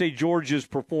Keontae George's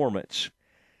performance.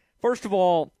 First of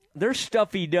all, there's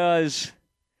stuff he does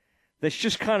that's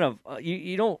just kind of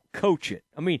you don't coach it.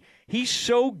 I mean, he's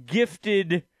so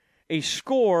gifted a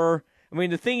scorer. I mean,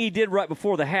 the thing he did right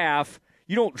before the half,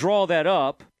 you don't draw that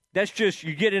up. That's just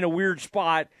you get in a weird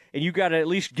spot and you got to at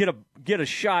least get a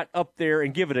shot up there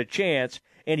and give it a chance,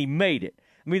 and he made it.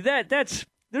 I mean,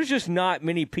 there's just not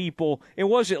many people. And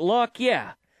was it luck?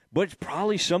 Yeah. but it's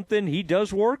probably something he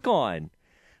does work on.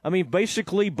 I mean,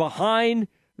 basically behind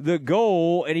the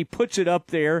goal, and he puts it up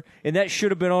there, and that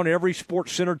should have been on every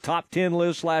Sports Center top 10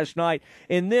 list last night.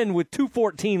 And then with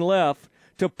 2:14 left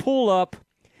to pull up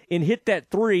and hit that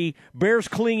three, Bears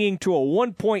clinging to a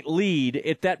 1-point lead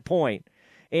at that point.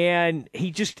 And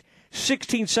he just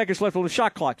 16 seconds left on the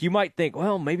shot clock. You might think,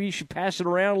 well, maybe you should pass it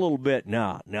around a little bit.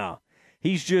 No.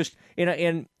 He's just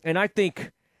and I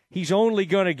think he's only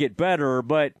going to get better,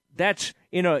 but that's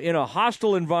in a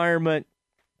hostile environment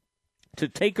to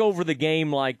take over the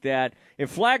game like that. And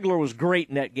Flagler was great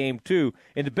in that game too.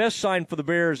 And the best sign for the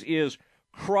Bears is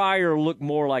Cryer looked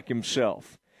more like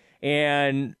himself.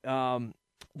 And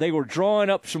they were drawing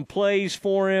up some plays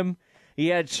for him. He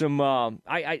had some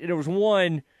there was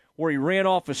one where he ran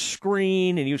off a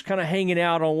screen and he was kind of hanging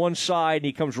out on one side, and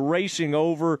he comes racing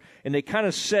over, and they kind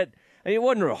of set – it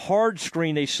wasn't a hard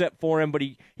screen they set for him, but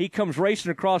he comes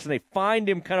racing across, and they find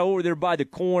him kind of over there by the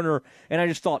corner, and I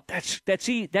just thought, that's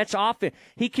offense.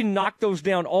 He can knock those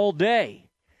down all day.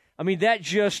 I mean, that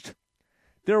just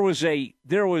 – there was a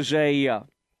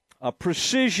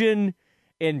precision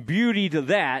and beauty to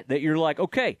that you're like,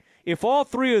 okay, if all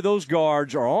three of those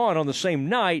guards are on the same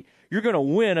night, you're going to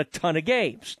win a ton of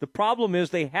games. The problem is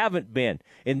they haven't been,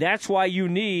 and that's why you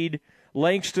need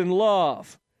Langston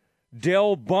Love,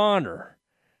 Del Bonner,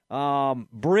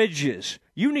 Bridges.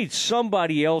 You need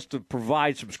somebody else to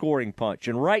provide some scoring punch.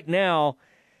 And right now,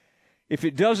 if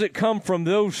it doesn't come from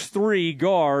those three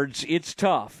guards, it's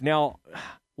tough. Now,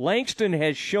 Langston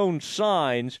has shown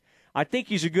signs. I think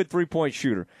he's a good three-point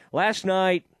shooter. Last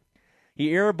night,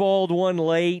 he airballed one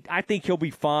late. I think he'll be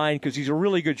fine because he's a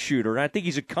really good shooter, and I think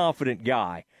he's a confident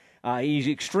guy. He's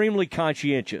extremely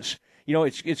conscientious. You know,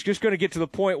 it's just going to get to the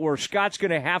point where Scott's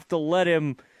going to have to let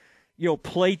him,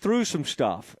 play through some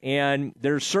stuff. And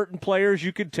there's certain players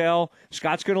you could tell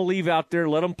Scott's going to leave out there,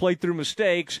 let them play through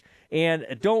mistakes, and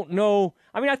don't know.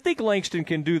 I mean, I think Langston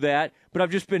can do that, but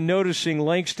I've just been noticing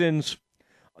Langston's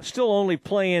still only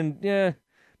playing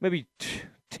maybe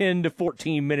 10 to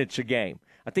 14 minutes a game.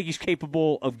 I think he's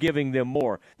capable of giving them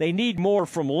more. They need more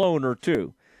from Lohner,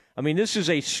 too. I mean, this is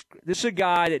a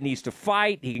guy that needs to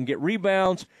fight. He can get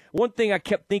rebounds. One thing I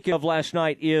kept thinking of last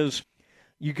night is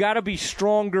you got to be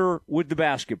stronger with the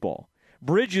basketball.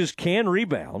 Bridges can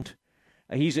rebound.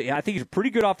 I think he's a pretty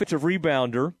good offensive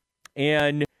rebounder,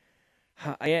 and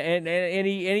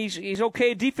he's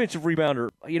okay defensive rebounder.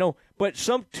 But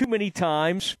too many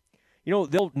times,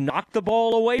 they'll knock the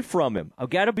ball away from him.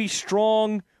 I've got to be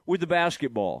strong with the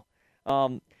basketball.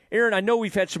 Aaron, I know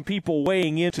we've had some people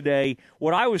weighing in today.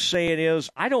 What I was saying is,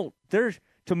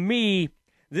 to me,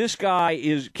 this guy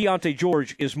Keontae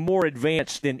George is more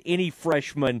advanced than any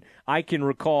freshman I can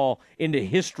recall in the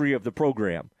history of the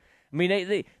program. I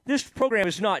mean, this program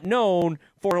is not known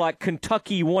for like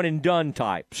Kentucky one-and-done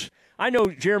types. I know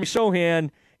Jeremy Sohan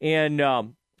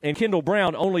and Kendall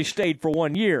Brown only stayed for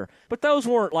 1 year, but those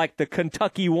weren't like the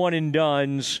Kentucky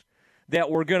one-and-dones that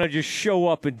were going to just show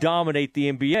up and dominate the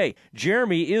NBA.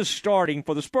 Jeremy is starting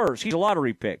for the Spurs. He's a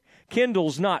lottery pick.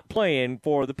 Kendall's not playing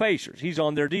for the Pacers. He's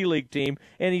on their D-League team,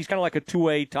 and he's kind of like a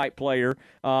 2A type player.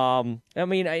 I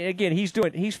mean, again,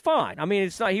 he's fine. I mean,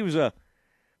 it's not. Was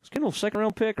Kendall a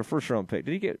second-round pick or first-round pick?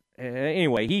 Did he get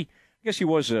anyway? I guess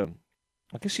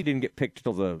he didn't get picked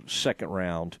until the second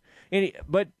round.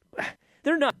 But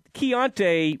they're not.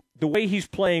 Keontae, the way he's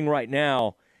playing right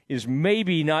now, is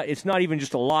maybe not. It's not even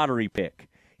just a lottery pick.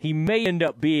 He may end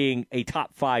up being a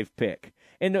top 5 pick.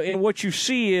 And what you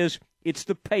see is it's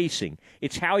the pacing.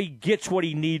 It's how he gets what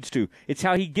he needs to. It's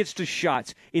how he gets to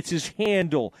shots. It's his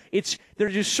handle.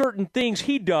 There's just certain things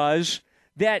he does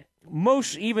that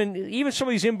most even some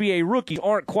of these NBA rookies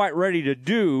aren't quite ready to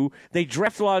do. They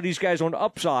draft a lot of these guys on the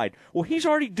upside. Well, he's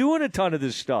already doing a ton of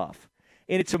this stuff,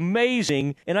 and it's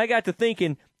amazing. And I got to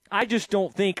thinking, I just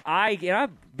don't think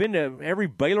I've been to every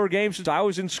Baylor game since I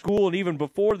was in school and even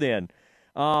before then.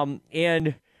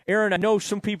 And Aaron, I know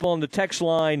some people on the text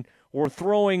line were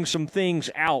throwing some things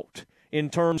out in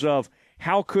terms of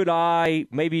how could I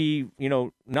maybe,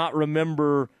 not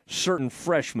remember certain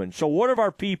freshmen. So what of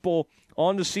our people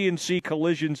on the CNC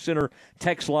Collision Center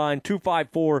text line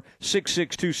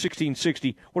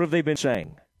 254-662-1660, what have they been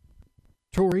saying?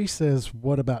 Tori says,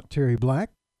 what about Terry Black?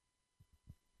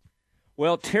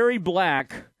 Well, Terry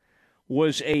Black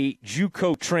was a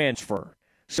JUCO transfer,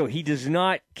 so he does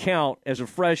not count as a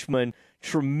freshman.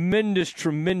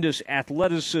 Tremendous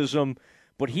athleticism,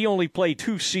 but he only played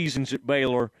 2 seasons at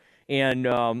Baylor. And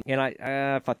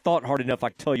if I thought hard enough, I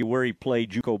could tell you where he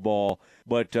played JUCO ball.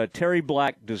 But Terry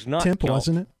Black does not Temple, count.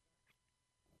 wasn't it?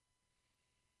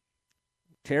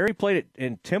 Terry played it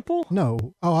in Temple?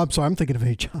 No. Oh, I'm sorry. I'm thinking of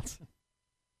A. Johnson.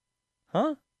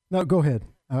 Huh? No, go ahead.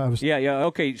 Yeah.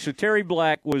 Okay, so Terry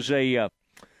Black was a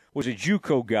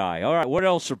JUCO guy. All right, what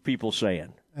else are people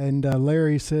saying? And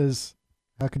Larry says,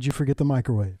 how could you forget the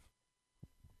microwave?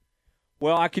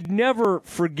 Well, I could never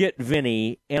forget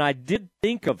Vinny, and I did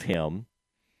think of him,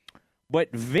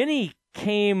 but Vinny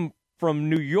came from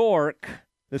New York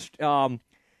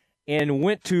and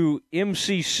went to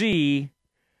MCC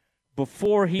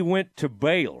before he went to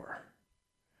Baylor.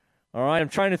 All right, I'm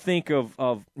trying to think of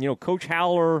Coach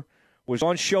Howler was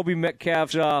on Shelby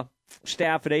Metcalf's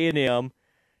staff at A&M,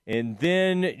 and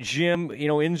then Jim,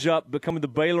 ends up becoming the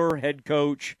Baylor head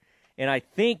coach, and I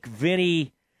think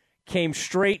Vinny came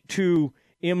straight to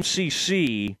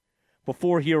MCC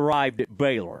before he arrived at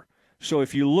Baylor. So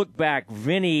if you look back,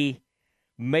 Vinny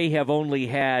may have only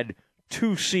had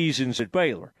 2 seasons at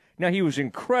Baylor. Now, he was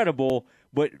incredible,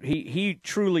 but he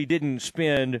truly didn't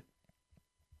spend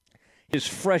his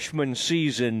freshman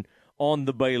season on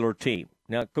the Baylor team.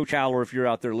 Now, Coach Howler, if you're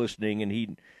out there listening,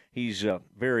 and he's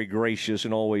very gracious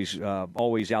and always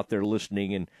out there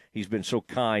listening, and he's been so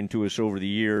kind to us over the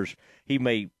years, he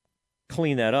may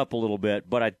clean that up a little bit,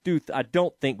 but I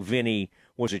don't think Vinny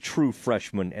was a true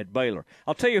freshman at Baylor.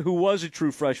 I'll tell you who was a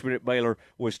true freshman at Baylor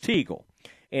was Teagle.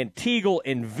 And Teagle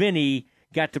and Vinny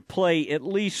got to play at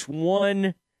least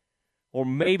 1 or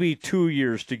maybe 2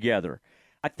 years together.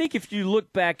 I think if you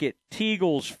look back at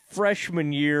Teagle's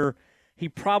freshman year, he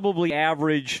probably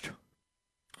averaged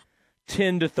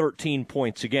 10 to 13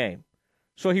 points a game.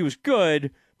 So he was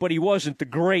good, but he wasn't the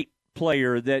great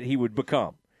player that he would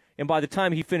become. And by the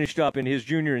time he finished up in his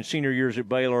junior and senior years at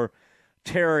Baylor,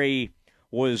 Terry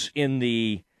was in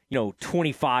the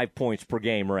 25 points per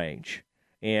game range.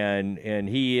 And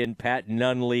he and Pat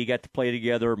Nunley got to play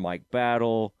together, Mike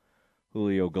Battle,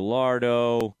 Julio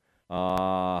Gallardo,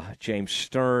 James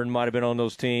Stern might have been on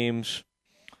those teams.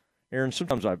 Aaron,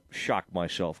 sometimes I shock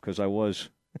myself because I was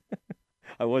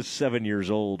 7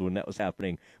 years old when that was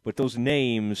happening. But those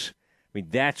names,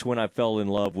 that's when I fell in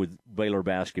love with Baylor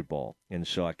basketball. And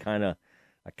so I kind of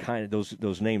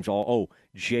those names all. Oh,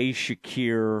 Jay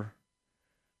Shakir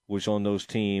was on those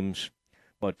teams.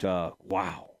 But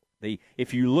wow,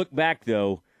 if you look back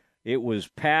though, it was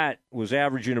Pat was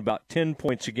averaging about 10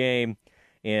 points a game,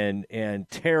 and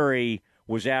Terry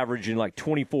was averaging like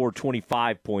 24,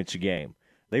 25 points a game.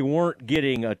 They weren't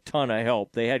getting a ton of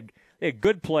help. They had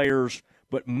good players,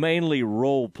 but mainly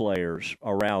role players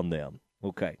around them.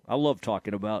 Okay, I love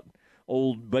talking about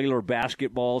old Baylor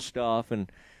basketball stuff,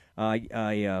 and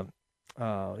it's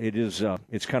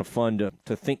kind of fun to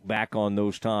think back on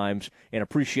those times and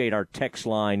appreciate our text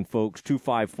line, folks,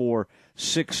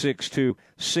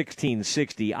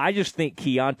 254-662-1660. I just think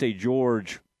Keontae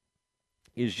George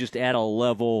is just at a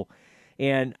level,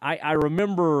 and I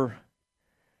remember,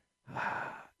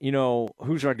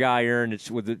 who's our guy, Aaron? It's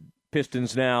with the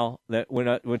Pistons now that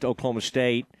went to Oklahoma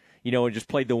State, and just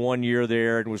played the 1 year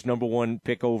there and was number 1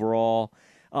 pick overall.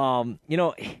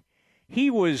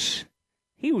 He was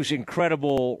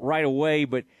incredible right away,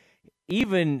 but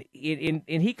even and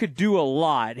he could do a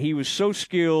lot. He was so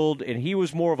skilled, and he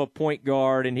was more of a point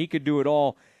guard, and he could do it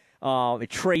all.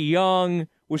 Trey Young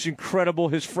was incredible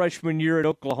his freshman year at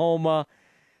Oklahoma,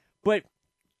 but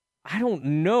I don't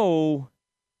know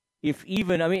if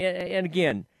even, and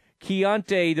again,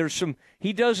 Keontae,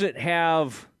 he doesn't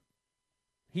have,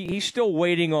 he's still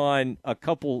waiting on a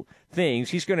couple things.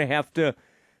 He's going to have to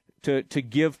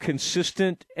give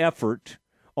consistent effort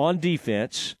on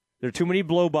defense. There are too many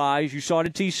blow-bys. You saw it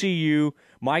at TCU.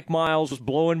 Mike Miles was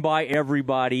blowing by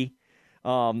everybody.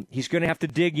 He's going to have to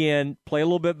dig in, play a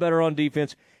little bit better on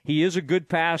defense. He is a good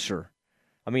passer.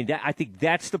 I think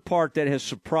that's the part that has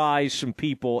surprised some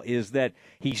people, is that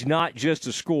he's not just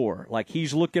a scorer. Like,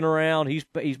 he's looking around, he's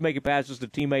making passes to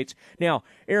teammates. Now,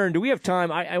 Aaron, do we have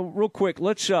time? I real quick,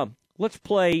 let's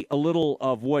play a little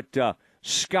of what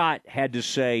Scott had to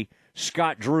say.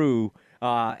 Scott Drew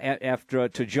after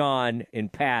to John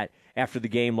and Pat after the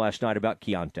game last night about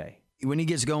Keontae. When he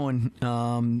gets going,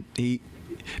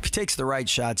 if he takes the right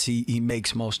shots, he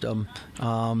makes most of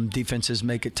them. Defenses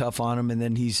make it tough on him, and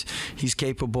then he's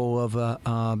capable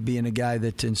of being a guy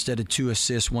that instead of 2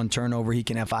 assists, 1 turnover, he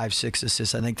can have 5, 6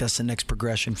 assists. I think that's the next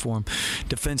progression for him.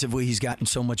 Defensively, he's gotten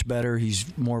so much better. He's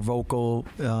more vocal.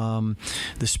 The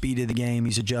speed of the game,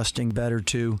 he's adjusting better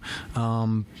too.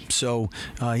 So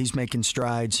he's making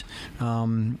strides.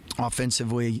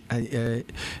 Offensively,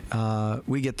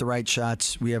 we get the right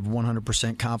shots. We have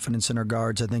 100% confidence in our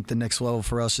guards. I think the next level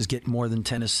for us is getting more than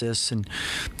 10 assists and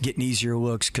getting easier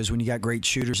looks, because when you got great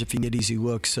shooters, if you can get easy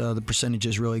looks, the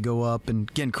percentages really go up. And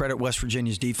again, credit West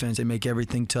Virginia's defense. They make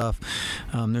everything tough.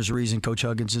 There's a reason Coach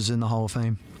Huggins is in the Hall of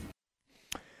Fame.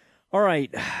 All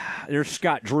right, there's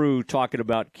Scott Drew talking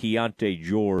about Keontae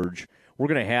George. We're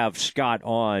going to have Scott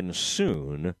on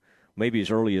soon, maybe as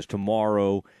early as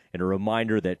tomorrow. And a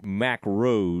reminder that Mack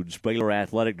Rhodes, Baylor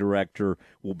Athletic Director,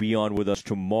 will be on with us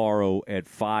tomorrow at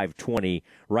 5:20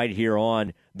 right here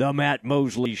on The Matt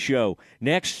Mosley Show.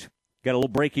 Next, got a little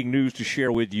breaking news to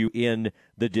share with you in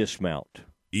the Dismount.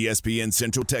 ESPN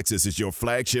Central Texas is your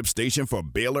flagship station for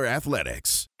Baylor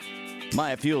Athletics.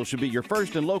 Maya Fuel should be your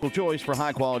first and local choice for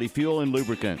high-quality fuel and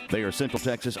lubricant. They are Central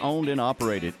Texas owned and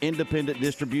operated, independent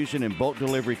distribution and bulk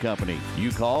delivery company.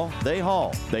 You call, they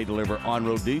haul. They deliver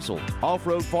on-road diesel,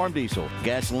 off-road farm diesel,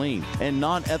 gasoline, and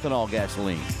non-ethanol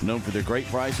gasoline. Known for their great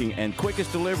pricing and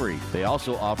quickest delivery, they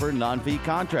also offer non-fee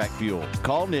contract fuel.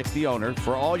 Call Nick, the owner,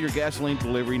 for all your gasoline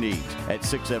delivery needs at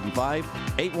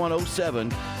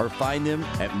 675-8107 or find them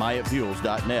at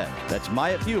MyaFuels.net. That's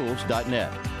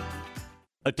MyaFuels.net.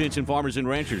 Attention farmers and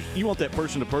ranchers, you want that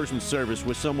person-to-person service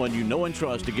with someone you know and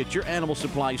trust to get your animal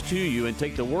supplies to you and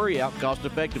take the worry out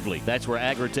cost-effectively. That's where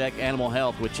Agritech Animal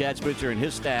Health with Chad Spitzer and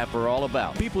his staff are all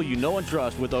about. People you know and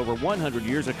trust with over 100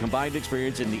 years of combined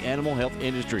experience in the animal health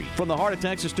industry. From the heart of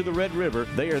Texas to the Red River,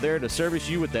 they are there to service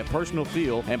you with that personal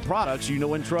feel and products you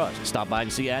know and trust. Stop by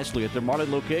and see Ashley at their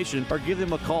Marlin location or give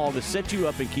them a call to set you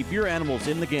up and keep your animals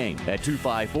in the game at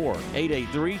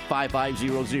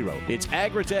 254-883-5500. It's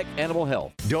Agritech Animal Health.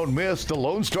 Don't miss the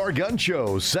Lone Star Gun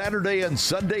Show, Saturday and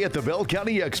Sunday at the Bell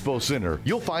County Expo Center.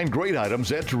 You'll find great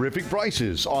items at terrific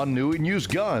prices on new and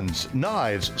used guns,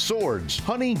 knives, swords,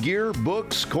 hunting gear,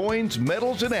 books, coins,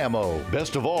 medals, and ammo.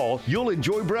 Best of all, you'll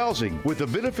enjoy browsing with the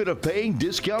benefit of paying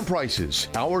discount prices.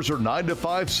 Hours are 9 to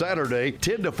 5 Saturday,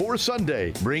 10 to 4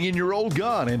 Sunday. Bring in your old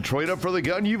gun and trade up for the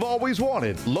gun you've always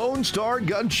wanted. Lone Star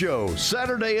Gun Show,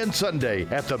 Saturday and Sunday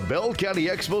at the Bell County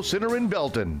Expo Center in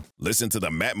Belton. Listen to the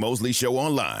Matt Mosley Show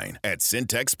online at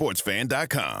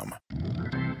syntechsportsfan.com.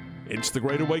 It's the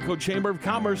Greater Waco Chamber of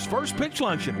Commerce First Pitch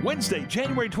Luncheon, Wednesday,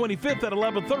 January 25th at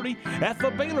 11:30 at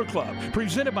the Baylor Club,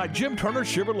 presented by Jim Turner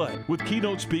Chevrolet, with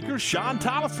keynote speakers Sean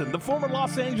Tollison, the former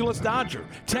Los Angeles Dodger,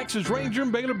 Texas Ranger,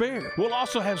 and Baylor Bear. We'll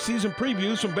also have season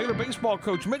previews from Baylor baseball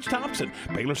coach Mitch Thompson,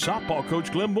 Baylor softball coach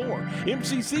Glenn Moore,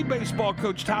 MCC baseball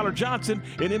coach Tyler Johnson,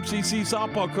 and MCC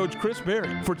softball coach Chris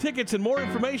Berry. For tickets and more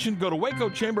information, go to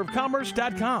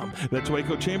WacoChamberOfCommerce.com. That's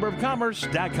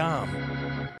WacoChamberOfCommerce.com.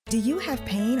 Do you have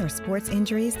pain or sports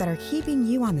injuries that are keeping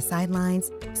you on the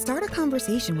sidelines? Start a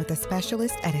conversation with a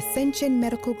specialist at Ascension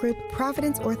Medical Group,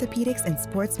 Providence Orthopedics and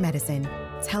Sports Medicine.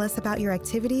 Tell us about your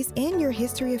activities and your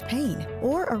history of pain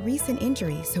or a recent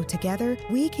injury so together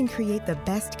we can create the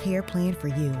best care plan for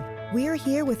you. We are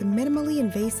here with minimally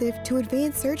invasive to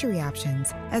advanced surgery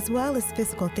options, as well as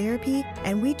physical therapy,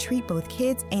 and we treat both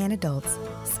kids and adults.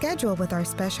 Schedule with our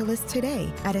specialist today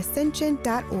at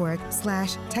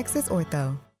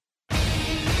ascension.org/TexasOrtho.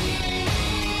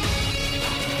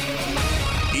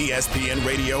 ESPN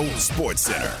Radio Sports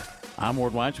Center. I'm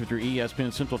Ward Weitz with your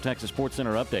ESPN Central Texas Sports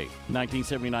Center update.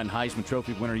 1979 Heisman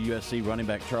Trophy winner USC running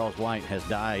back Charles White has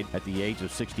died at the age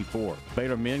of 64.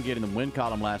 Baylor men get in the win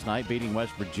column last night, beating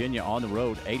West Virginia on the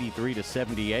road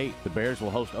 83-78. The Bears will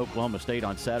host Oklahoma State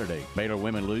on Saturday. Baylor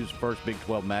women lose first Big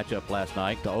 12 matchup last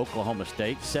night to Oklahoma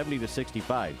State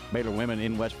 70-65. Baylor women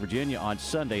in West Virginia on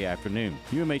Sunday afternoon.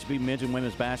 UMHB men's and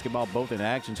women's basketball both in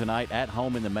action tonight at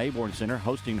home in the Mayborn Center,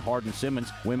 hosting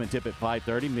Hardin-Simmons. Women tip at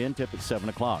 5:30, men tip at 7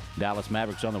 o'clock. Dallas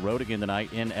Mavericks on the road again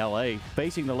tonight in L.A.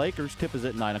 Facing the Lakers, tip is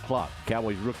at 9 o'clock.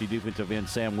 Cowboys rookie defensive end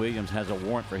Sam Williams has a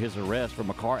warrant for his arrest from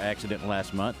a car accident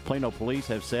last month. Plano police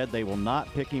have said they will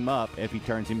not pick him up if he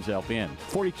turns himself in.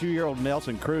 42-year-old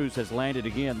Nelson Cruz has landed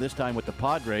again, this time with the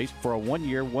Padres, for a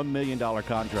one-year, $1 million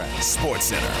contract. Sports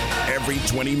Center, every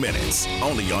 20 minutes,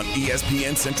 only on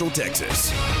ESPN Central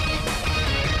Texas.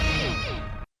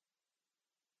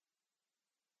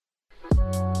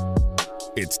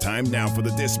 It's time now for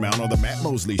the Dismount on the Matt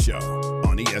Mosley Show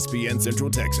on ESPN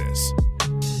Central Texas.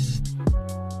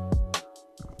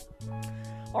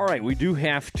 All right, we do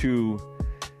have to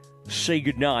say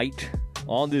goodnight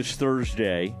on this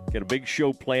Thursday. Got a big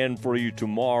show planned for you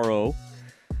tomorrow.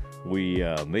 We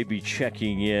may be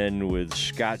checking in with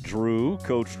Scott Drew,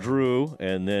 Coach Drew,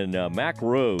 and then Mack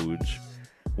Rhodes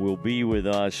will be with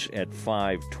us at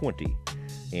 5:20.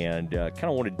 And kind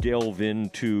of want to delve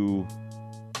into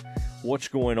what's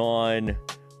going on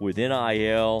with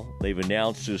NIL. They've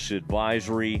announced this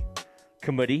advisory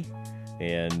committee,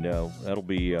 and that'll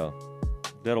be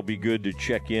good to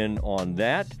check in on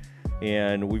that.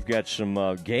 And we've got some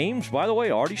games, by the way,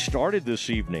 already started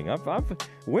this evening.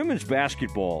 Women's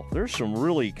basketball, there's some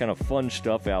really kind of fun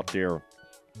stuff out there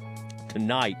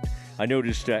tonight. I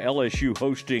noticed LSU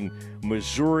hosting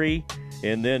Missouri,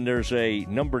 And then there's a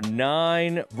number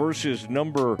 9 versus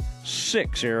number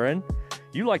 6, Aaron.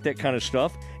 You like that kind of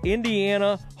stuff.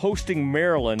 Indiana hosting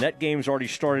Maryland. That game's already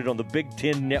started on the Big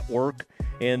Ten Network.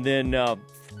 And then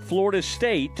Florida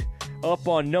State up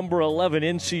on number 11,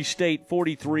 NC State,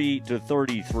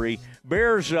 43-33.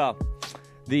 Bears,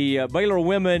 the Baylor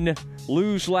women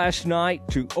lose last night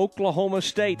to Oklahoma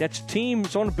State. That's a team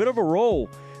that's on a bit of a roll.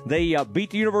 They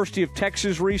beat the University of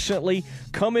Texas recently,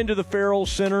 come into the Farrell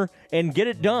Center, and get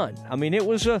it done. I mean, it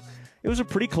was a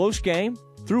pretty close game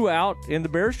throughout, and the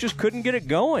Bears just couldn't get it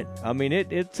going. I mean,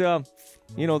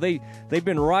 they've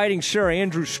been riding Sarah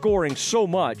Andrews scoring so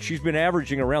much. She's been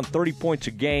averaging around 30 points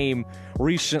a game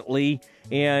recently,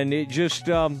 and it just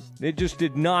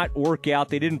did not work out.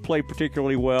 They didn't play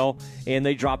particularly well, and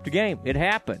they dropped the game. It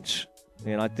happens,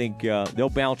 and I think they'll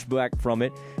bounce back from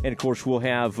it. And, of course, we'll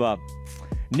have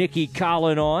Nikki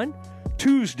Collin on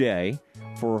Tuesday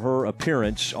for her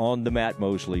appearance on the Matt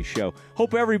Mosley Show.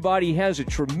 Hope everybody has a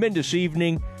tremendous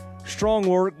evening. Strong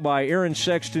work by Aaron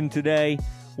Sexton today.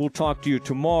 We'll talk to you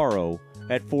tomorrow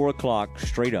at 4 o'clock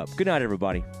straight up. Good night,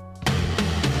 everybody.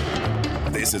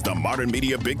 This is the Modern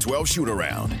Media Big 12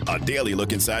 Shoot-Around, a daily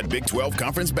look inside Big 12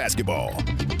 Conference basketball.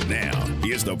 Now,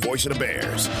 here's the voice of the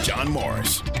Bears, John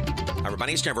Morris.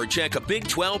 Everybody, it's time for a check of Big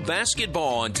 12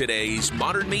 basketball on today's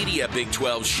Modern Media Big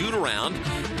 12 Shoot-Around.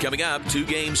 Coming up, 2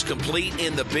 games complete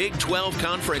in the Big 12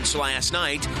 Conference last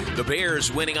night. The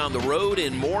Bears winning on the road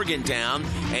in Morgantown,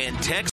 and Texas